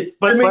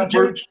 But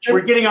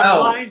we're getting our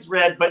lines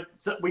read, but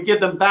we get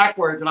them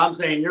backwards, and I'm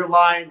saying your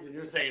lines, and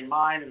you're saying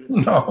mine, and it's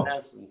just a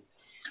mess.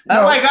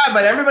 Oh my God!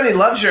 But everybody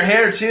loves your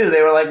hair too.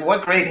 They were like,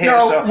 "What great hair!"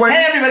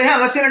 Hey, everybody,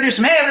 let's introduce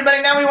him. Hey,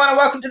 everybody! Now we want to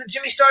welcome to the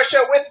Jimmy Star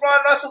Show with Ron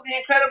Russell, the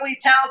incredibly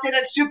talented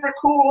and super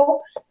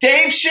cool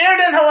Dave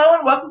Sheridan. Hello,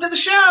 and welcome to the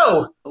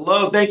show.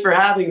 Hello, thanks for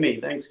having me.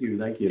 Thank you.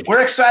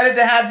 We're excited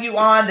to have you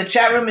on. The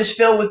chat room is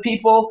filled with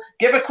people.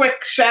 Give a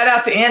quick shout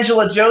out to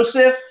Angela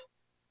Joseph.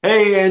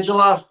 Hey,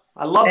 Angela!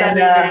 I love that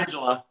name,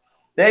 Angela.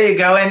 There you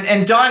go.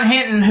 And Dawn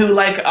Hinton, who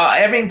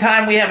every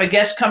time we have a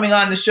guest coming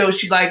on the show,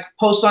 she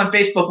posts on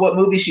Facebook what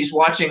movie she's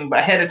watching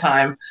ahead of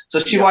time. So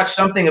she watched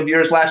something of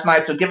yours last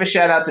night. So give a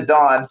shout out to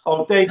Dawn.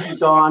 Oh, thank you,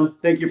 Dawn.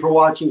 Thank you for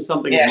watching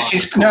something. Yeah,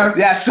 she's cool.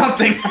 Yeah,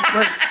 something.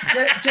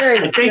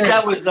 I think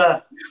that was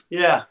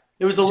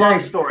it was a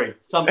love story.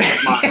 Something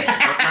of mine.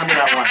 I remember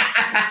that one.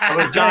 I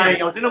was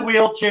dying. I was in a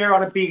wheelchair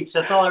on a beach.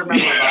 That's all I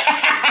remember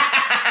about.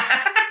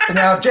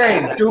 Now,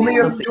 Dave, do me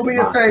a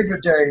favor,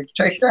 Dave.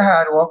 Take the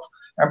hat off.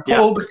 And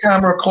pull the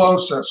camera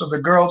closer so the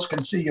girls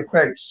can see your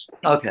face.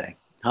 Okay.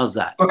 How's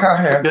that? Look how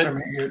handsome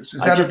he is.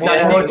 I just got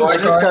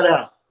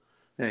out.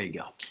 There you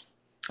go.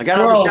 I got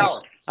out of the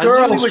shower. I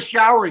literally was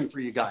showering for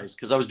you guys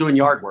because I was doing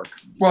yard work.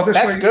 Well,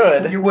 that's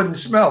good. You wouldn't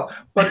smell.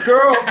 But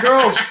girls,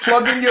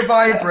 plug in your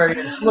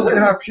vibrators. Look at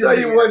how cute. So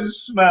you wouldn't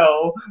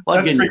smell.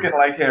 That's freaking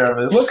like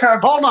Aramis. Look how.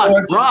 Hold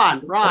on,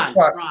 Ron.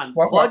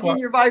 Plug in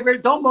your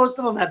vibrator. Don't most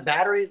of them have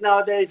batteries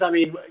nowadays? I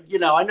mean,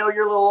 I know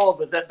you're a little old,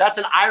 but that's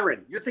an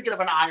iron. You're thinking of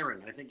an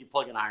iron. I think you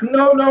plug an iron.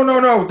 No.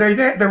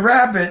 The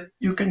rabbit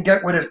you can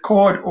get with a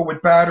cord or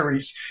with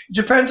batteries. It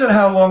depends on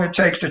how long it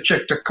takes the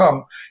chick to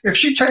come. If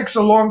she takes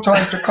a long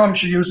time to come,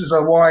 she uses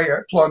a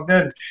wire plugged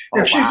in.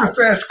 If she's a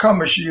fast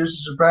comer, she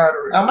uses a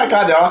battery. Oh my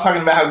God, they're all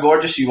talking about how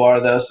gorgeous you are,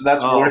 though. So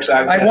that's more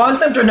exciting. I want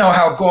them to know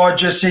how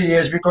gorgeous he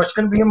is because it's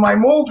going to be in my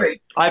movie.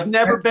 I've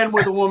never been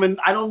with a woman.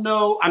 I don't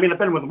know. I mean, I've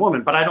been with a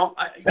woman, but I don't.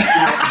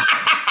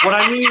 What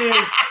I mean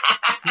is,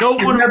 no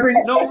woman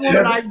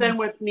I've been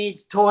with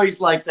needs toys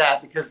like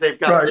that because they've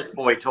got this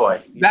boy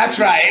toy. That's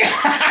right.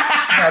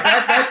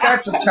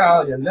 That's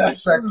Italian.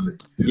 That's sexy.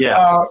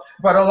 Yeah.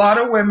 But a lot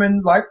of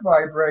women like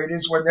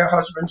vibrators when their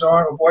husbands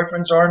aren't or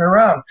boyfriends aren't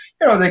around.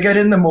 They get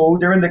in the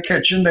mood. They're in the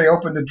kitchen. They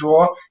open the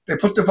drawer. They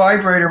put the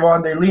vibrator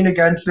on. They lean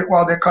against it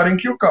while they're cutting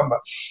cucumber,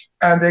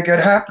 and they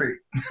get happy.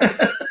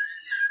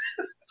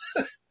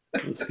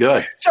 That's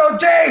good. So,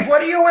 Dave,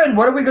 what are you in?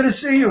 What are we going to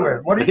see you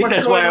in? I think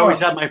that's why I always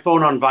have my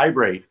phone on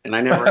vibrate, and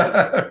I never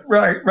answer.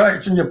 Right.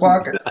 It's in your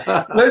pocket.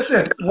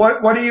 Listen,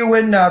 what are you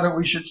in now that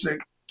we should see?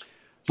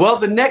 Well,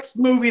 the next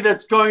movie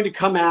that's going to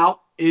come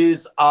out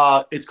is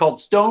it's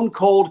called Stone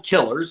Cold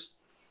Killers,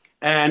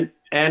 and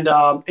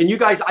you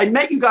guys, I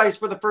met you guys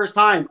for the first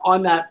time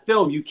on that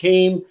film. You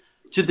came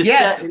to the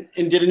set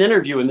and did an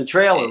interview in the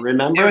trailer.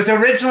 Remember? It was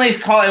originally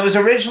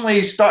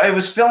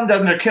filmed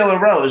under Killer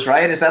Rose,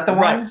 right? Is that the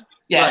one? Right.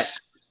 Yes.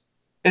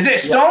 Right. Is it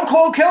Stone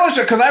Cold Killers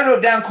or because I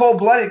wrote down Cold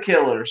Blooded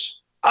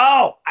Killers?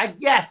 Oh,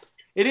 yes,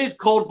 it is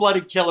Cold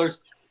Blooded Killers.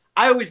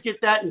 I always get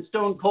that and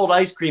Stone Cold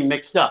Ice Cream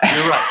mixed up. You're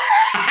right.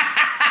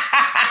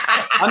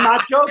 I'm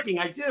not joking.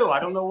 I do. I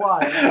don't know why.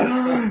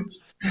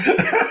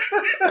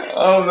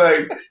 Oh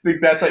my! I think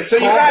that's like so.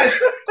 You guys,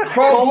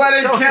 Cold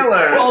Blooded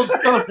Killers,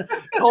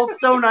 Cold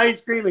Stone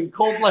Ice Cream, and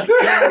Cold Blooded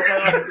Killers.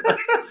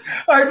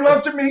 I'd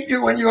love to meet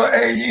you when you're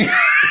 80.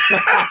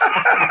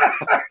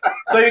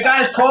 So you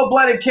guys, Cold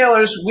Blooded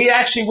Killers. We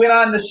actually went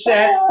on the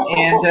set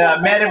and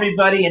met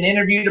everybody and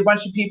interviewed a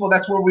bunch of people.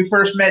 That's where we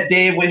first met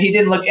Dave. When he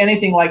didn't look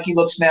anything like he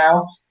looks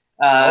now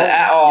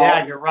at all.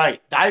 Yeah, you're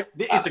right.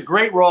 It's a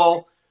great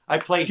role. I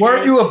played.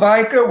 Weren't you a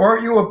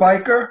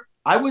biker?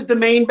 I was the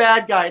main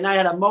bad guy, and I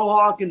had a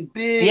mohawk and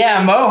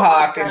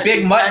mohawk and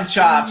big mutton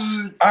chops.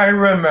 I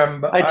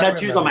remember. I had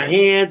tattoos on my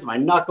hands, my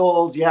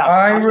knuckles. Yeah,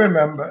 I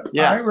remember.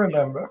 Yeah. I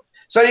remember.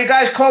 So you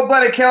guys, Cold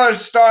Blooded Killers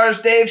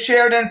stars Dave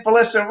Sheridan,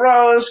 Felissa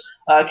Rose,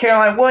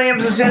 Caroline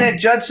Williams is in it,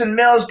 Judson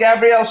Mills,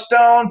 Gabrielle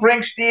Stone,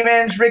 Brink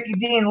Stevens, Ricky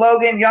Dean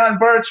Logan, Jan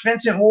Birch,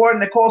 Vincent Ward,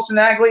 Nicole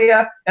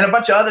Sinaglia, and a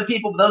bunch of other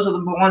people. But those are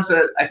the ones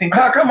that I think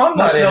How come I'm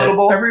most not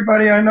notable. In it?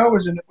 Everybody I know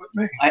is in it with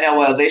me. I know.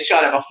 Well, they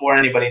shot it before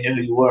anybody knew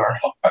who you were.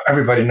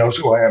 Everybody knows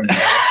who I am.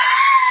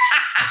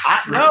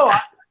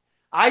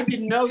 I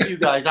didn't know you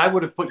guys. I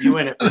would have put you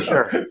in it for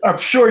sure. I'm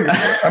sure you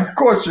would. Of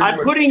course you would. I'm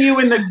putting you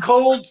in the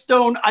Cold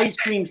Stone Ice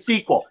Cream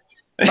sequel.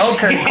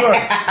 Okay, good.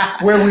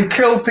 Where we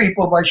kill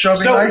people by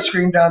shoving ice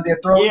cream down their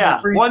throat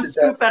and freeze one to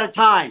scoop death. at a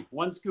time.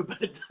 One scoop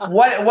at a time.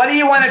 What do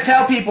you want to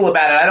tell people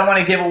about it? I don't want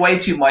to give away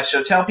too much,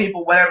 so tell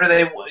people whatever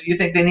you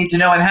think they need to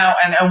know and how.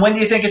 And when do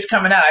you think it's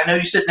coming out? I know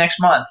you said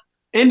next month.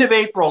 End of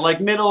April, like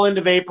end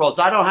of April.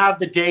 So I don't have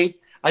the date.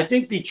 I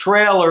think the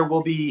trailer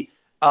will be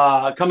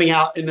coming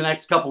out in the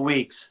next couple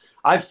weeks.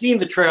 I've seen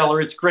the trailer.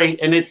 It's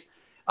great. And it's,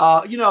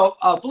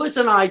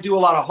 Felissa and I do a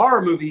lot of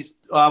horror movies.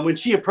 When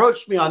she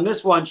approached me on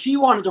this one, she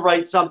wanted to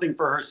write something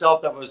for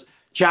herself that was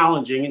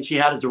challenging. And she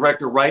had a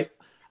director write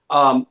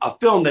a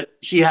film that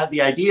she had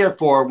the idea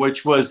for,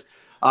 which was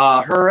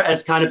her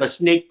as kind of a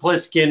Snake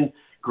Plissken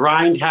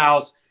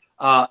grindhouse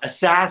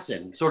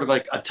assassin, sort of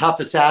like a tough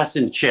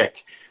assassin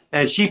chick.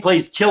 And she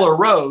plays Killer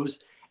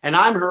Rose. And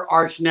I'm her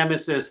arch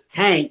nemesis,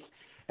 Hank.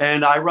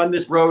 And I run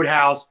this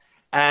roadhouse.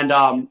 And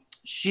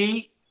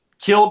she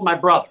killed my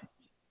brother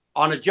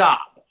on a job.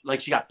 Like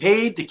she got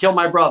paid to kill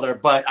my brother,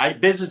 but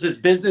business is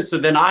business. So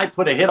then I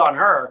put a hit on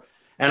her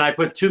and I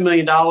put $2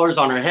 million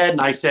on her head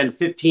and I send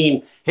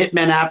 15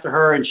 hitmen after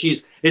her. And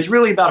it's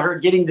really about her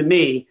getting to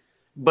me,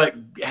 but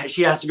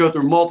she has to go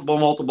through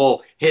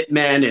multiple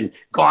hitmen and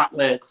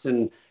gauntlets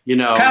and,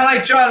 kind of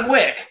like John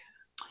Wick.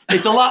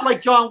 It's a lot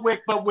like John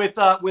Wick, but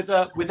without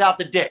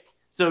the dick.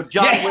 So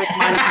John Wick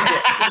minus the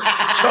dick.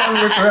 John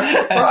Wick.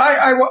 Well,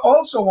 I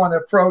also want to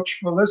approach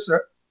Felissa.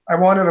 I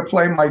wanted to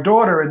play my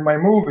daughter in my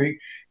movie,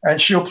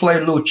 and she'll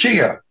play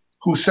Lucia,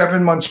 who's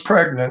 7 months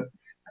pregnant,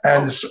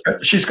 and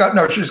she's got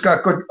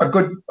a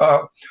good.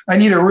 I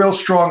need a real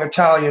strong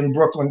Italian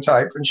Brooklyn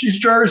type, and she's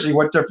Jersey.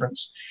 What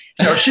difference?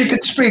 She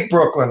could speak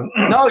Brooklyn.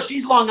 No,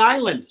 she's Long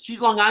Island. She's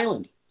Long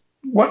Island.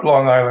 What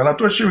Long Island? I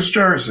thought she was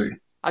Jersey.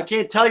 I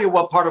can't tell you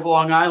what part of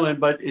Long Island,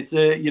 but it's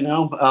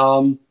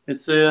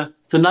it's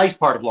a nice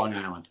part of Long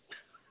Island.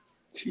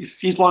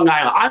 She's Long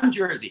Island. I'm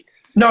Jersey.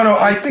 No.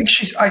 I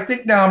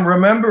think now I'm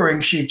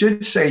remembering. She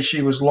did say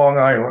she was Long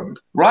Island.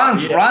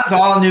 Ron's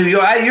all New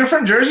York. You're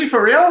from Jersey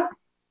for real?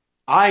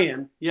 I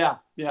am. Yeah.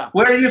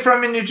 Where are you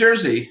from in New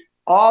Jersey?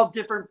 All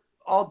different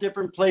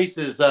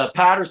places.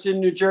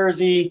 Patterson, New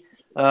Jersey.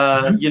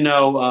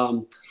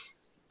 So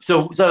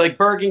like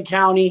Bergen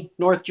County,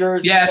 North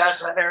Jersey.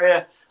 Yes. That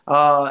area.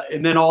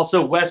 And then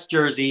also West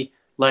Jersey,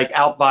 like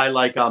out by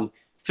like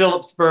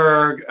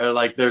Phillipsburg, or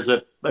like there's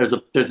a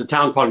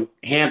town called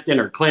Hampton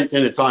or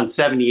Clinton. It's on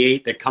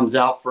 78 that comes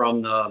out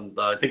from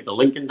I think the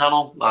Lincoln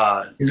Tunnel.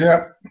 We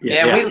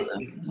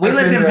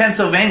lived in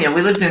Pennsylvania.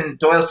 We lived in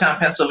Doylestown,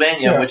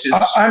 Pennsylvania, which is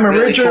I'm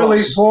originally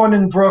really born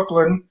in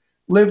Brooklyn,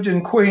 lived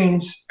in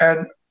Queens,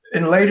 and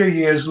in later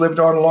years lived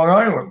on Long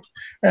Island.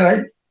 And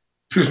I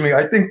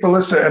think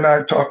Felissa and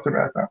I talked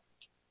about that.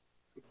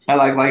 I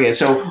like it.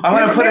 So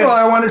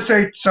I want to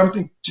say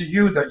something to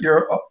you that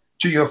you're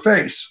to your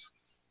face.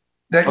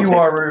 That you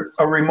are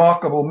a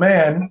remarkable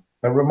man,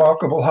 a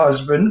remarkable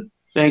husband.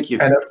 Thank you.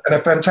 And a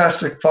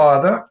fantastic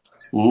father.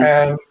 Mm-hmm.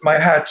 And my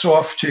hat's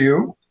off to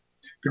you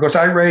because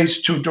I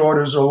raised 2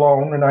 daughters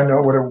alone and I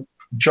know what a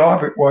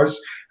job it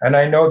was. And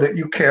I know that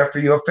you care for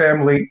your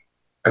family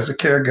as a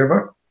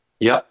caregiver.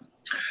 Yep.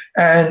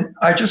 And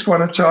I just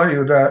want to tell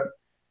you that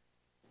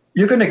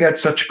you're going to get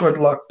such good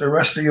luck the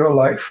rest of your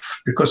life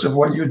because of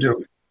what you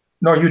do.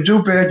 No, you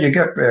do bad, you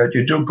get bad.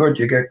 You do good,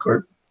 you get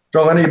good.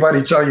 Don't let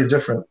anybody tell you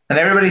different. And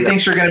everybody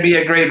thinks you're going to be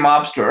a great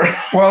mobster.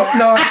 Well,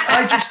 no,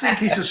 I just think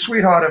he's a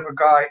sweetheart of a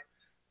guy.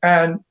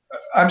 And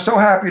I'm so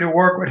happy to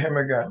work with him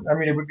again. I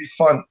mean, it would be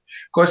fun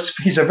because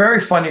he's a very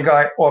funny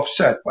guy.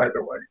 Offset, by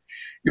the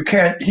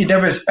way, he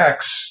never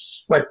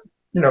acts like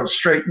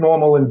straight,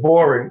 normal, and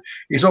boring.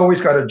 He's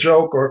always got a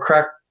joke or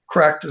a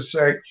crack to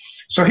say.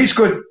 So he's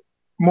good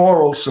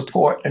moral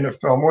support in a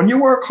film. When you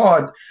work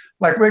hard,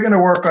 like we're going to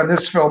work on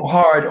this film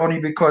hard only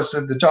because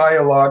of the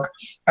dialogue.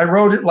 I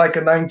wrote it like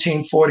a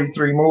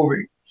 1943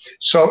 movie.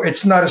 So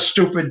it's not a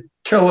stupid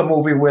killer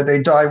movie where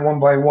they die one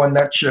by one,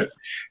 that shit.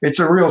 It's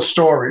a real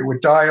story with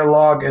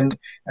dialogue and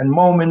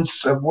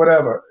moments of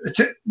whatever.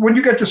 When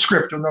you get the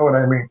script, you'll know what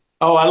I mean.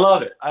 Oh, I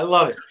love it. I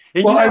love it.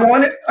 And well, I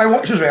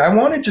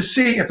wanted to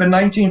see if a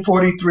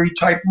 1943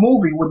 type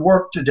movie would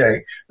work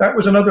today. That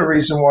was another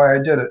reason why I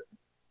did it.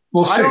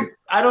 We'll see.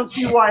 I don't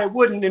see why it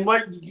wouldn't. And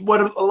what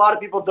a lot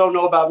of people don't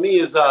know about me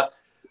is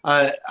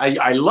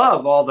I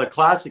love all the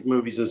classic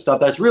movies and stuff.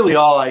 That's really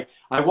all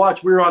I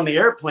watch. We were on the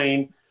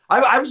airplane.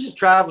 I was just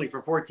traveling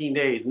for 14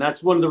 days, and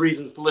that's one of the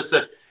reasons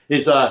Felissa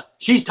is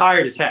she's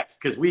tired as heck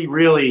because we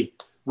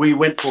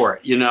went for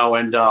it,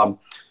 and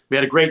we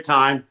had a great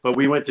time. But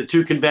we went to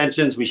 2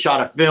 conventions. We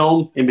shot a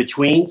film in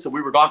between, so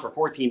we were gone for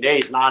 14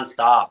 days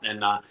nonstop,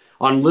 and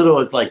on little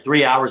as like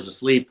 3 hours of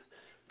sleep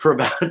for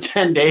about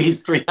 10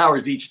 days, 3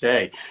 hours each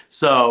day.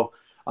 So,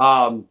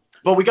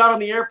 but we got on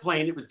the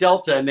airplane. It was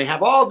Delta, and they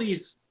have all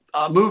these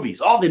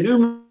movies, all the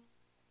new.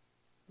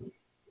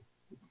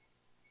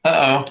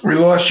 Uh-oh. We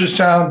lost your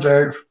sound,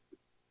 Dave.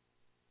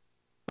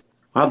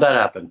 How'd that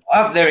happen?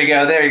 Oh, there we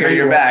go. There you go.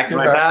 You're back. You're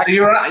back. So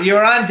you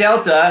were on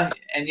Delta,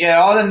 and you had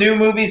all the new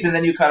movies, and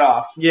then you cut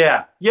off.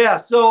 Yeah.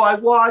 So I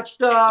watched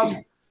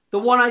the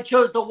one I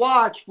chose to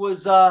watch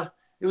was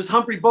it was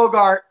Humphrey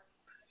Bogart,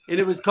 and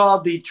it was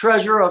called The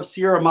Treasure of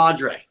Sierra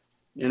Madre,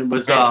 and it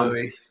was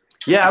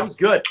yeah, it was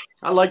good.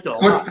 I liked it a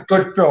lot.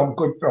 Good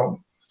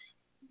film.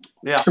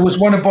 Yeah, it was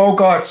one of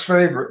Bogart's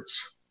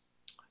favorites.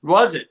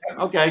 Was it?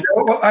 Okay.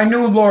 I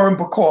knew Lauren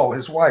Bacall,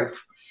 his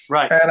wife.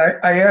 Right. And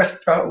I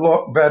asked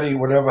Betty,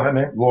 whatever her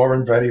name,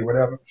 Lauren, Betty,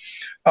 whatever,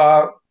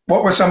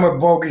 what were some of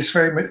Bogey's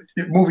favorite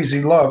movies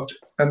he loved?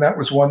 And that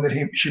was one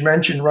that she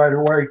mentioned right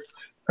away.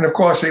 And of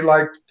course, he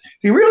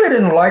really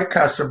didn't like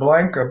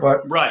Casablanca,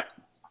 but right.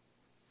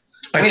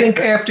 I think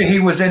after he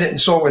was in it and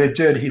saw what it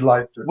did, he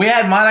liked it. We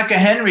had Monica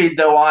Henry,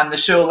 though, on the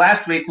show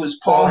last week, who's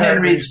Paul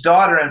Henreid's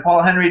daughter, and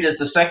Paul Henreid is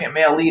the second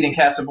male lead in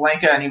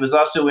Casablanca, and he was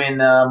also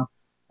in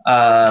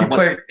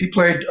he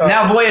played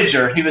Now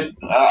Voyager. He was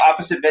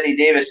opposite Betty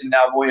Davis in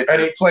Now Voyager.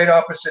 And he played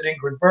opposite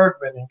Ingrid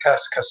Bergman in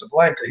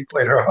Casablanca. He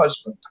played her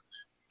husband.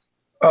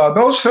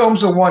 Those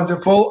films are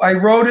wonderful. I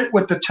wrote it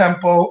with the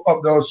tempo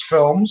of those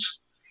films.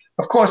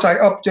 Of course, I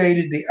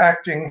updated the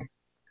acting.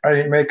 I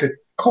didn't make it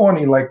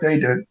corny like they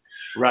did.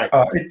 Right.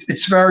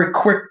 It's very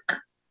quick.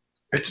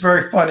 It's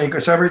very funny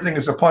because everything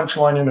is a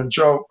punchline and a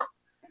joke.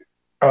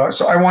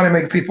 So I want to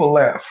make people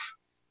laugh.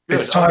 Good.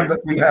 It's time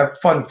that we have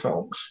fun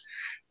films,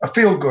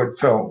 feel-good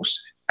films.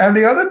 And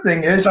the other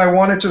thing is I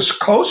wanted to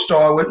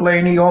co-star with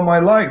Lainey all my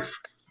life.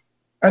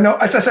 I know,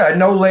 as I said, I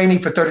know Lainey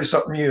for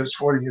 30-something years,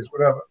 40 years,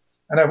 whatever.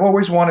 And I've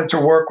always wanted to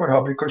work with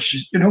her because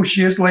she's, you know who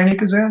she is, Lainey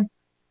Kazan?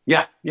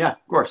 Yeah,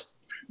 of course.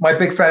 My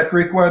Big Fat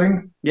Greek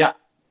Wedding? Yeah.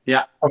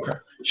 Okay.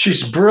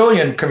 She's a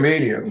brilliant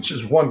comedian.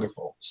 She's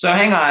wonderful. So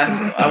hang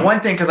on.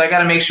 One thing, because I got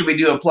to make sure we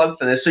do a plug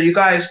for this. So you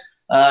guys,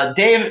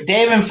 Dave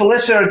and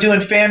Felissa are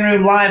doing Fan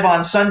Room Live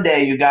on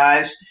Sunday, you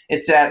guys.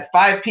 It's at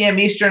 5 p.m.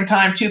 Eastern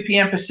Time, 2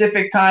 p.m.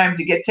 Pacific Time.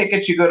 To get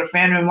tickets, you go to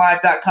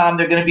fanroomlive.com.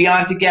 They're going to be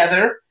on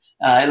together.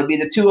 It'll be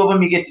the two of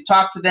them. You get to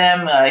talk to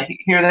them,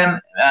 hear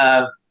them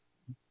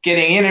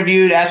getting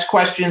interviewed, ask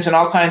questions, and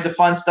all kinds of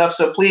fun stuff.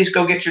 So please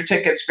go get your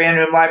tickets,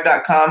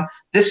 fanroomlive.com.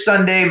 This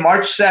Sunday,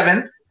 March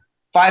 7th.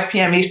 5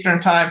 p.m. Eastern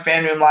Time,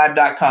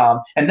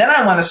 fanroomlive.com. And then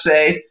I want to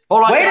say...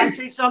 Hold on, can I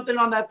say something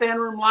on that Fan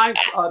Room Live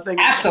thing?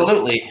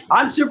 Absolutely.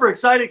 I'm super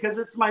excited because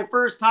it's my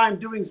first time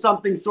doing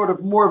something sort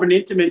of more of an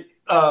intimate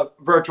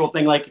virtual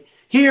thing. Like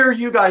here,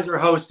 you guys are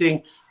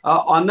hosting.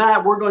 On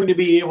that, we're going to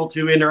be able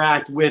to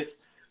interact with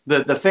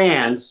the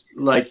fans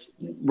like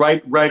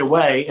right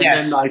away. And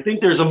then I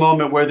think there's a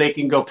moment where they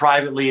can go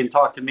privately and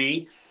talk to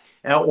me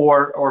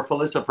or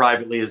Felissa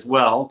privately as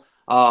well.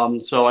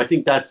 So I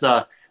think that's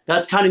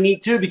kind of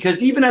neat too,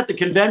 because even at the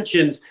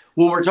conventions,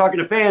 when we're talking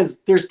to fans,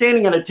 they're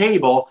standing at a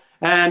table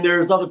and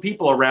there's other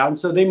people around.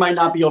 So they might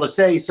not be able to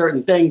say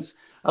certain things,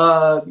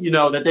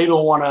 that they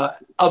don't want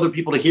other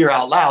people to hear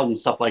out loud and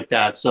stuff like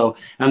that. So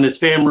on this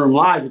Fan Room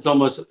Live, it's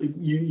almost,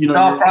 you're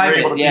private,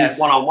 able to be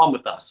one-on-one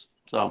with us.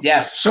 So,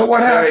 yes. So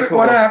what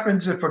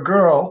happens if a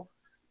girl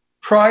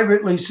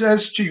privately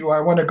says to you, I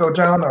want to go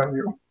down on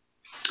you?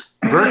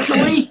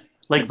 Virtually?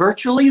 Like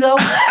virtually though?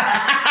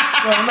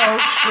 Well,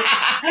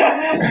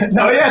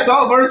 no, yeah, it's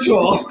all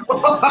virtual.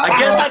 I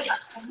guess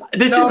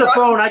this is a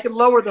phone. I can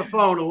lower the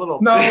phone a little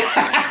bit.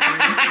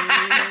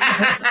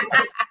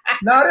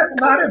 Not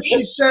if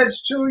she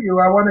says to you,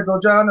 I want to go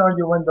down on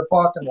you in the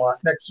parking lot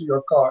next to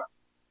your car.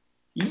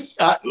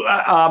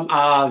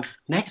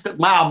 Next to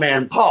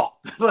man, Paul.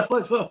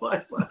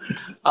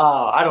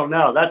 I don't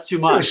know. That's too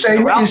much.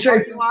 You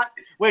say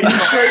Wait.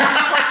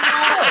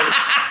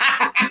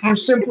 You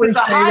simply It's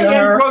a say to high-end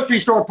her, grocery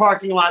store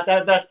parking lot.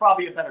 That's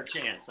probably a better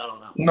chance. I don't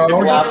know.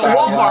 No, If it's a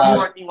Walmart no.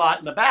 parking lot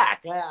in the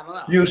back. Yeah, I don't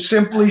know. You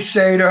simply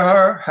say to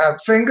her,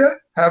 have finger,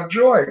 have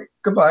joy.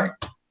 Goodbye.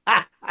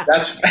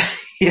 That's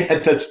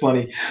that's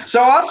funny.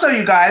 So also,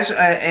 you guys,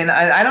 and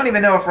I don't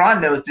even know if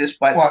Ron knows this,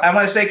 but What? I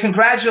want to say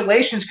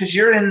congratulations because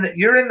you're in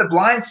the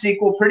Blind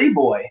sequel, Pretty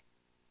Boy.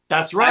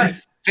 That's right. I'm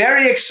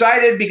very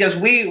excited because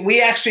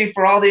we actually,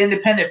 for all the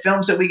independent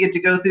films that we get to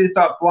go through,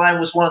 thought Blind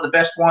was one of the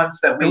best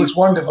ones that It was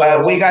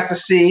wonderful. we got to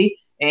see.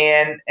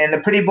 And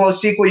the Pretty Boy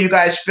sequel you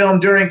guys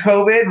filmed during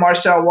COVID.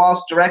 Marcel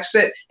Waltz directs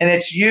it, and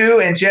it's you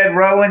and Jed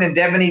Rowan and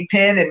Devaney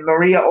Pinn and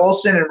Maria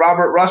Olsen and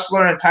Robert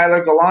Russler and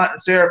Tyler Gallant and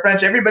Sarah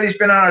French. Everybody's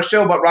been on our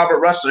show but Robert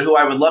Russler, who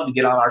I would love to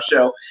get on our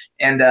show.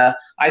 And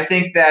I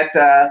think that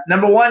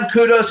number one,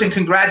 kudos and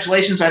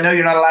congratulations. I know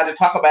you're not allowed to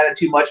talk about it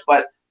too much,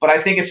 but I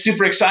think it's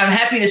super exciting. I'm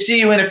happy to see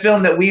you in a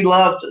film that we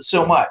loved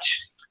so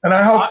much. And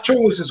I hope 2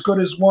 is as good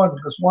as 1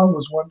 because 1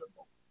 was wonderful.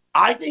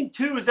 I think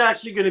 2 is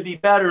actually going to be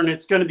better, and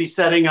it's going to be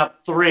setting up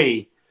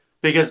 3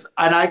 because,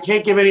 and I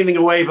can't give anything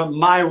away, but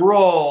my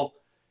role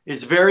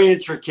is very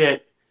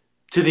intricate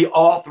to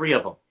all 3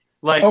 of them.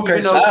 Like, Okay,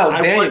 even though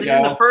I wasn't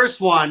in the first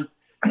one,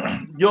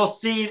 you'll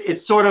see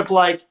it's sort of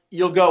like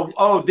you'll go,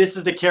 oh, this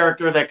is the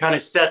character that kind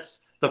of sets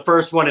the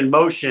first one in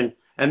motion,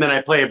 and then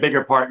I play a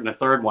bigger part in the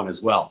third one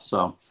as well.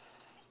 So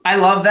I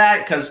love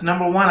that because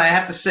number one, I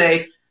have to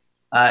say,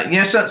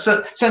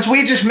 so since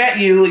we just met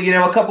you,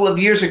 a couple of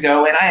years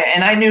ago,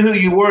 and I knew who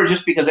you were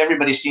just because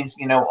everybody's seen,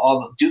 all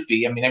the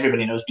Doofy. I mean,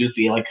 everybody knows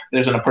Doofy. Like,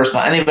 there's an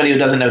impersonal. Anybody who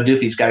doesn't know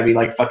Doofy's got to be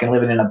like fucking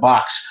living in a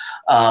box.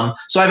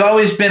 So I've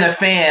always been a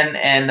fan,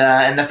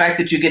 and the fact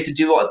that you get to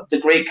do all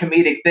the great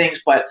comedic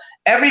things. But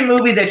every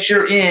movie that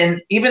you're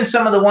in, even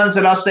some of the ones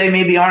that I'll say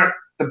maybe aren't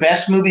the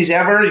best movies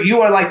ever, you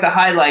are like the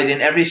highlight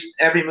in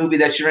every movie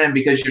that you're in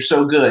because you're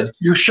so good.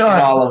 You shine.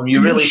 In all of them. You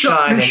really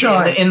shine. You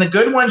shine. In the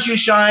good ones you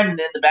shine, and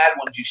in the bad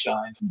ones you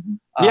shine.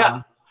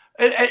 Yeah.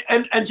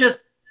 And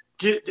just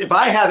if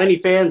I have any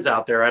fans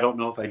out there, I don't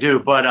know if I do,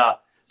 but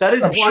that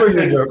is I'm one sure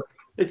thing. you do.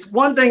 It's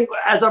one thing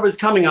as I was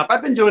coming up.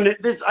 I've been doing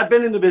this. I've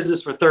been in the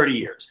business for 30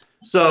 years.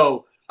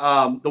 So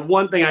the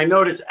one thing I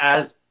noticed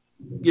as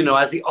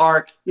the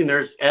arc,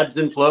 there's ebbs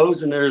and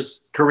flows and there's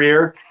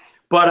career.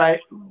 But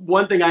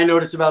one thing I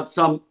noticed about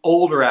some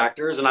older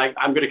actors, and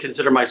I'm going to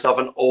consider myself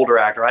an older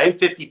actor. I am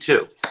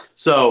 52.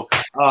 So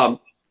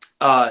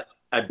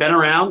I've been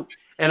around.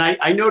 And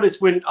I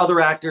noticed when other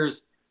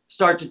actors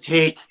start to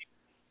take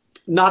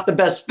not the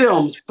best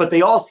films, but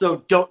they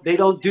also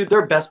don't do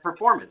their best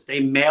performance. They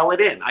mail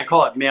it in. I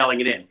call it mailing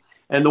it in.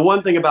 And the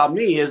one thing about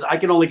me is I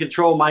can only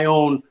control my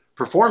own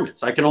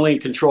performance. I can only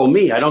control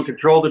me. I don't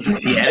control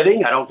the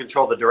editing. I don't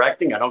control the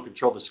directing. I don't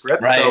control the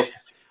script. Right. So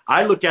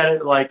I look at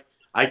it like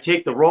I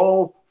take the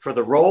role for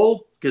the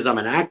role because I'm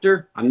an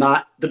actor. I'm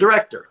not the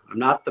director. I'm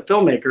not the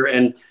filmmaker.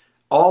 And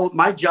all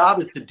my job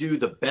is to do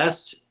the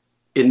best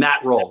in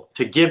that role,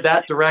 to give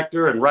that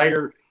director and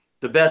writer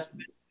the best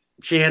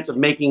chance of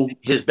making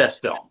his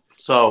best film.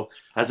 So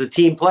as a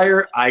team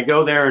player, I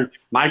go there and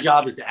my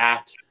job is to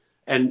act,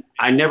 and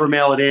I never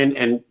mail it in.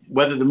 And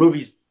whether the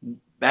movie's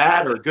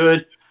bad or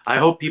good, I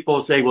hope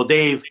people say, well,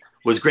 Dave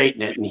was great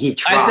in it and he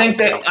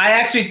tried. I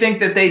actually think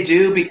that they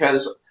do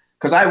because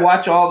I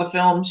watch all the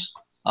films.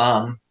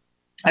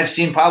 I've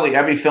seen probably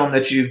every film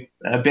that you've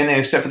been in,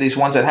 except for these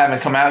ones that haven't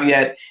come out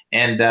yet.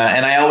 And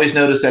I always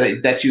notice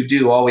that you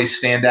do always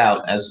stand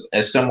out as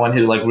someone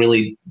who like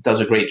really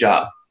does a great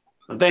job.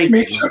 Thank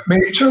you.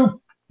 Me too.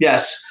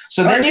 Yes.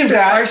 So then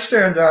I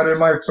stand out in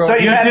my film. So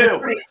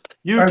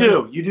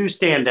you do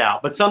stand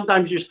out, but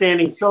sometimes you're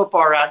standing so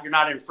far out you're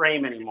not in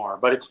frame anymore.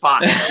 But it's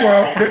fine.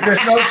 Well,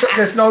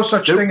 there's no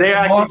such thing. They're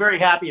as actually very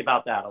happy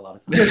about that a lot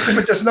of times.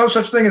 But there's no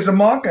such thing as a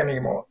mark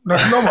anymore.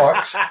 There's no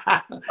marks.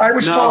 I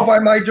was told by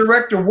my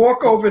director,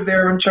 walk over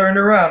there and turn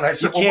around. I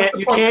said,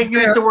 you can't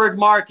use the word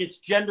mark. It's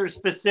gender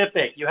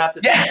specific. You have to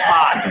say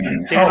spot.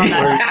 Stand on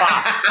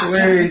that spot.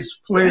 Please.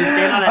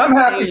 I'm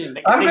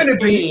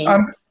happy.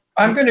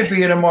 I'm going to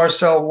be in a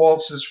Marcel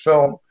Waltz's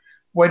film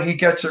when he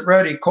gets it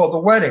ready, called The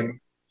Wedding.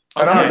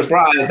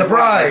 The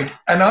Bride.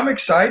 And I'm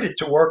excited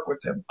to work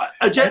with him.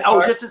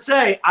 Just to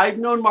say, I've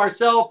known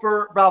Marcel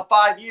for about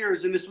 5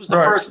 years, and this was the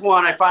first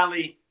one I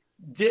finally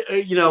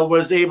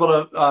was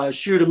able to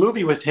shoot a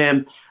movie with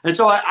him. And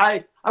so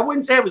I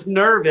wouldn't say I was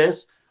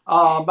nervous.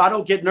 I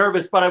don't get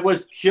nervous, but I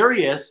was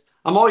curious.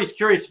 I'm always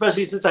curious,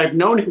 especially since I've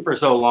known him for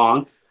so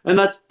long. And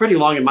that's pretty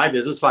long in my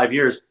business, 5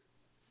 years.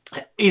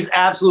 He's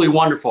absolutely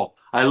wonderful.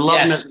 I love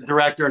him as a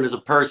director and as a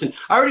person.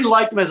 I already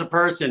liked him as a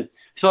person,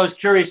 so I was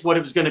curious what it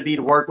was going to be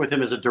to work with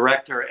him as a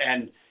director,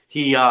 and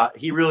he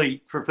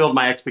really fulfilled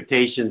my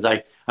expectations.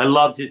 I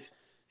loved his,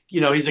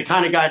 he's the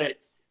kind of guy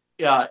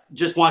that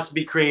just wants to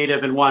be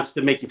creative and wants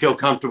to make you feel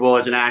comfortable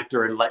as an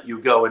actor and let you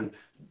go and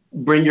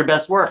bring your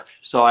best work.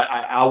 So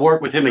I'll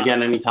work with him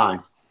again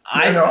anytime.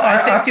 I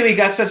think too.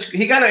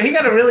 He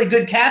got a really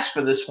good cast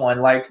for this one.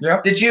 Like,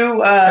 did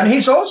you? And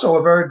he's also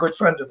a very good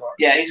friend of ours.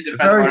 Yeah, he's a good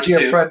friend of ours too.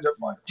 Very dear friend of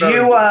mine.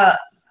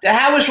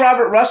 How was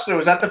Robert Russler?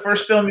 Was that the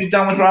first film you've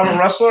done with Robert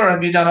Russler, or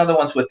have you done other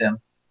ones with him?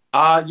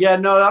 Yeah,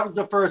 no, that was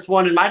the first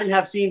one, and I didn't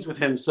have scenes with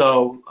him,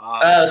 so.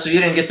 So you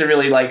didn't get to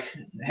really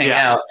hang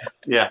out.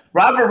 Yeah.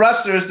 Robert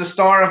Russler is the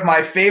star of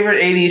my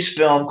favorite '80s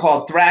film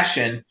called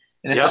Thrashin',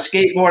 and it's a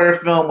skateboarder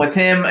film with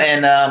him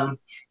and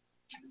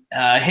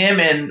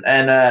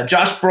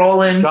Josh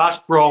Brolin. Josh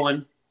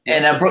Brolin.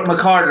 And Brooke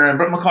McCarter, and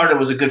Brooke McCarter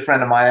was a good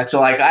friend of mine.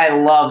 So I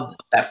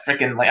loved that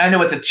freaking I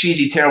know it's a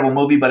cheesy, terrible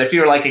movie, but if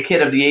you were like a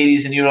kid of the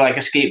 '80s and you were like a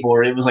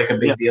skateboarder, it was like a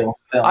big deal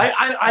film.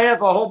 I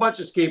have a whole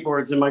bunch of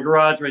skateboards in my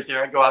garage right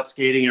there. I go out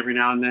skating every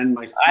now and then.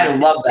 I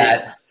love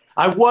that.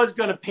 I was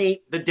gonna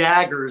paint the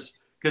daggers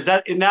because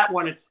in that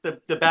one it's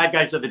the bad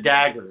guys are the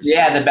daggers.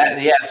 Yeah,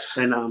 yes.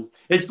 And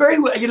it's very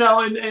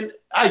and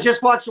I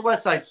just watched the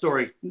West Side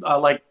Story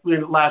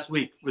last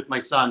week with my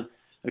son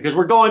because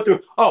we're going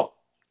through.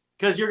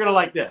 Because you're gonna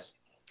like this.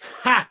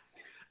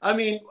 I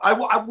mean,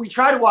 we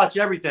try to watch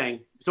everything,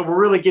 so we're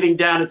really getting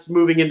down. It's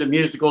moving into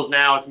musicals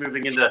now. It's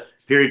moving into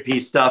period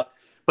piece stuff.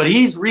 But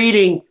he's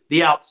reading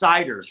The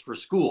Outsiders for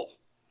school.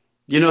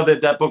 You know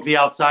that book, The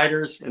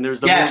Outsiders, and there's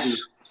the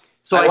movie.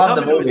 So I come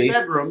into his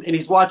bedroom and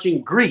he's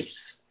watching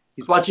Grease.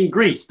 He's watching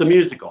Grease, the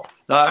musical,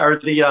 or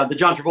the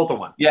John Travolta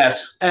one.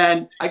 Yes.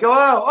 And I go,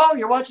 oh,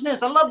 you're watching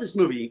this? I love this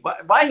movie. Why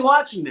are you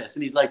watching this?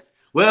 And he's like,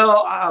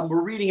 well,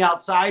 we're reading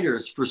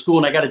Outsiders for school,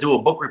 and I got to do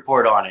a book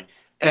report on it.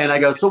 And I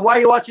go, so why are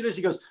you watching this?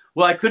 He goes,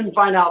 well, I couldn't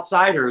find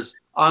Outsiders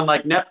on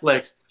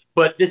Netflix,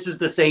 but this is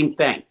the same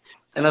thing.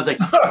 And I was like,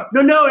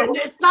 no,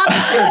 it's not the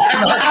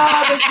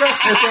same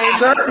thing.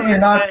 Certainly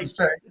not the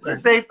same. It's the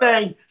same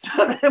thing.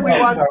 So then we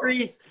watch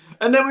Grease,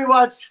 and then we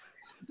watch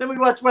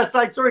West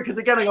Side Story because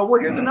again, I go, well,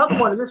 here's another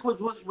one, and this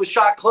was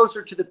shot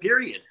closer to the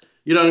period.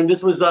 And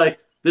this was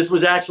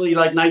actually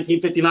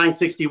 1959,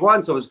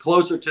 61, so it was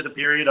closer to the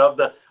period of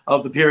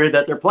the period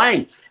that they're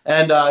playing.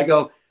 And I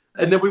go,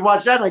 and then we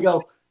watched that, and I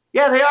go,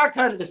 yeah, they are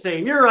kind of the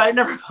same. You're right.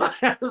 Never mind.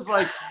 I was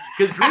like,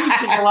 because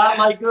Grease is a lot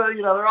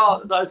they're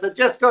all. I said,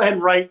 just go ahead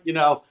and write.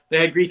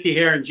 They had greasy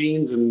hair and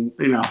jeans and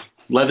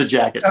leather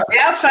jackets. The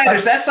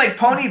Outsiders. That's like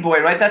Pony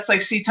Boy, right? That's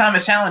like C.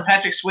 Thomas Howell,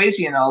 Patrick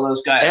Swayze, and all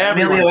those guys.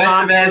 Emilio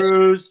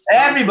Estevez.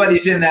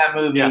 Everybody's in that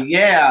movie.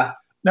 Yeah.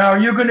 Now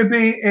you're going to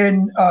be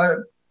in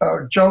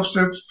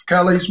Joseph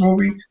Kelly's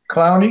movie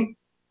Clowny.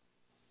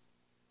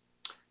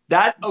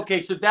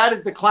 So that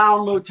is the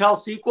Clown Motel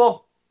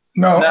sequel?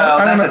 No,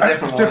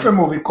 that's a different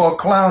movie called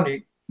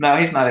Clowny. No,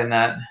 he's not in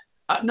that.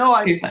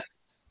 He's not.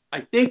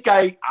 I think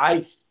I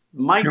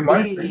might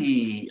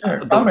be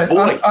the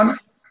voice.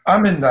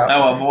 I'm in that.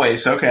 Oh, a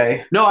voice.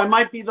 Okay. No, I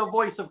might be the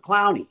voice of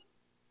Clowny.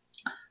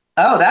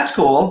 Oh, that's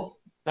cool.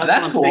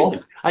 That's cool.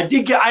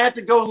 Thinking. I had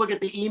to go and look at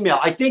the email.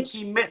 I think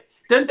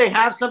didn't they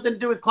have something to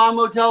do with Clown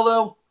Motel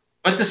though?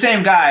 It's the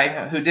same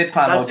guy who did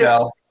Clown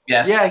Motel. It.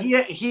 Yes. Yeah,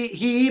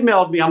 he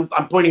emailed me. I'm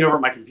pointing over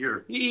at my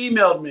computer. He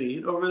emailed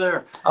me over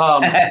there.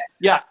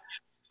 Yeah,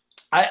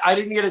 I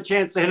didn't get a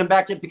chance to hit him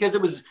back yet because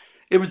it was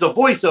a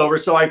voiceover.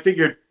 So I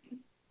figured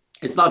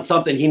it's not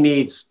something he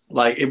needs.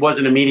 It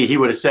wasn't immediate. He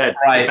would have said,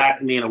 "Get back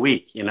to me in a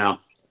week." Yes.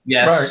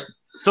 Right.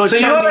 So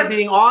instead of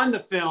being on the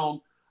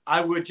film,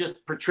 I would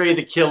just portray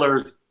the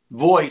killer's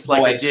voice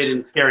I did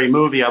in Scary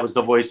Movie. I was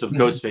the voice of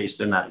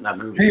Ghostface in that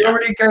movie. He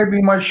already gave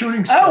me my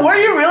shooting star. Oh, were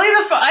you really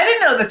I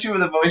didn't know that you were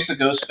the voice of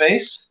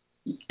Ghostface.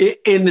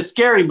 In the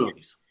Scary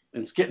Movies,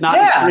 not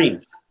in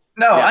Scream.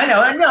 No, yeah. I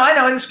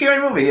know. In the Scary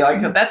Movie,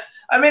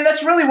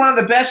 that's really one of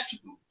the best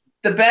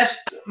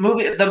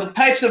movie, the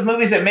types of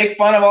movies that make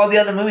fun of all the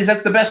other movies.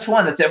 That's the best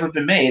one that's ever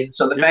been made.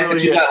 So the fact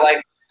that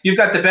you've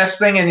got the best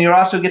thing, and you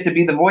also get to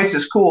be the voice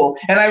is cool.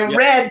 And I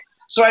read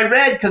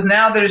because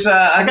now there's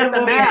I got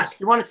the mask.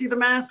 You want to see the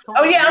mask?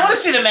 Oh yeah, I want to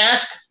see the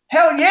mask.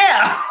 Hell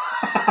yeah,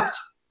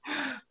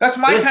 that's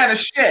my kind of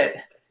shit.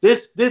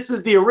 This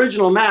is the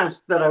original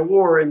mask that I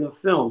wore in the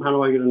film. How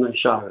do I get a nice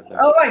shot of that?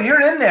 Oh,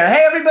 you're in there.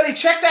 Hey, everybody,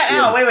 check that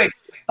out. Wait.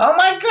 Oh,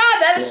 my God.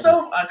 That is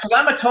so – because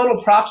I'm a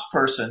total props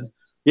person.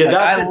 Yeah,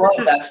 I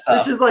love that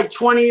stuff. This is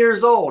 20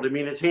 years old. I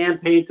mean, it's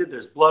hand-painted.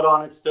 There's blood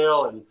on it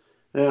still. And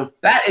yeah.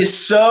 That is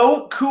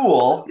so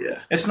cool.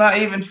 Yeah. It's not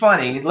even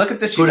funny. Look at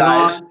this, you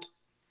guys.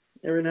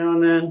 Every now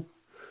and then.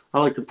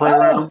 I like to play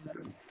around.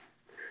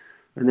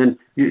 And then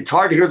it's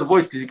hard to hear the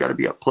voice because you got to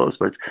be up close,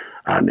 but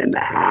I'm in the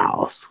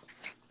house.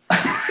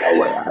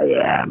 Where I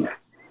am.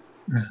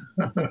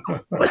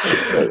 What's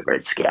your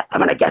favorite scare? I'm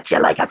gonna get you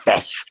like a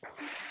fish.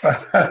 Oh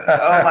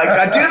my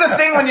God! Do the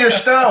thing when you're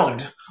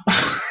stoned.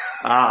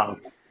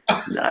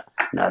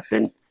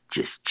 Nothing.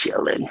 Just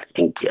chilling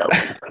and killing.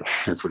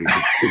 That's what he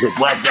said. He said,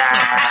 "What's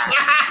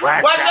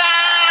up? What's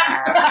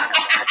up?"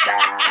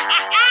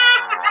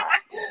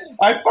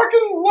 I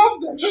fucking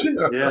love that shit.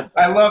 Yeah.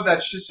 I love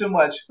that shit so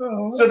much.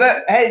 So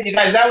hey, you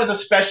guys, that was a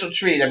special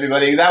treat,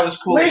 everybody. That was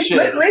cool as shit.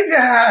 Leave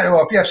your hat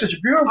off. You have such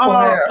beautiful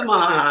hair. Come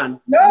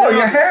on. No,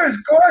 your hair is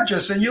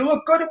gorgeous, and you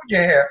look good with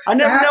your hair. I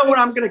never know when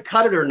I'm going to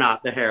cut it or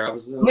not, the hair.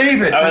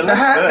 Leave it. The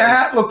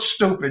hat looks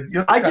stupid.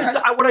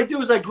 What I do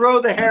is I grow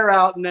the hair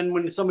out, and then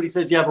when somebody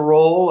says you have a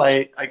roll,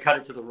 I cut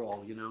it to the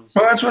roll, So.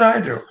 Well, that's what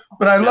I do.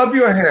 But I love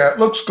your hair. It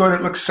looks good.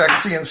 It looks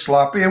sexy and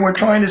sloppy, and we're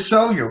trying to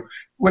sell you.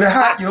 With a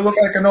hat, you look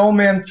like an old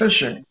man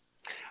fishing.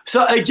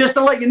 So just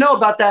to let you know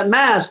about that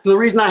mask, the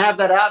reason I have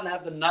that out and I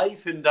have the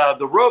knife and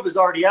the robe is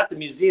already at the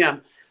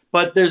museum,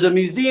 but there's a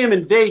museum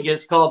in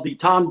Vegas called the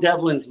Tom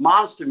Devlin's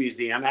Monster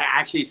Museum.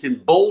 Actually, it's in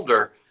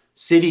Boulder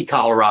City,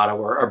 Colorado,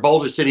 or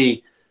Boulder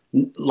City,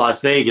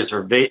 Las Vegas,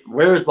 or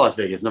where is Las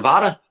Vegas?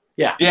 Nevada?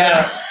 Yeah.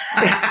 Yeah.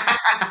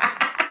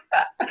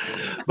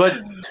 But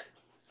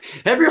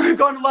have you ever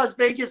gone to Las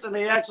Vegas and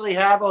they actually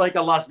have like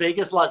a Las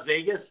Vegas?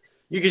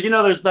 Because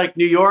there's like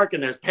New York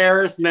and there's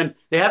Paris, and then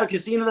they have a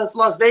casino that's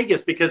Las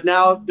Vegas because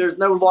now there's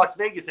no Las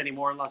Vegas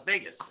anymore in Las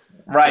Vegas.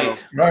 Right.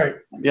 So, Right.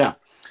 Yeah.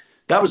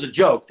 That was a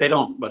joke. They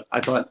don't, but I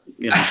thought,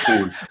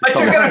 But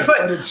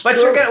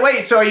you're gonna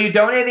wait. So are you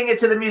donating it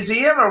to the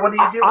museum, or what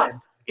are you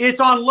doing? It's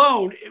on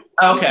loan. Okay.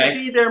 I'm going to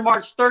be there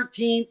March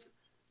 13th,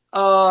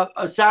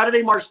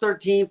 Saturday, March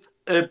 13th,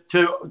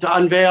 to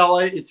unveil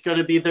it. It's going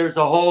to be, there's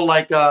a whole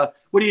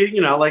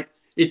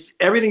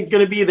everything's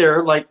going to be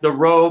there, like the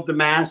robe, the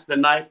mask, the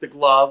knife, the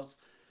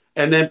gloves,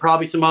 and then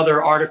probably some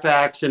other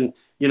artifacts and,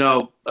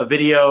 a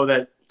video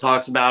that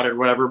talks about it or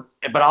whatever.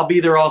 But I'll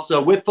be there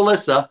also with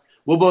Felissa.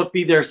 We'll both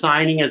be there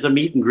signing as a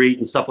meet and greet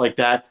and stuff like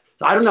that.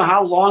 So I don't know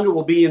how long it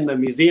will be in the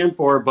museum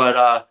for,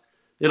 but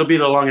it'll be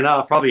there long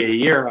enough, probably a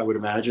year, I would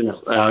imagine,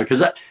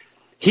 because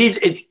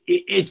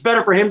it's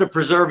better for him to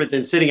preserve it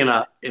than sitting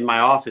in my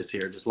office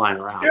here, just lying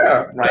around.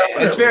 Yeah, right.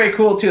 It's very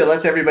cool too. It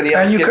lets everybody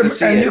else get to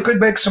see it. You could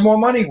make some more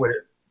money with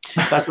it.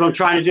 That's what I'm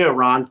trying to do,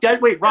 Ron.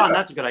 Wait, Ron,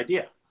 that's a good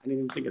idea. I didn't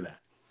even think of that.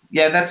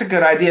 Yeah, that's a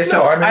good idea.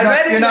 So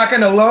you're not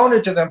going to loan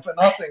it to them for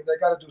nothing. They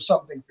got to do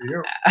something for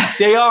you.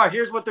 They are.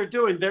 Here's what they're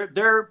doing.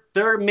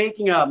 They're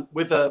making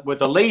with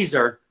a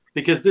laser,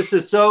 because this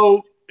is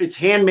it's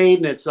handmade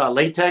and it's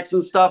latex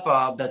and stuff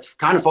that's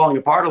kind of falling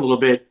apart a little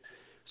bit.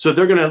 So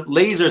they're going to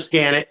laser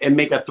scan it and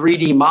make a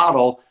 3D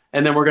model,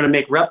 and then we're going to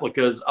make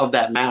replicas of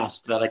that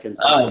mask that I can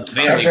sell. Oh,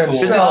 very cool.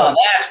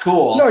 That's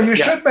cool. No, you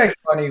should make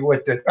money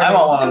with it. I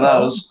want one of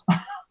those.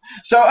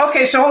 So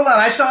hold on.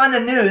 I saw in the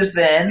news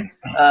then,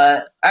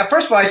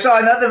 first of all, I saw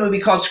another movie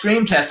called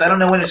Scream Test. I don't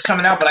know when it's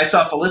coming out, but I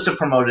saw Felissa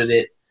promoted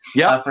it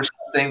for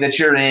something that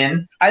you're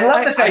in. I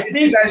love the fact that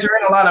you guys are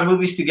in a lot of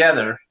movies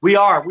together. We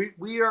are.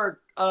 We are.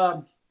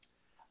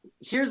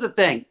 Here's the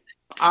thing.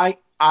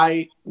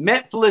 I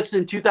met Felissa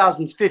in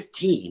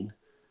 2015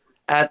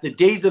 at the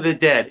Days of the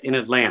Dead in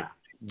Atlanta,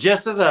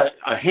 just as a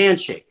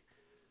handshake.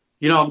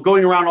 I'm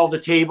going around all the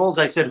tables.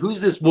 I said, "Who's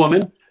this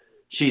woman?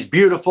 She's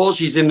beautiful.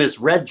 She's in this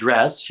red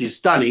dress. She's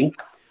stunning."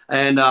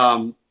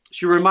 And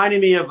she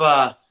reminded me of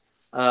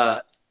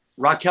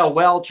Raquel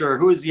Welch, or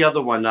who is the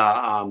other one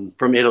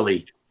from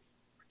Italy?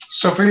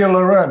 Sophia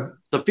Loren.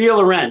 Sophia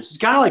Loren. She's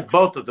kind of like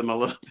both of them a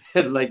little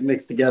bit, like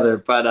mixed together.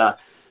 But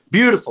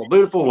beautiful,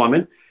 beautiful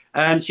woman.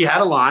 And she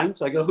had a line.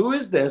 So I go, "Who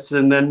is this?"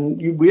 And then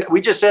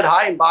we just said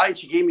hi and bye. And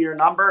she gave me her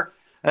number.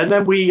 And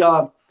then we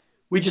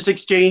just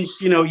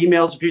exchanged,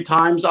 emails a few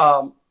times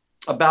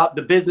about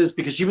the business,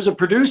 because she was a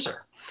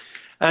producer.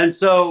 And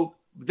so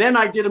then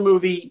I did a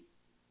movie,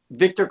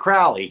 Victor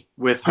Crowley,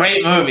 with her.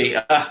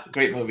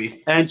 Great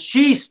movie. And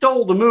she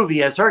stole the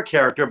movie as her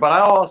character, but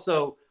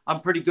I'm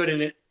pretty good in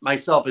it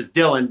myself as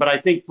Dylan. But I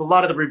think a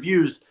lot of the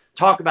reviews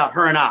talk about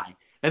her and I.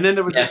 And then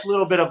there was this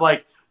little bit of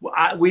like,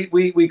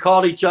 we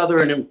called each other,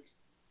 and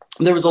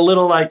there was a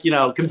little like,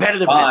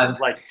 competitiveness.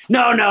 Like, no,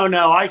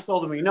 I stole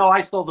the movie. No,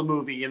 I stole the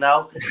movie,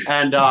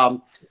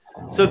 And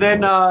so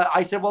then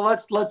I said, well,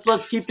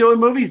 let's keep doing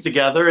movies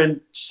together.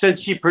 And since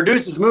she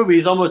produces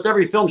movies, almost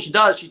every film she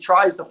does, she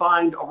tries to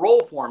find a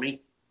role for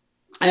me.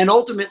 And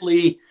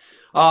ultimately,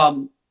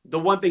 the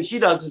one thing she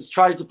does is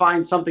tries to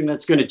find something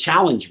that's going to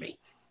challenge me.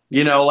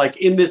 Like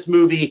in this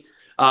movie,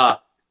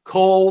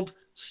 Cold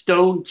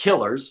Stone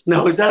Killers.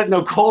 No, is that it?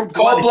 No,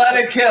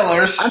 Cold-Blooded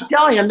Killers. I'm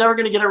telling you, I'm never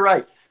going to get it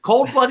right.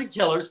 Cold-Blooded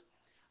Killers.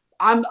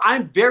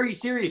 I'm very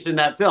serious in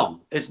that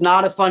film. It's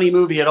not a funny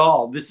movie at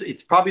all.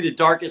 It's probably the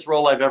darkest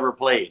role I've ever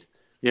played,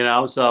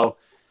 so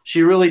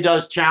she really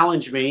does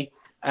challenge me.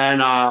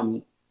 And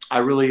I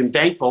really am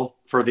thankful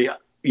for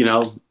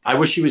I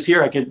wish she was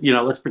here. I could,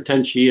 let's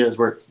pretend she is.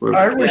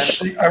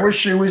 I wish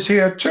she was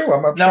here too.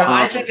 I'm upset. No,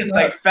 I think it's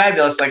like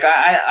fabulous. Like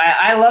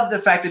I love the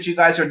fact that you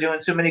guys are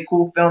doing so many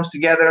cool films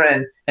together,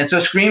 and so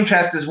Scream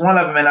Test is one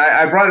of them. And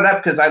I brought it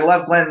up because I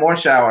love Glenn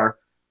Morshower.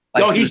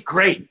 He's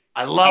great.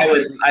 I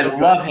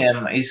love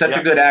him. He's such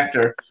a good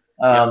actor.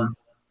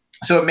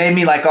 So it made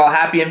me like all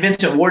happy. And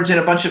Vincent Ward's in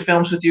a bunch of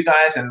films with you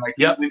guys, and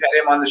we've had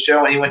him on the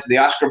show, and he went to the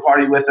Oscar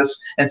party with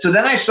us. And so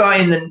then I saw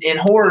in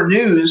horror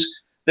news,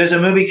 there's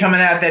a movie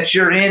coming out that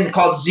you're in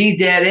called Z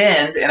Dead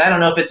End, and I don't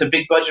know if it's a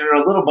big budget or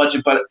a little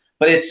budget, but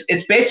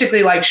it's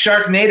basically like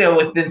Sharknado,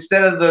 with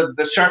instead of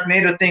the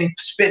Sharknado thing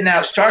spitting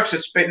out sharks,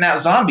 it's spitting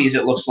out zombies.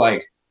 It looks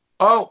like.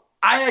 Oh,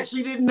 I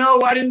actually didn't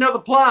know. I didn't know the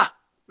plot.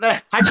 I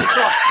just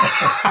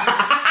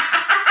thought.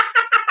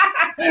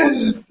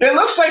 It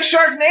looks like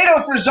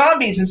Sharknado for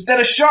zombies instead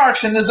of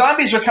sharks, and the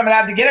zombies are coming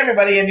out to get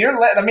everybody. And you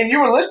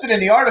were listed in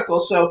the article,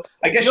 so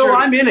I guess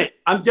I'm in it.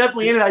 I'm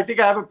definitely in it. I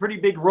think I have a pretty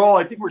big role.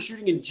 I think we're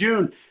shooting in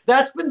June.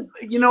 That's been,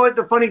 what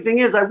the funny thing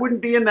is, I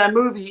wouldn't be in that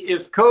movie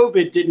if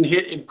COVID didn't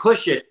hit and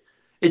push it.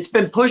 It's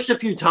been pushed a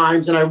few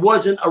times, and I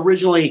wasn't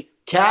originally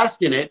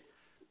cast in it.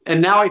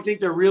 And now I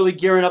think they're really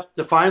gearing up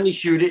to finally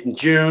shoot it in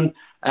June.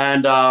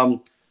 And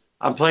I'm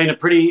playing a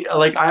pretty,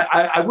 like,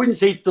 I wouldn't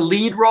say it's the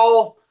lead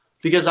role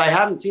because I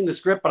haven't seen the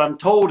script, but I'm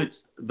told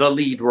it's the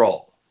lead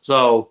role.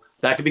 So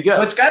that could be good.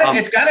 Well, it's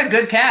got a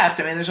good cast.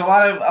 I mean, there's a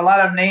lot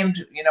of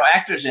named,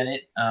 actors in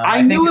it.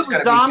 I knew it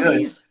was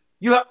zombies.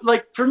 You have,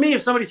 like, for me,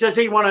 if somebody says,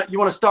 "Hey, you want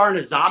to star in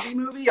a zombie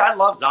movie?" I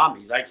love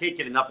zombies. I can't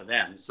get enough of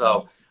them.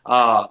 So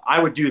I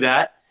would do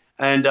that.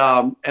 And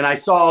I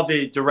saw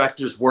the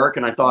director's work,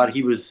 and I thought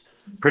he was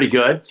pretty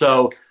good.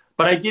 So,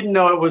 but I didn't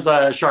know it was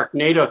a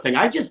Sharknado thing.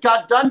 I just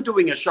got done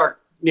doing a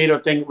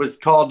Sharknado thing. It was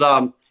called.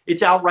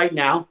 It's out right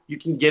now. You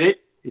can get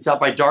it. It's out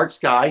by Dark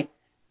Sky.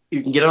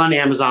 You can get it on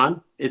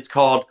Amazon. It's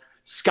called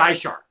Sky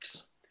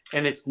Sharks,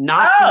 and it's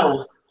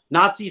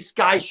Nazi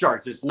sky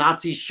sharks. It's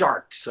Nazi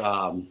sharks.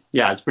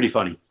 Yeah, it's pretty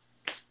funny.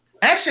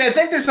 Actually, I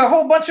think there's a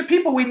whole bunch of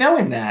people we know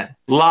in that.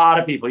 A lot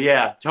of people,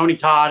 yeah. Tony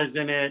Todd is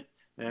in it.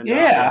 And,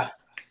 yeah.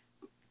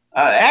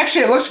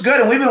 Actually, it looks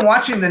good, and we've been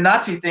watching the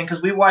Nazi thing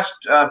because we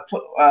watched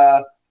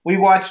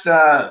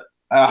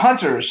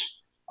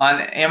Hunters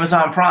on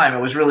Amazon Prime. It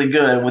was really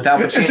good with Al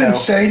Pacino. Isn't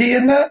Sadie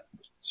in that?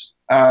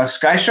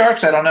 Sky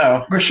Sharks? I don't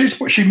know. But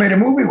she made a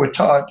movie with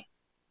Todd.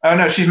 Oh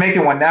no, she's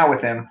making one now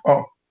with him.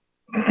 Oh.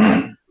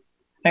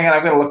 Hang on,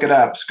 I'm going to look it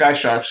up. Sky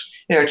Sharks.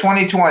 Here,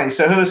 2020.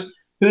 So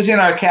who's in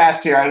our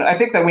cast here? I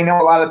think that we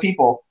know a lot of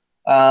people.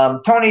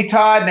 Tony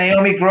Todd,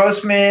 Naomi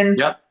Grossman,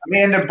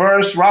 Amanda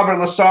Burst, Robert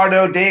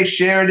Lasardo, Dave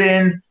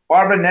Sheridan,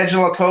 Barbara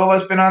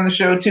Nedjelakova's been on the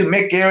show too.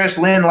 Mick Garris,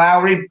 Lynn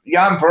Lowry,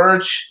 Jan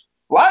Birch.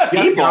 A lot of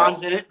people.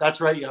 Jan's in it. That's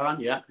right, Jan.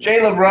 Yeah.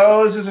 Jayla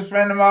Rose is a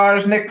friend of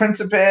ours. Nick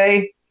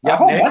Principe. A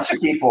whole bunch of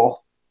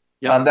people.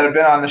 That have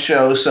been on the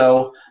show,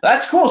 so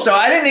that's cool. So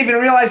I didn't even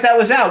realize that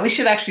was out. We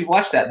should actually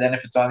watch that then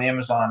if it's on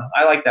Amazon.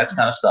 I like that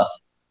kind of stuff.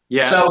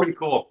 Yeah, so pretty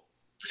cool.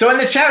 So in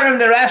the chat room,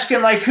 they're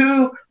asking like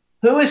who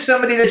is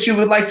somebody that you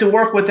would like to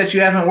work with that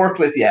you haven't worked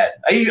with yet.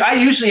 I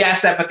usually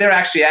ask that, but they're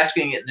actually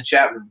asking it in the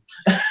chat room.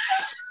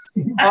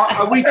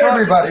 Are we talking,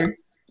 everybody?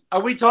 Are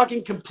we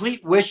talking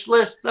complete wish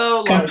list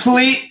though?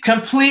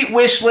 Complete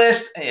wish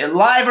list,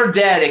 live or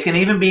dead. It can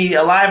even be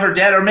alive or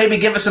dead, or maybe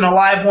give us an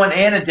alive one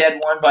and a dead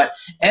one. But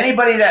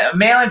anybody that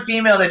male and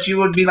female that you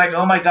would be like,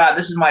 oh my God,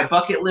 this is my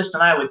bucket list,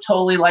 and I would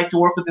totally like to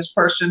work with this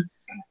person.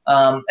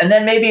 And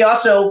then maybe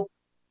also,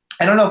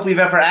 I don't know if we've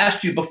ever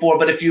asked you before,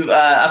 but if you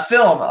a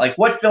film, like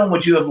what film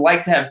would you have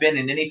liked to have been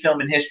in? Any film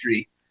in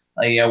history?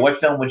 What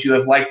film would you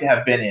have liked to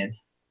have been in?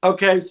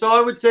 Okay, so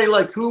I would say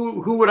like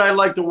who would I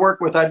like to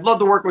work with? I'd love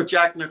to work with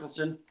Jack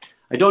Nicholson.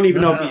 I don't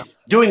even know if he's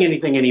doing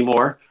anything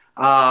anymore.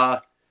 And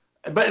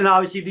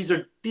obviously these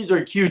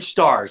are huge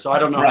stars, so I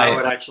don't know how I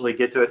would actually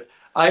get to it.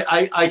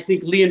 I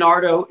think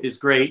Leonardo is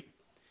great.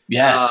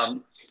 Yes.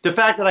 The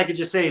fact that I could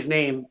just say his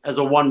name as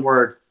a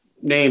one-word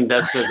name,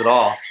 that says it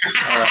all.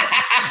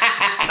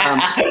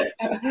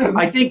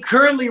 I think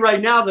currently right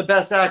now the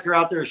best actor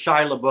out there is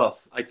Shia LaBeouf.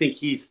 I think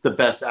he's the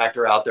best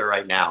actor out there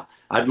right now.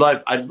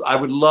 I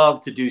would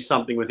love to do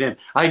something with him.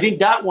 I think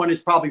that one is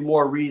probably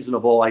more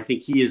reasonable. I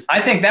think he is. I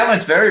think that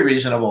one's very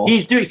reasonable.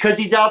 Because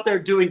he's out there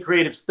doing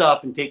creative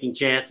stuff and taking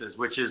chances,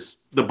 which is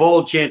the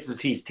bold chances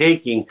he's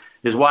taking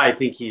is why I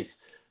think he's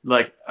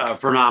like a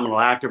phenomenal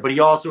actor. But he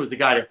also is a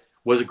guy that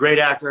was a great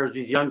actor as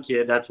his young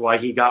kid. That's why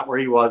he got where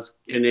he was.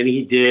 And then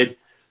he did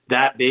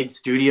that big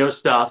studio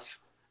stuff.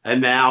 And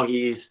now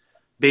he's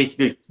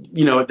basically,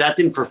 that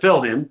didn't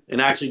fulfill him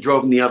and actually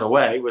drove him the other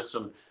way with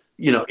some,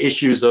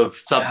 issues of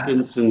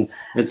substance and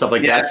stuff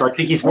like that. So I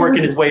think he's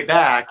working his way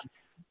back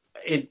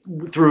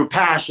through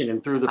passion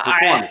and through the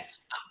performance.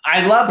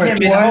 I loved him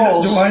in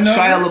Holes,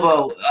 Shia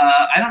LaBeouf.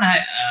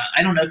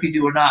 I don't know if you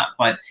do or not,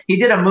 but he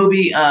did a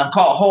movie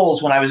called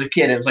Holes when I was a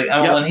kid. It was like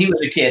when he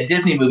was a kid,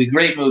 Disney movie,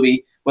 great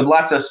movie with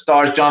lots of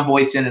stars, John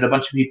Voight's in it, a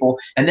bunch of people.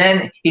 And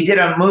then he did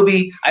a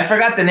movie, I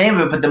forgot the name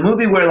of it, but the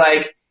movie where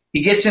like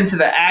he gets into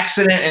the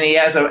accident and he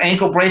has an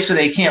ankle bracelet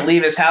and he can't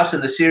leave his house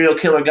and the serial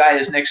killer guy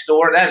is next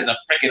door. That is a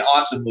freaking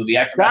awesome movie.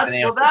 I forgot the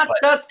name of it.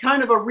 That's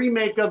kind of a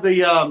remake of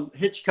the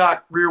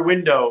Hitchcock Rear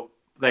Window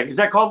thing. Is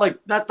that called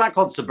that's not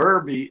called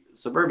Suburbia?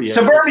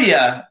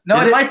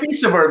 No, it might be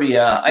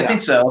Suburbia. I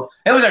think so.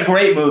 It was a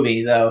great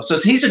movie though. So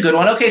he's a good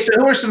one. Okay, so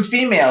who are some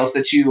females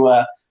that you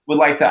would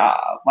like to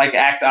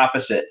act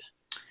opposite?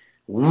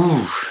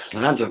 Ooh,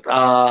 that's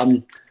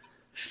a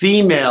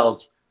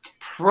females.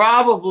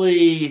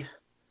 Probably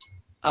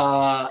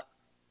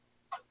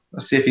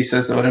let's see if he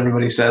says what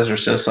everybody says or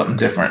says something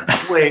different.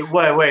 Wait.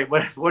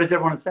 What does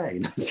everyone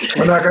say?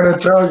 We're not going to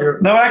tell you.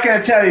 No, we're not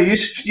going to tell you.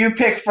 You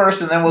pick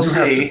first, and then we'll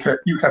see.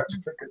 You have to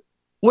pick it.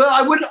 Well,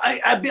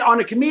 I'd be on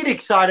a comedic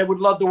side. I would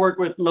love to work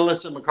with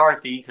Melissa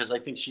McCarthy because I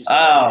think she's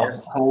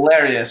hilarious.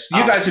 Hilarious!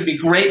 You guys would be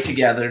great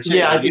together too.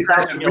 Yeah, I think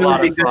that would be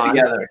really be good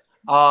together.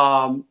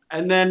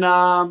 And then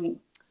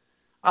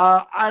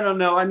I don't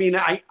know. I mean,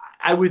 I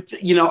would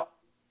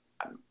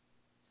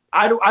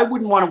I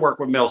wouldn't want to work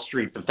with Meryl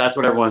Streep if that's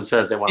what everyone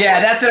says they want.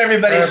 Yeah, that's what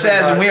everybody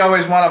says, and we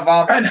always want to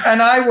vomit.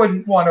 And I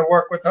wouldn't want to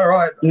work with her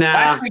either.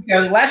 Nah.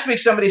 Last week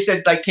somebody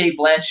said like Kate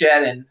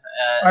Blanchett, and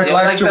I'd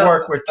like to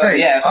work with Kate.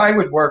 Yes. I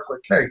would work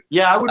with Kate.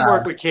 Yeah, I would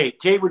work with Kate.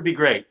 Kate would be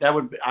great. I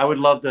would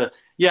love to.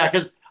 Yeah,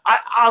 because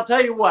I'll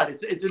tell you what,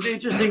 it's an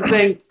interesting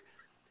thing.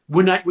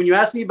 When you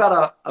ask me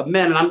about a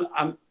man, and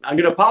I'm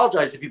going to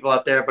apologize to people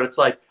out there, but it's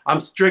like I'm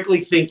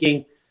strictly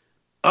thinking,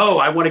 oh,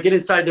 I want to get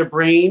inside their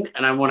brain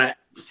and I want to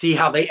see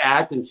how they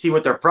act and see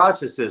what their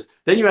process is.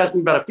 Then you ask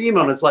me about a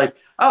female, and it's like,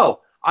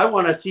 oh, I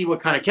want to see what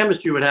kind of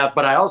chemistry would have,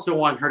 but I also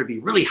want her to be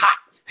really hot.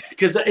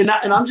 And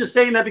I'm just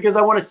saying that because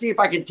I want to see if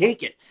I can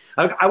take it.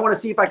 I want to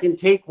see if I can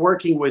take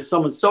working with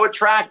someone so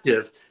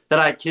attractive that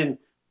I can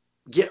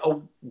put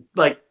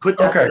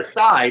that to the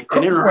side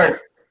and interact.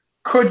 Wait.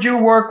 Could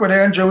you work with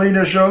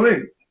Angelina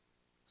Jolie?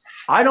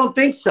 I don't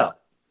think so.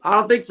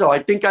 I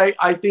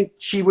think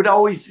she would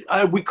always.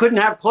 We couldn't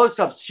have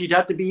close-ups. She'd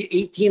have to be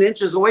 18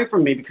 inches away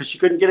from me because she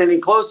couldn't get any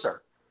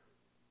closer.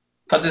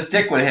 Because his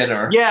dick would hit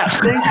her. Yeah,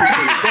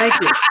 thank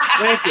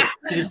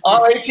you.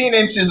 All 18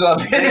 inches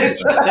of it. Thank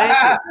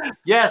you.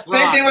 Yes,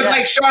 Same Ron, thing with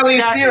like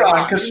Charlize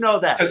Theron. You know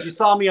that. You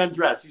saw me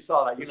undress. You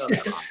saw that. You know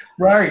that.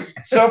 Right.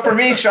 So for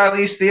me,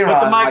 Charlize Theron.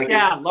 Put the mic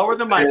down. Lower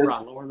the mic,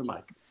 Ron. Lower the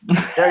mic.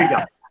 There you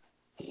go.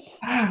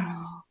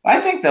 I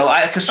think though,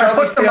 because I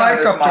put the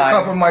mic up to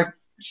cover my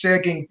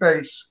sagging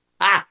face.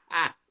 I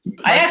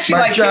actually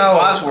like Kate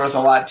Bosworth a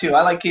lot too.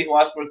 I like Kate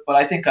Bosworth, but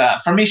I think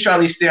for me,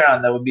 Charlize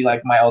Theron that would be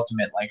like my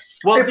ultimate. Like,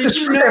 well, if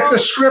the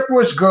script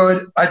was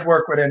good, I'd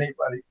work with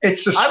anybody.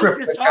 It's the script. I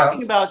was just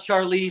talking about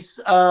Charlize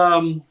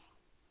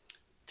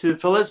to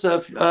Phyllis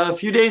a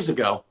few days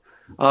ago.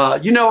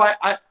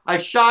 I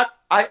shot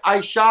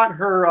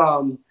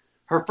her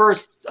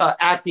first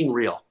acting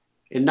reel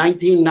in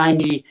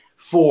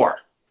 1994.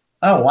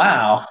 Oh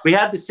wow! We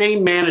had the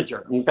same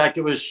manager. In fact,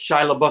 it was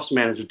Shia LaBeouf's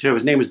manager too.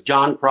 His name was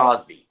John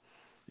Crosby.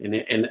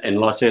 In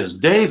Los Angeles,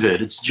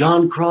 David, it's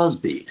John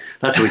Crosby.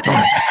 That's what we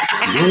call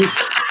it.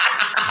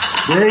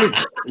 David,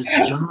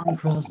 it's John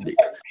Crosby.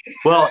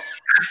 Well,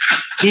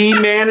 he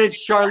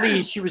managed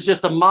Charlize. She was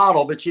just a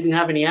model, but she didn't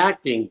have any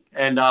acting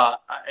and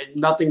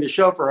nothing to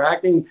show for her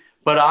acting.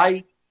 But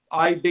I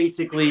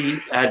basically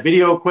had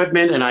video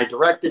equipment and I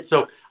directed.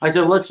 So I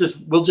said,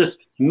 we'll just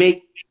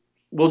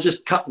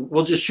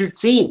shoot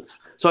scenes.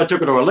 So I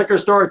took her to a liquor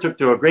store. I took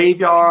her to a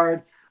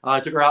graveyard. I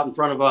took her out in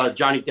front of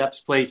Johnny Depp's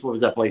place. What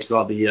was that place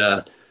called?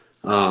 The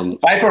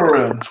Viper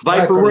Room.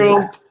 Viper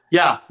Room.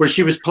 Yeah, where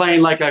she was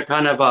playing like a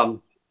kind of a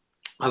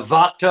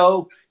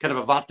vato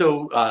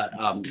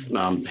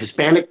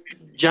Hispanic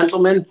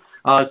gentleman.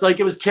 It's like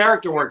it was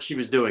character work she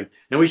was doing,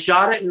 and we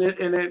shot it, and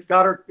it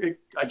got her.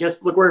 I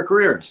guess look where her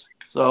career is.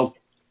 So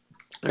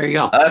there you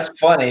go. That's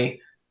funny.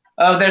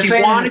 Oh, they're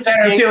saying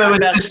there too. It was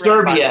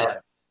Disturbia.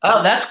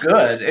 Oh, that's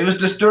good. It was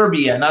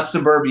Disturbia, not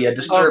Suburbia.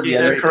 Disturbia. Okay,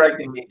 they're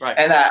correcting me. Right.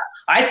 And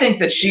I think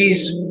that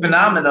she's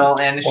phenomenal.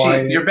 And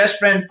your best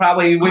friend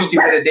probably wished he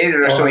would have dated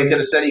her, so he could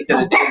have said he could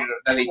have dated her,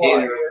 that he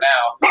dated her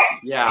now.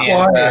 Yeah.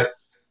 And,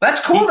 that's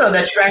cool, though,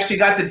 that you actually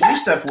got to do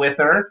stuff with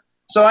her.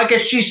 So, like,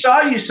 if she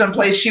saw you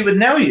someplace, she would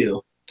know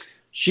you.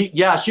 She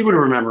would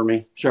remember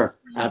me. Sure.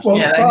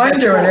 Absolutely. Well, find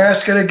her and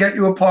ask her to get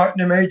you a part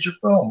in a major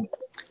film.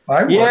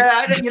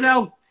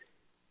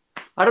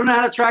 I don't know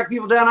how to track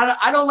people down.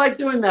 I don't like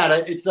doing that.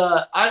 It's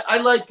I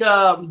like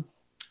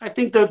I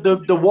think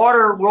the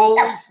water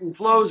rolls and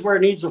flows where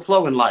it needs to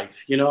flow in life.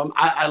 You know,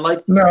 I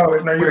like. No,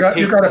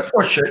 you got to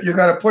push it. You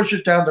got to push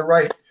it down the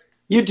right.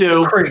 You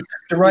do. Creek,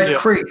 the right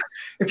creek.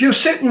 If you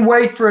sit and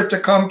wait for it to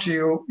come to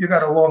you, you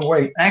got a long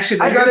wait.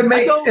 Actually, you got to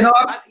make in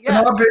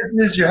our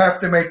business. You have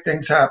to make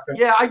things happen.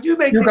 Yeah, I do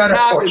make things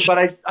happen, but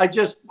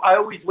I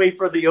always wait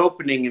for the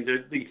opening and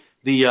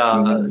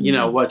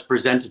the what's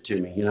presented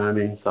to me. You know what I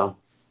mean? So.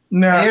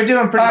 No, you're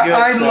doing pretty good.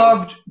 I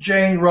loved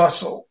Jane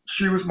Russell.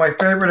 She was my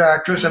favorite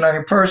actress, and I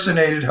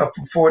impersonated her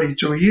for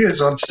 42 years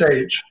on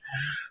stage.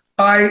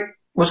 I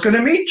was going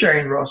to meet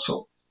Jane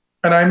Russell,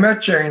 and I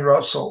met Jane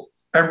Russell,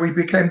 and we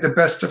became the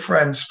best of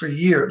friends for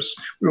years.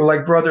 We were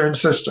like brother and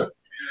sister.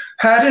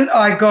 Hadn't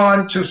I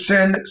gone to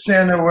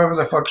Santa, wherever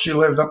the fuck she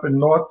lived, up in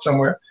North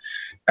somewhere,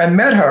 and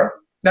met her,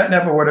 that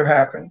never would have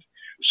happened.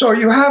 So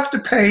you have to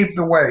pave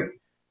the way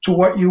to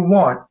what you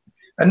want.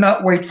 And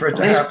not wait for it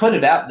to happen. Just put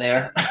it out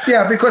there.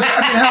 Yeah, because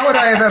how would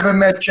I have ever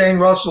met Jane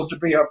Russell to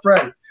be her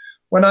friend?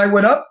 When I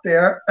went up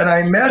there and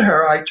I met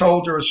her, I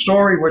told her a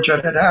story which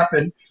had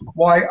happened,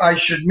 why I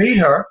should meet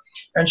her,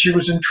 and she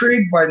was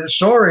intrigued by the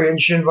story, and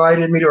she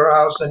invited me to her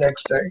house the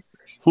next day.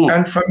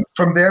 And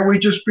from there, we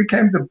just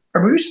became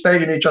we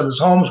stayed in each other's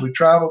homes. We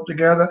traveled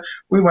together.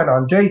 We went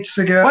on dates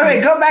together.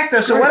 Wait, go back though.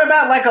 So what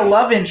about like a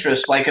love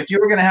interest? Like if you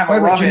were going to have a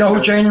love interest. You know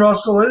who Jane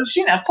Russell is?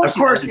 Of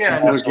course, yeah.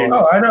 I know Jane.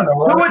 Oh, I don't know.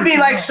 Who would be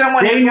like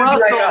someone?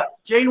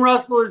 Jane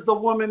Russell is the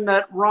woman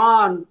that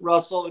Ron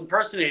Russell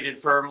impersonated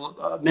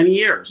for many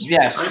years.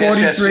 Yes,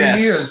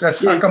 43 years.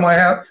 That's how come I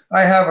have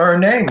her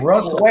name,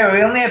 Russell. Wait,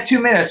 we only have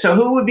 2 minutes. So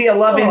who would be a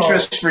love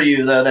interest for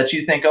you though that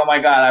you think, oh my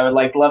God, I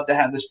would love to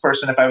have this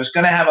person if I was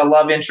going to have a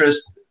love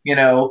interest,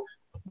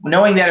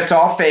 knowing that it's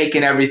all fake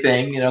and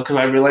everything, because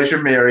I realize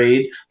you're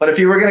married. But if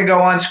you were going to go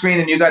on screen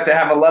and you got to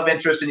have a love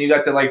interest and you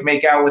got to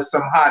make out with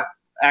some hot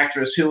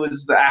actress, who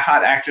is the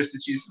hot actress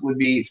that you would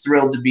be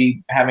thrilled to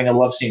be having a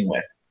love scene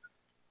with?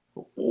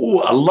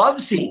 Ooh, a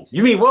love scene?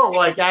 You mean, well,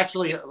 like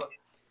actually...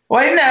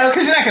 Well, no,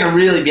 because you're not going to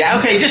really be.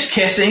 Okay, just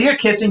kissing. You're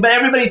kissing, but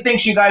everybody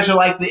thinks you guys are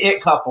like the it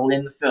couple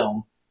in the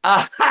film.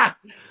 I'm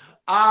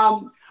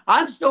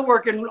still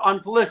working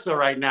on Felissa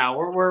right now.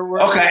 We're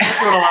okay.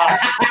 Doing a lot.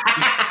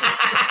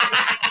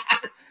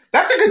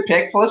 That's a good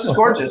pick. Felissa's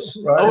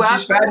gorgeous. Right. Oh,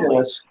 she's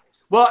fabulous.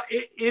 Well,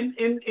 in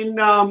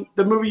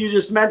the movie you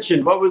just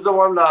mentioned, what was the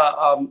one?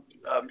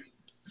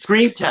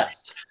 Screen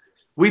Test.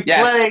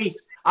 I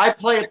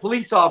play a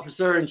police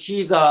officer, and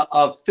she's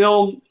a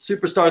film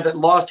superstar that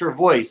lost her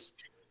voice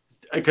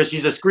because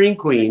she's a screen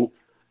queen,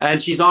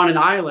 and she's on an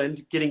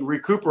island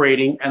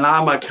recuperating, and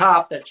I'm a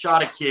cop that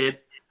shot a kid.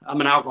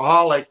 I'm an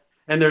alcoholic,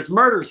 and there's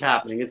murders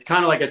happening. It's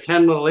kind of like a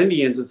 10 Little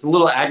Indians. It's a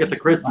little Agatha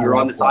Christie. You're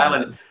on this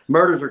island.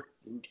 Murders are,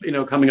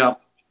 coming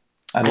up.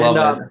 I love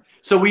that.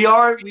 So we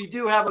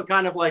do have a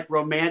kind of like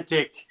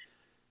romantic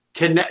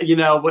connect.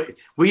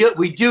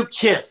 We do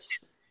kiss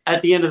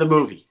at the end of the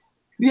movie.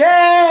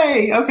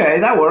 Yay! Okay,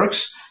 that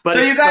works. But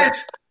so you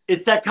guys.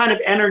 It's that kind of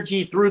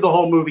energy through the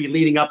whole movie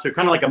leading up to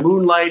kind of like a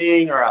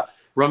moonlighting or a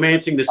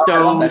romancing the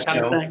stone kind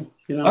of thing.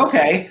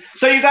 Okay.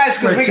 So you guys,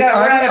 because we're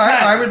out of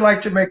time. I would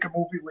like to make a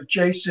movie with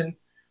Jason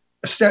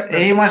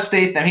Statham. He wants to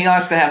date them. He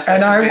wants to have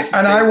sex with Jason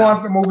Statham. I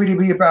want the movie to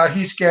be about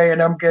he's gay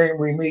and I'm gay and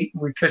we meet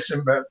and we kiss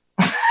in bed.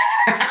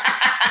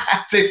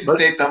 Jason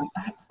Statham.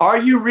 Are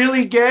you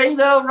really gay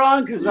though,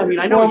 Ron? Because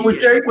I know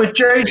with Jason.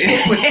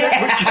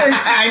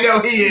 I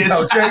know he is.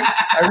 No,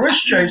 I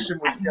wish Jason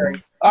was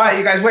gay. All right,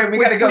 you guys, wait. We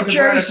got to go. With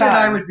Jason,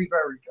 I would be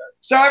very good.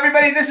 So,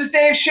 everybody, this is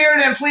Dave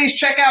Sheridan. Please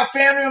check out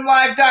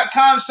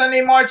fanroomlive.com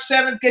Sunday, March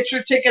 7th. Get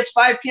your tickets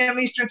 5 p.m.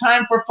 Eastern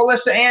Time for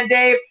Felissa and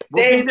Dave.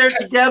 We'll be there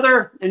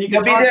together, and you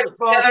can talk to us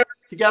both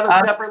together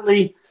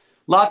separately.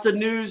 Lots of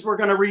news. We're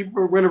gonna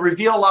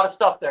reveal a lot of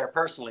stuff there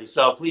personally.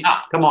 So please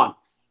come on.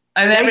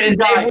 And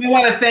Dave, we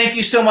want to thank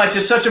you so much.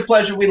 It's such a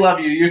pleasure. We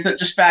love you. You're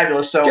just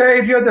fabulous. So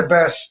Dave, you're the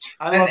best.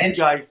 I love you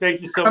guys.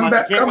 Thank you so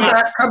much. Come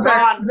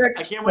back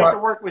next. I can't wait to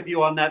work with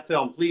you on that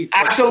film. Please.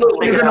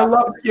 Absolutely. You're gonna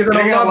love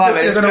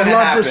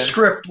the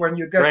script when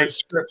you get the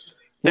script.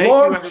 Thank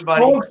you,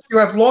 everybody. You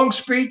have long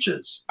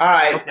speeches. All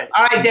right. Okay.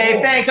 All right,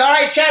 Dave. Thanks. All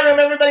right, chat room,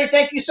 everybody.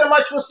 Thank you so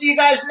much. We'll see you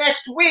guys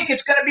next week.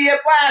 It's going to be a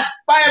blast.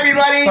 Bye,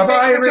 everybody.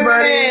 Bye-bye,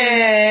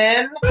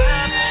 everybody.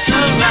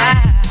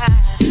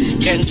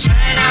 Can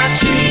turn out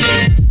to be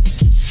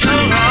so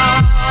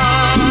wrong.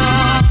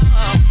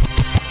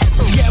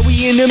 Yeah, we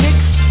in the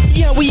mix.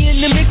 Yeah, we in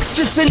the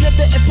mix. It's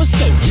another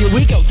episode. Here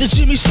we go. The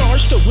Jimmy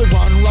Star Show with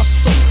Ron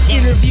Russell.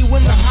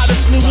 Interviewing the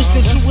hottest, newest,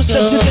 and truest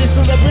of today's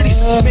celebrities.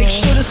 Make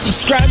sure to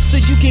subscribe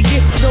so you can get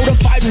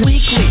notified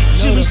weekly.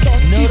 Jimmy Star,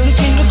 he's the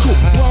king of cool.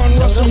 Ron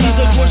Russell, he's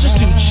a gorgeous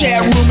dude.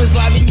 Chat room is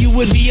live and you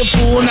would be a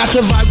fool not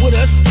to vibe with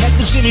us at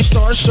the Jimmy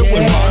Star Show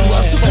with Ron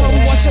Russell. Come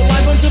watch it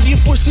live on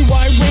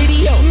W4CY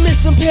Radio.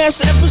 Miss some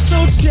past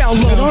episodes?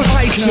 Download on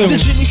iTunes.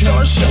 The Jimmy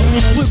Star Show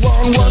with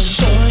Ron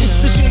Russell.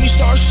 It's the Jimmy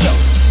Star Show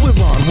with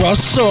Ron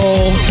Russell.